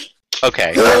again.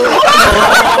 Okay.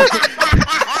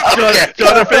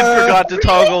 Jonathan forgot to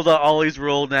toggle the always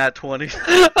roll nat 20.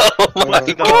 Oh my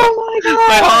god. Oh my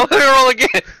Wait, God! let me roll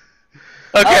again.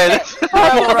 Okay. this- I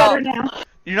feel Roll. better now.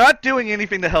 You're not doing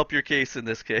anything to help your case in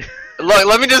this case. Look,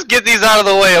 let me just get these out of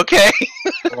the way, okay?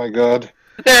 Oh my god.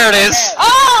 There it is.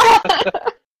 Ah!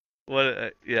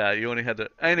 What? Yeah, you only had to.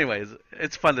 Anyways,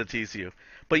 it's fun to tease you.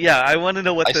 But yeah, I want to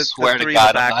know what I the swear to three God,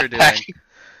 in the I'm back not are doing.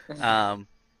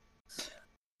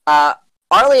 hacking.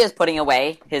 Arlie is putting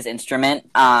away his instrument,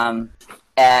 and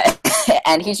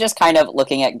he's just kind of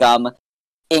looking at Gum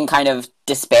in kind of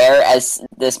despair as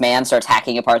this man starts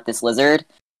hacking apart this lizard.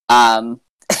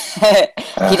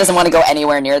 He doesn't want to go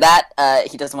anywhere near that.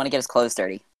 He doesn't want to get his clothes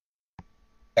dirty.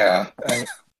 Yeah.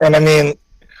 And I mean,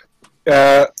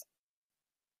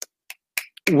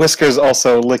 Whiskers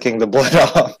also licking the blood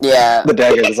off. Yeah. The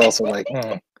dagger is also like,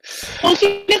 Well,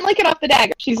 she didn't lick it off the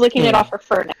dagger. She's licking it off her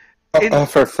fur now.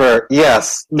 for fur.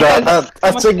 Yes,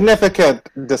 a significant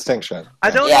distinction. I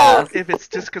don't Yeah. know if it's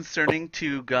disconcerting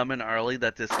to Gum and Arlie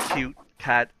that this cute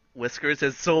cat Whiskers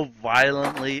is so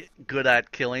violently good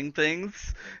at killing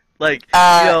things. Like,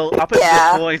 up until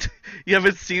yeah. the point, you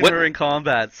haven't seen What- her in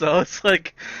combat, so it's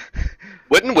like,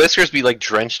 Wouldn't Whiskers be like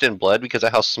drenched in blood because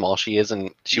of how small she is,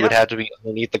 and she would Yeah. have to be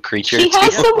underneath the creature? She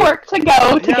has too? some work to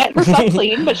go to Yeah. get herself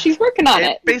clean, but she's working on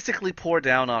it it. basically poured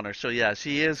down on her. So yeah,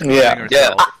 she is Yeah. hurting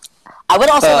herself. I would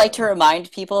also Uh, like to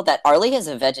remind people that Arlie is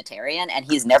a vegetarian and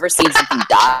he's never seen something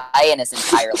die in his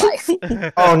entire life.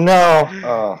 Oh no!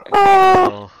 Oh,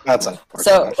 Oh. that's So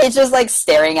unfortunate. he's just like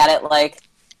staring at it like.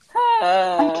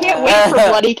 I can't wait for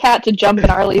Bloody Cat to jump in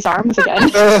Arlie's arms again.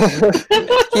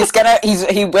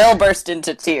 He will burst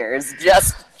into tears.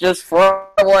 Just for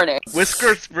warning.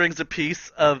 Whiskers brings a piece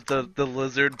of the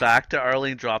lizard back to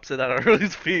Arlie and drops it at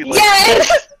Arlie's feet. Like,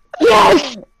 Yes!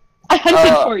 Yes! I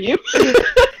hunted Oh. for you.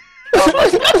 Oh my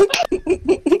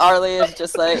God. Arlie is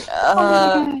just like, Oh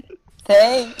my God.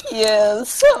 Thank you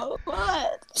so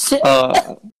much.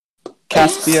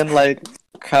 Caspian like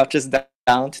crouches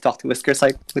down to talk to Whiskers.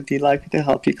 Like, would you like me to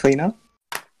help you clean up?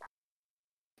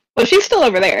 Well, she's still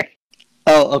over there.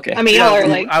 Oh, okay. I mean, y'all are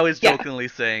like. I was yeah. jokingly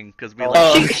saying because we Oh.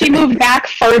 like. She moved back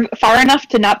far enough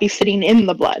to not be sitting in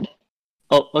the blood.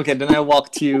 Oh, okay. Then I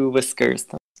walk to Whiskers.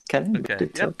 Can I move Okay, the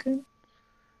yep. token?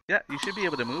 Yeah, you should be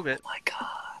able to move it. Oh my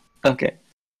god. Okay.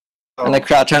 And I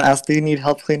crouch and ask, do you need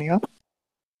help cleaning up?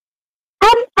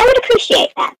 I would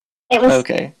appreciate that. It was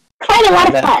Okay. quite a lot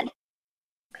of And then- fun.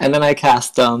 And then I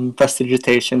cast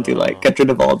Prestidigitation to like get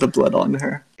rid of all the blood on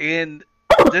her. And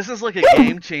this is like a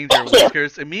game changer, Thank you.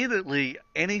 Whiskers. Immediately,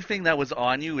 anything that was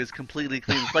on you is completely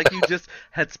clean. It's like you just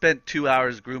had spent 2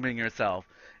 hours grooming yourself,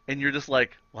 and you're just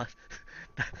like, what?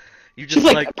 You just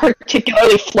She's like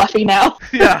particularly fluffy now.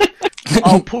 yeah,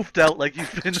 all poofed out like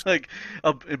you've been like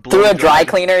Through a dry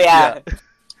cleaner, yeah.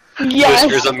 Yes.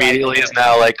 Whiskers immediately is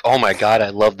now like, oh my god, I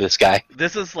love this guy.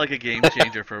 This is like a game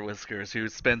changer for Whiskers, who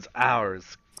spends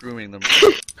hours grooming them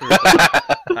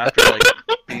after like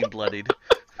being bloodied.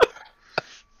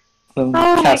 Oh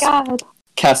my god.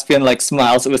 Caspian like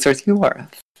smiles at Whiskers. You are a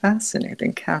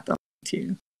fascinating cat, aren't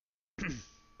you?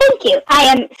 Thank you. I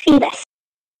am Phoebus.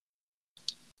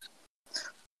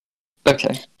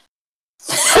 Okay.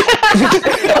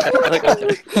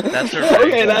 That's her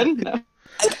Okay phrase. then. No.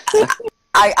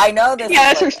 I know this.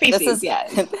 Yeah, is, that's her like, species. This is,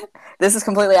 yeah. this is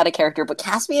completely out of character, but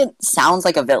Caspian sounds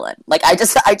like a villain. Like I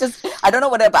don't know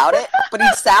what about it, but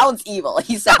he sounds evil.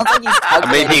 He sounds like he's.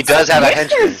 I mean, he does have a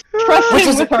henchman. Trust Which him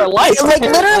is with her life. Like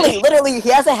literally, he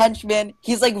has a henchman.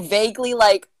 He's like vaguely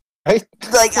like Right?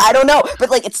 I don't know,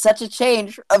 but like it's such a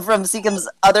change from Seekham's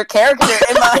other character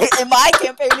in my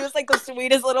campaign. He was like the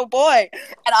sweetest little boy,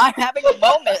 and I'm having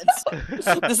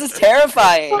moments. This is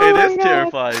terrifying. It my is God.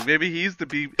 terrifying. Maybe he's the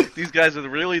these guys are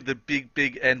really the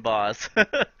big end boss.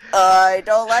 I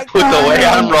don't like With the that. way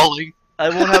I'm rolling. I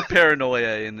won't have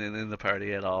paranoia in the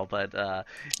party at all, but no,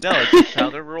 it's just how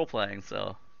they're role playing.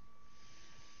 So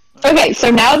Okay,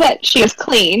 so now that she is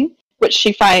clean, which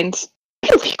she finds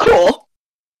really cool,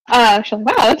 she's like,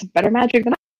 wow, that's better magic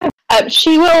than I have.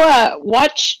 She will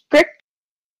watch Brick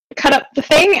cut up the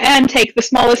thing and take the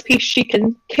smallest piece she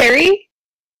can carry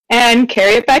and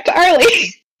carry it back to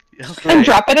Arlie okay. and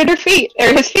drop it at her feet, or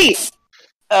his feet.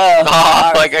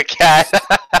 Oh, like a cat.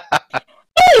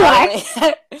 Anyway,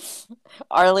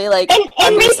 Arlie, like,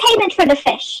 in repayment for the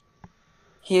fish.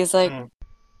 he's like, Mm.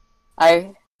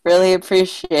 I really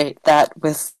appreciate that,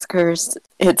 Whiskers.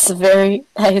 It's a very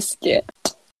nice gift.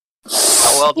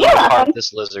 How well do You're I harm welcome.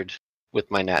 this lizard with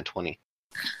my nat 20?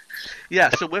 Yeah,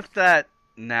 so with that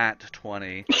nat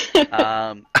 20,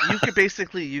 you could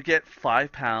basically, you get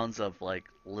 5 pounds of like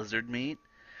lizard meat.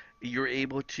 You're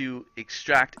able to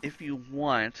extract, if you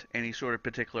want, any sort of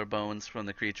particular bones from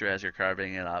the creature as you're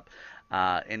carving it up.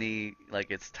 Any,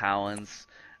 like its talons,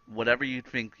 whatever you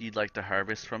think you'd like to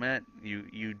harvest from it,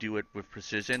 you do it with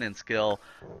precision and skill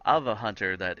of a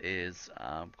hunter that is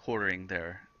quartering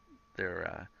their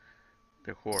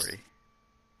quarry.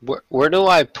 Where do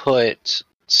I put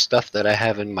stuff that I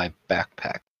have in my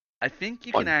backpack? I think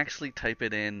you One. can actually type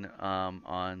it in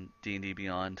on D&D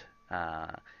Beyond.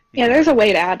 Yeah, there's a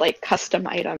way to add like custom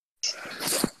items.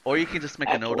 Or you can just make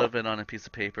a note Excellent. of it on a piece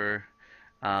of paper.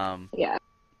 Yeah.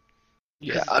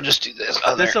 Yeah, I'll just do this.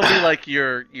 This will be like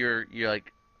your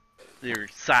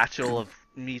satchel of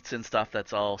meats and stuff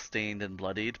that's all stained and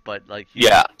bloodied, but like you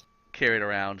Yeah. carry it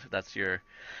around. That's your.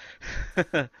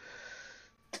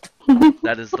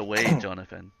 That is the way,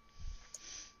 Jonathan.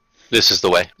 This is the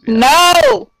way.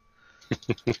 No!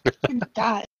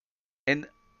 God. And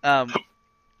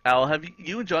Al, have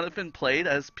you and Jonathan played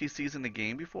as PCs in the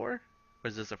game before, or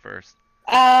is this a first?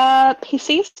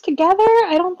 PCs together?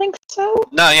 I don't think so.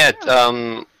 No, yeah.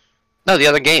 No, the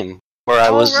other game where I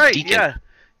was right, Deacon. yeah,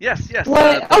 yes.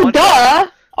 What? the Oh, one- duh!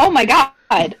 Oh my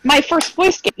god! My first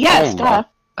voice game. Yes, Oh duh.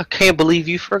 I can't believe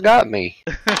you forgot me.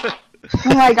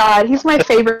 Oh my god, he's my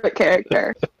favorite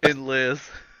character. And Liz,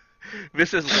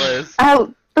 Vicious Liz.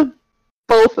 Oh,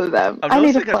 both of them. I'm I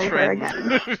need to noticing a play her trend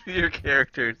again. with your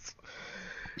characters.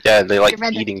 Yeah, they like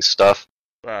Badger. eating stuff,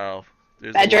 Wow,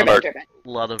 there's Badger, a lot, Badger, Badger.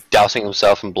 lot of dousing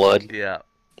himself in blood. yeah.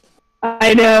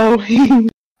 I know.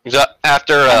 So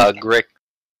after Grick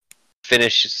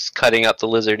finishes cutting up the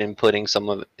lizard and putting some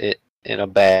of it in a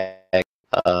bag,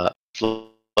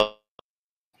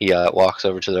 he walks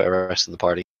over to the rest of the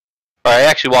party. Or he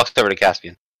actually walks over to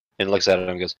Caspian and looks at it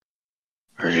and goes,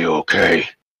 "Are you okay?"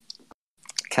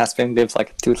 Caspian gives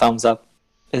like 2 thumbs up.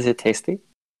 Is it tasty?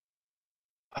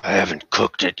 I haven't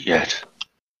cooked it yet.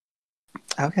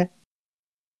 Okay.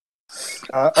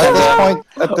 At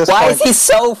this Why point, is he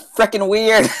so freaking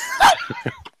weird? Is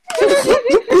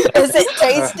it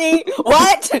tasty?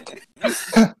 What?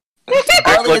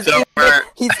 Arlie looks is over.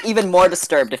 he's even more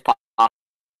disturbed if possible.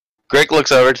 Greg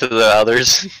looks over to the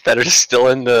others that are still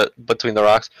in the between the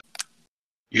rocks.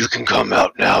 You can come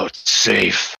out now. It's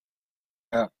safe.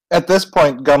 at this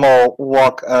point, Gum will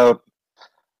walk out,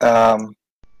 kind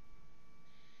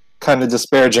of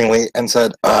disparagingly, and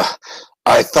said,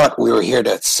 "I thought we were here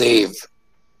to save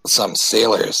some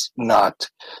sailors, not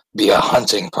be a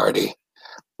hunting party."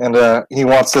 And he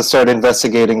wants to start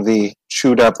investigating the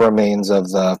chewed up remains of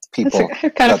the people I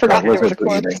kind of forgot there was a lizards were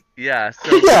corpse. eating. Yeah,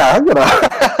 so Yeah, you know.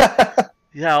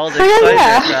 yeah, all the Oh,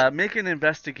 excitement. yeah. Make an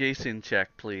investigation check,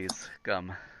 please,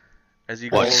 Gum. As you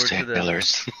go What over to the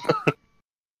sailors?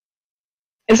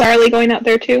 Is Arlie going out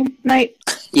there too, Knight?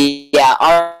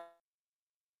 Yeah,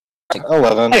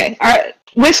 11. Okay,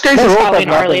 Whiskers My is rolls have following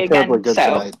not Arlie been terribly again, good so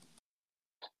tonight.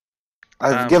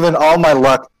 I've Um, given all my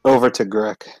luck over to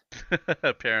Greg.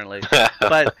 apparently,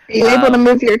 but are you able to Um,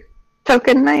 move your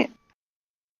token, Knight?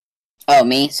 oh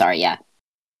me, sorry, yeah.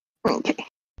 Okay.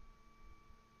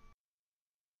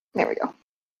 There we go.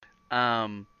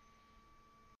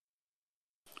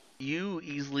 You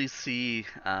easily see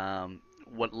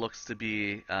what looks to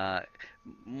be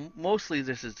mostly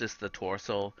this is just the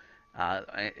torso.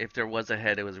 If there was a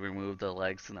head, it was removed. The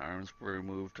legs and the arms were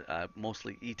removed,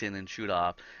 mostly eaten and chewed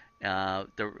off.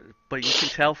 But you can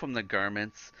tell from the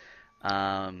garments.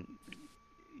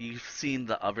 You've seen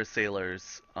the other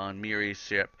sailors on Miri's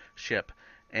ship,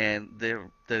 and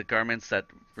the garments that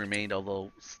remained,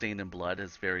 although stained in blood,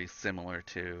 is very similar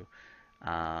to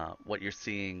what you're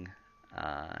seeing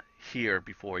here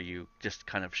before you just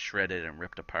kind of shredded and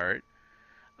ripped apart.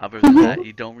 Other than that,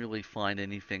 you don't really find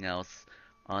anything else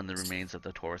on the remains of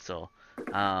the torso.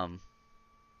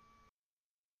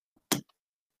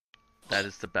 That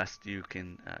is the best you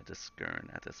can discern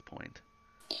at this point.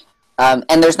 And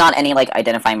there's not any like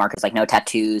identifying markers, like no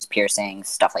tattoos, piercings,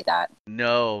 stuff like that.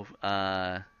 No,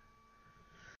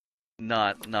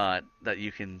 not that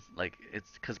you can like.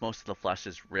 It's because most of the flesh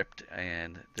is ripped,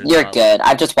 and there's You're not- good.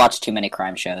 I've just watched too many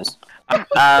crime shows.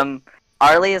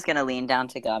 Arlie is gonna lean down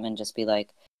to Gum and just be like,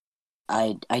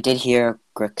 I did hear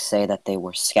Grick say that they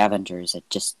were scavengers. It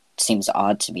just seems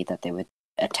odd to me that they would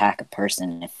attack a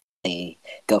person if they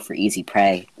go for easy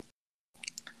prey.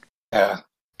 Yeah.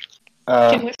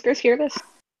 Can Whiskers hear this?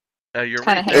 You're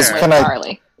Kind right of Is- hanging there. with can I-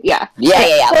 Arlie. Yeah.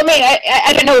 Yeah. Well, I mean,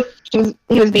 I don't know if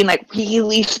he was being like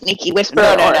really sneaky whisper.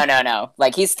 No.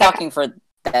 Like he's talking for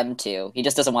them two. He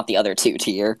just doesn't want the other two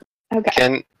to hear.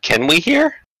 Okay. Can we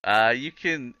hear? You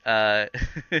can.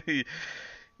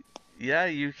 Yeah,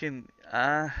 you can.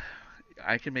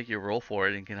 I can make you roll for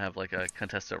it, and you can have like a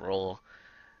contested roll.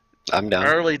 I'm down.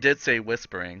 Arlie did say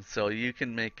whispering, so you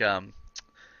can make a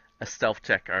stealth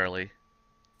check, Arlie.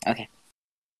 Okay.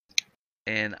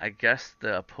 And I guess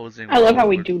the opposing. I love how roll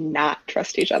we would- do not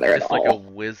trust each other at It's like a all.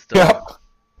 wisdom. Yeah.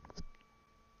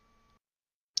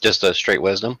 Just a straight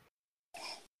wisdom.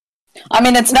 I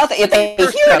mean, it's nothing. If they hear it,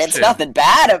 it's Perception. nothing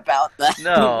bad about that.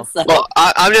 No. So- Well,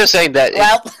 I'm just saying that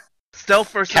well,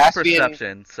 Stealth versus Caspian-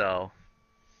 perception. So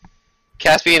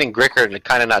Caspian and Grick are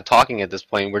kind of not talking at this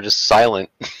point. We're just silent.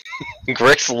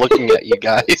 Grick's looking at you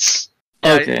guys.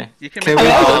 yeah, Okay. you can Can make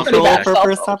we a I mean, both pretty roll bad for stealth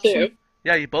roll, perception? too.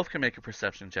 Yeah, you both can make a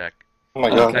perception check Oh my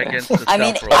god. Okay. against the I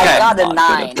mean, stealth roll. I Okay. got a Not good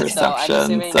 9, at so I'm perception,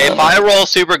 assuming. so- If I roll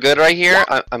super good right here,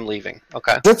 I'm leaving.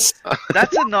 Okay. That's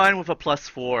That's a 9 with a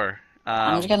 +4.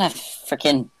 I'm just gonna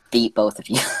freaking beat both of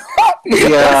you.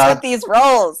 Yeah. What's with these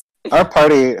rolls? our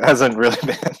party hasn't really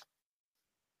been.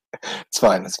 It's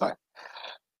fine. It's fine.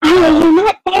 Oh, you're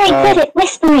not very good at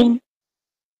whispering.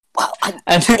 Well,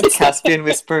 And then Caspian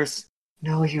whispers,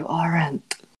 "No, you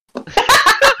aren't."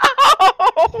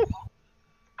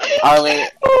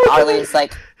 Arlie's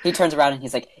like, he turns around and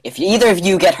he's like, if either of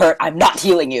you get hurt, I'm not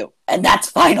healing you, and that's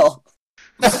final.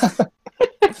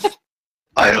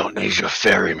 I don't need your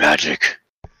fairy magic.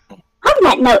 On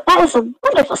that note, that was a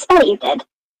wonderful spell you did.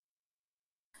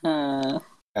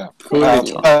 Who are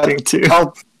you talking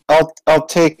to? I'll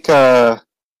take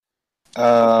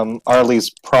Arlie's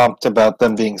prompt about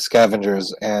them being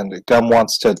scavengers, and Gum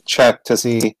wants to check to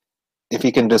see if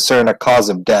he can discern a cause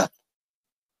of death.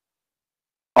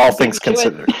 All things Do it.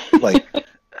 considered, like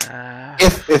Uh,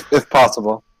 if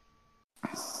possible.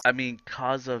 I mean,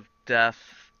 cause of death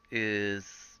is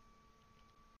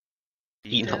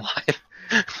Eaten eaten? alive.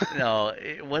 No,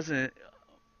 it wasn't.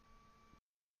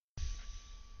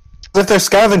 If they're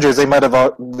scavengers, they might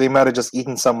have just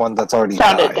eaten someone that's already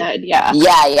Sounded died. dead, yeah.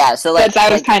 Yeah, so like, I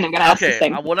was kind of gonna ask the Okay,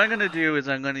 same. what I'm gonna do is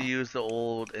I'm gonna use the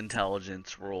old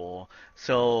intelligence roll.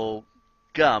 So,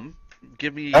 Gum,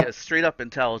 give me Huh? a straight up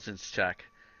intelligence check.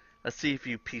 Let's see if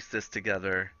you piece this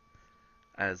together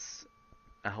as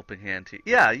a helping hand to you.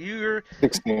 Yeah,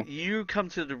 16. you come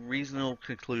to the reasonable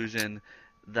conclusion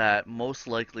that most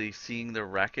likely seeing the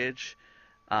wreckage,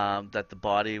 that the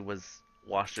body was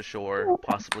washed ashore,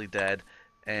 possibly dead,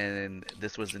 and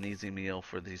this was an easy meal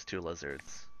for these two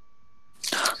lizards.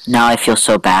 Now I feel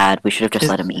so bad. We should have just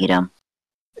let him eat him.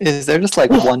 Is there just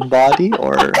like one body,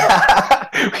 or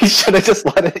We should have just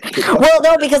let it go. Well,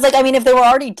 no, because like I mean, if they were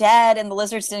already dead and the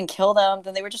lizards didn't kill them,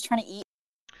 then they were just trying to eat.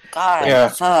 God, Yeah.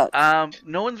 fuck.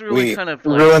 No one's really We kind of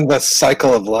like, ruined the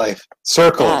cycle of life.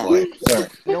 Circle of Yeah. life. Sorry.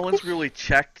 no one's really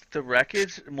checked the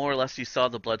wreckage. More or less, you saw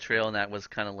the blood trail, and that was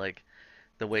kind of like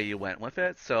the way you went with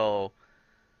it. So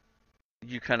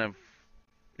you're kind of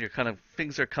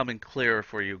things are coming clearer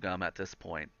for you, Gum, at this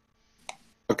point.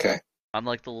 Okay.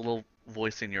 Unlike the little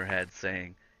voice in your head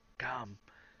saying, "Gum,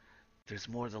 there's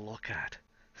more to look at."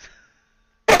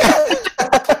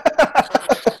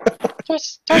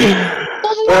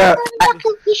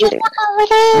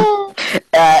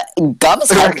 Gum's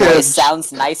head Okay. voice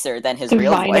sounds nicer than his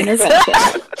real Divine voice. intervention.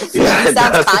 Yeah, He it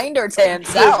sounds does. kinder to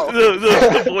himself.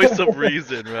 the voice of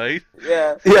reason, right?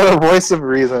 Yeah. Yeah, the voice of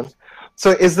reason.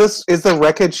 So is the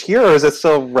wreckage here, or is it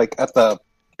still like at the?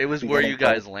 It was where you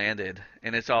Beginning guys landed,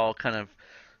 and it's all kind of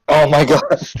Oh my god.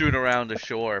 strewn around the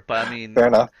shore. But I mean, Fair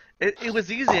enough. it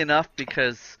was easy enough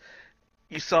because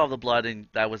you saw the blood, and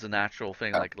that was a natural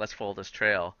thing. Like, let's follow this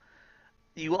trail.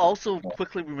 You also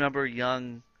quickly remember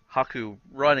young Haku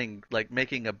running, like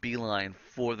making a beeline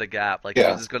for the gap. Like he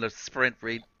Yeah. was just gonna sprint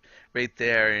right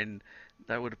there, and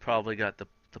that would have probably got the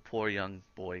poor young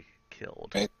boy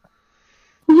killed. Right.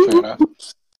 Fair enough.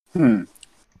 Hmm.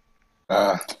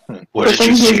 What Good did thing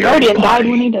you his see? guardian died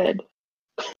when he did.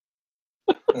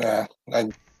 Yeah,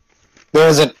 there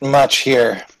isn't much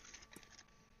here.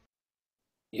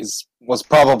 He was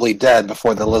probably dead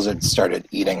before the lizards started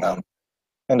eating him.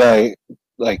 And I,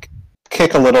 like,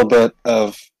 kick a little bit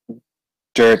of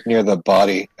dirt near the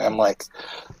body. I'm like,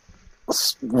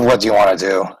 what do you want to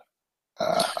do?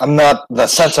 I'm not the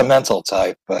sentimental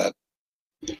type, but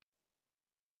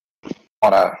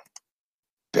want to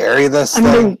bury this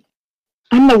thing?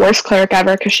 I'm the worst cleric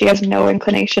ever because she has no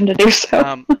inclination to do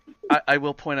so. I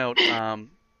will point out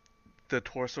the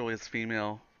torso is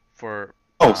female for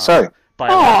Oh, sorry.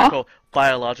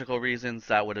 biological reasons.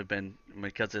 That would have been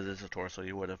because it is a torso.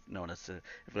 You would have noticed it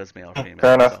if it was male or female.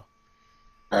 Fair enough. So.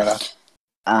 Fair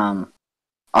enough.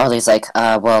 Arlie's like,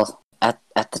 well,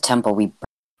 at the temple we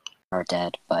are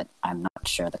dead, but I'm not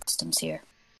sure the customs here.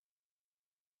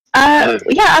 Yeah,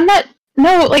 I'm not.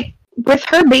 No, like with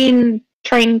her being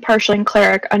trained partially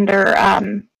cleric under,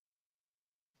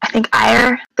 I think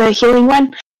Ire, the healing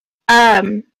one.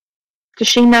 Does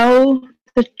she know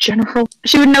the general?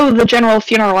 She would know the general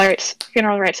funeral rites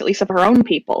at least of her own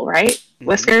people, right? Mhm.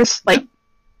 Whiskers, like.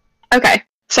 Okay,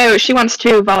 so she wants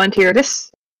to volunteer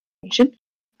this mission.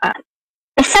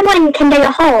 If someone can dig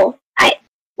a hole,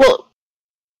 Well,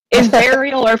 is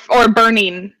burial or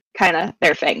burning kind of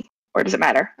their thing, or does it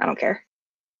matter? I don't care.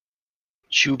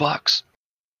 Shoebox.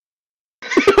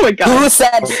 Oh my god. Who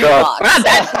said Oh, shoebox? Not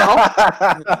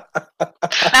that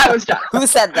That was done. Who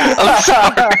said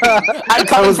that? I'm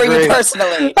coming was for you great.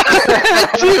 personally.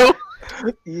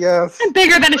 Yes.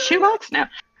 Bigger than a shoebox now.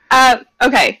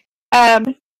 Okay.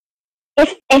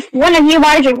 if one of you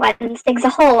larger ones digs a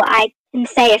hole, I can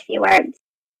say a few words.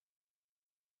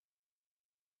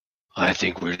 I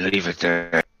think we leave it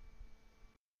there.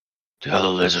 The other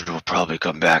lizard will probably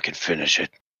come back and finish it.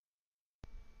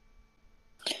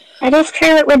 It is true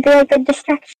it would be a good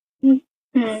distraction.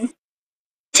 Hmm.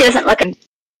 She doesn't look.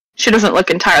 She doesn't look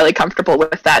entirely comfortable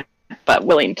with that, but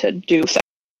willing to do so.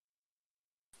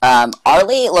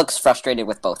 Arlie looks frustrated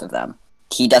with both of them.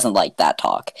 He doesn't like that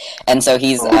talk, and so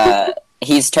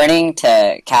he's turning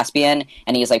to Caspian,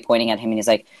 and he's like pointing at him, and he's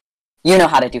like, "You know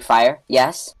how to do fire,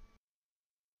 yes?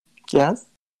 yes?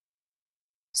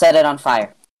 Set it on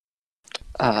fire."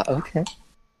 Okay.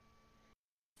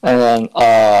 And then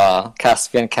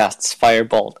Caspian casts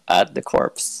Firebolt at the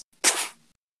corpse.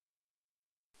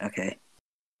 Okay.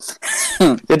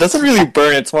 It doesn't really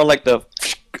burn, it's more like the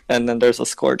and then there's a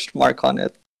scorched mark on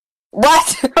it.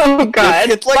 What? Oh god.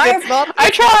 It's like Fire- it's not I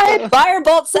tried!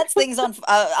 Firebolt sets things on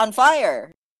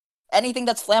fire. Anything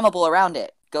that's flammable around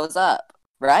it goes up,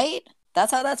 right?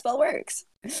 That's how that spell works.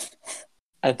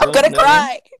 I I'm don't gonna know.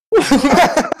 cry.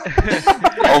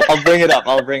 I'll bring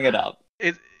it up.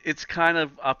 It's kind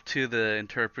of up to the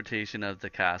interpretation of the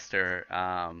caster.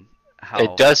 How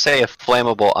It does say a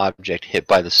flammable object hit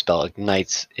by the spell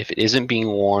ignites if it isn't being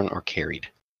worn or carried.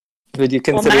 Would you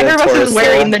Well, consider neither of a us is torso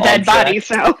wearing the dead object? body,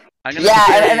 so. I'm gonna Yeah,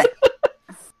 say, and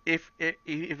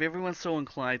if everyone's so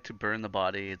inclined to burn the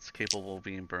body, it's capable of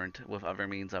being burnt with other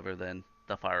means other than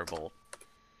the firebolt.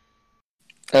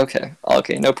 Okay,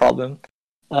 no problem.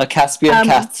 Caspian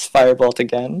casts Firebolt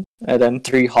again, and then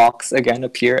 3 hawks again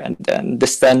appear and then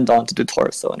descend onto the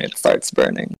torso, and it starts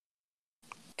burning.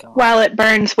 While it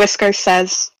burns, Whisker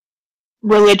says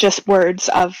religious words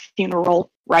of funeral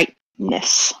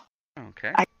rightness.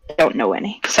 Okay. I don't know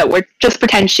any, so we're just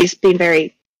pretend she's being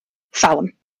very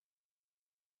solemn.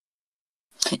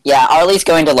 Yeah, Arlie's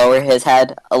going to lower his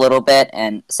head a little bit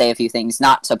and say a few things,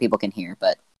 not so people can hear,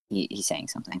 but he's saying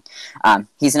something.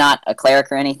 He's not a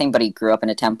cleric or anything, but he grew up in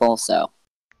a temple, so...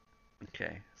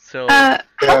 Okay, so... How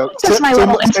long does my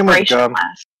little inspiration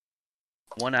last?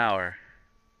 1 hour.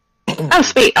 Oh,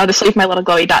 sweet. I'll just leave my little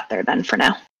glowy dot there then for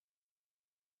now.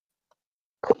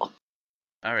 Cool.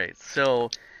 Alright, so...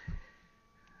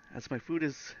 As my food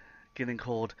is getting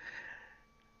cold,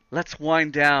 let's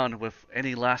wind down with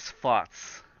any last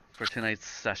thoughts for tonight's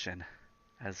session.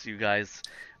 As you guys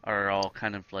are all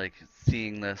kind of like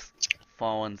seeing this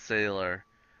fallen sailor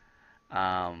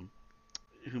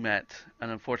who met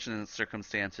unfortunate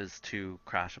circumstances to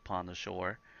crash upon the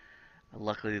shore.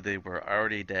 Luckily they were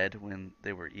already dead when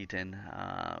they were eaten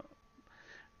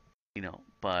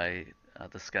by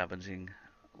the scavenging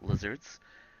lizards.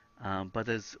 But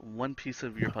as one piece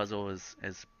of your puzzle is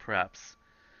perhaps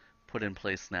put in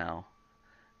place now,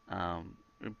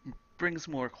 it brings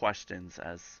more questions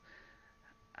as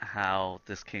how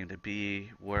this came to be,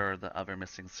 where are the other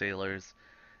missing sailors,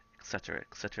 etc.,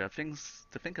 etc. Things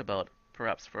to think about,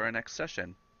 perhaps, for our next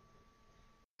session.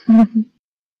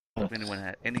 If anyone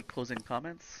had any closing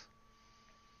comments?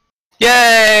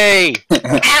 Yay! Ow!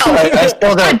 I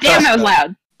still don't God damn, trust that was them.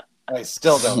 loud. I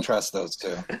still don't trust those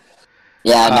two.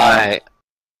 Yeah, no.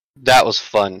 That was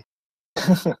fun.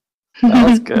 That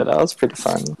was good. That was pretty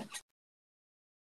fun.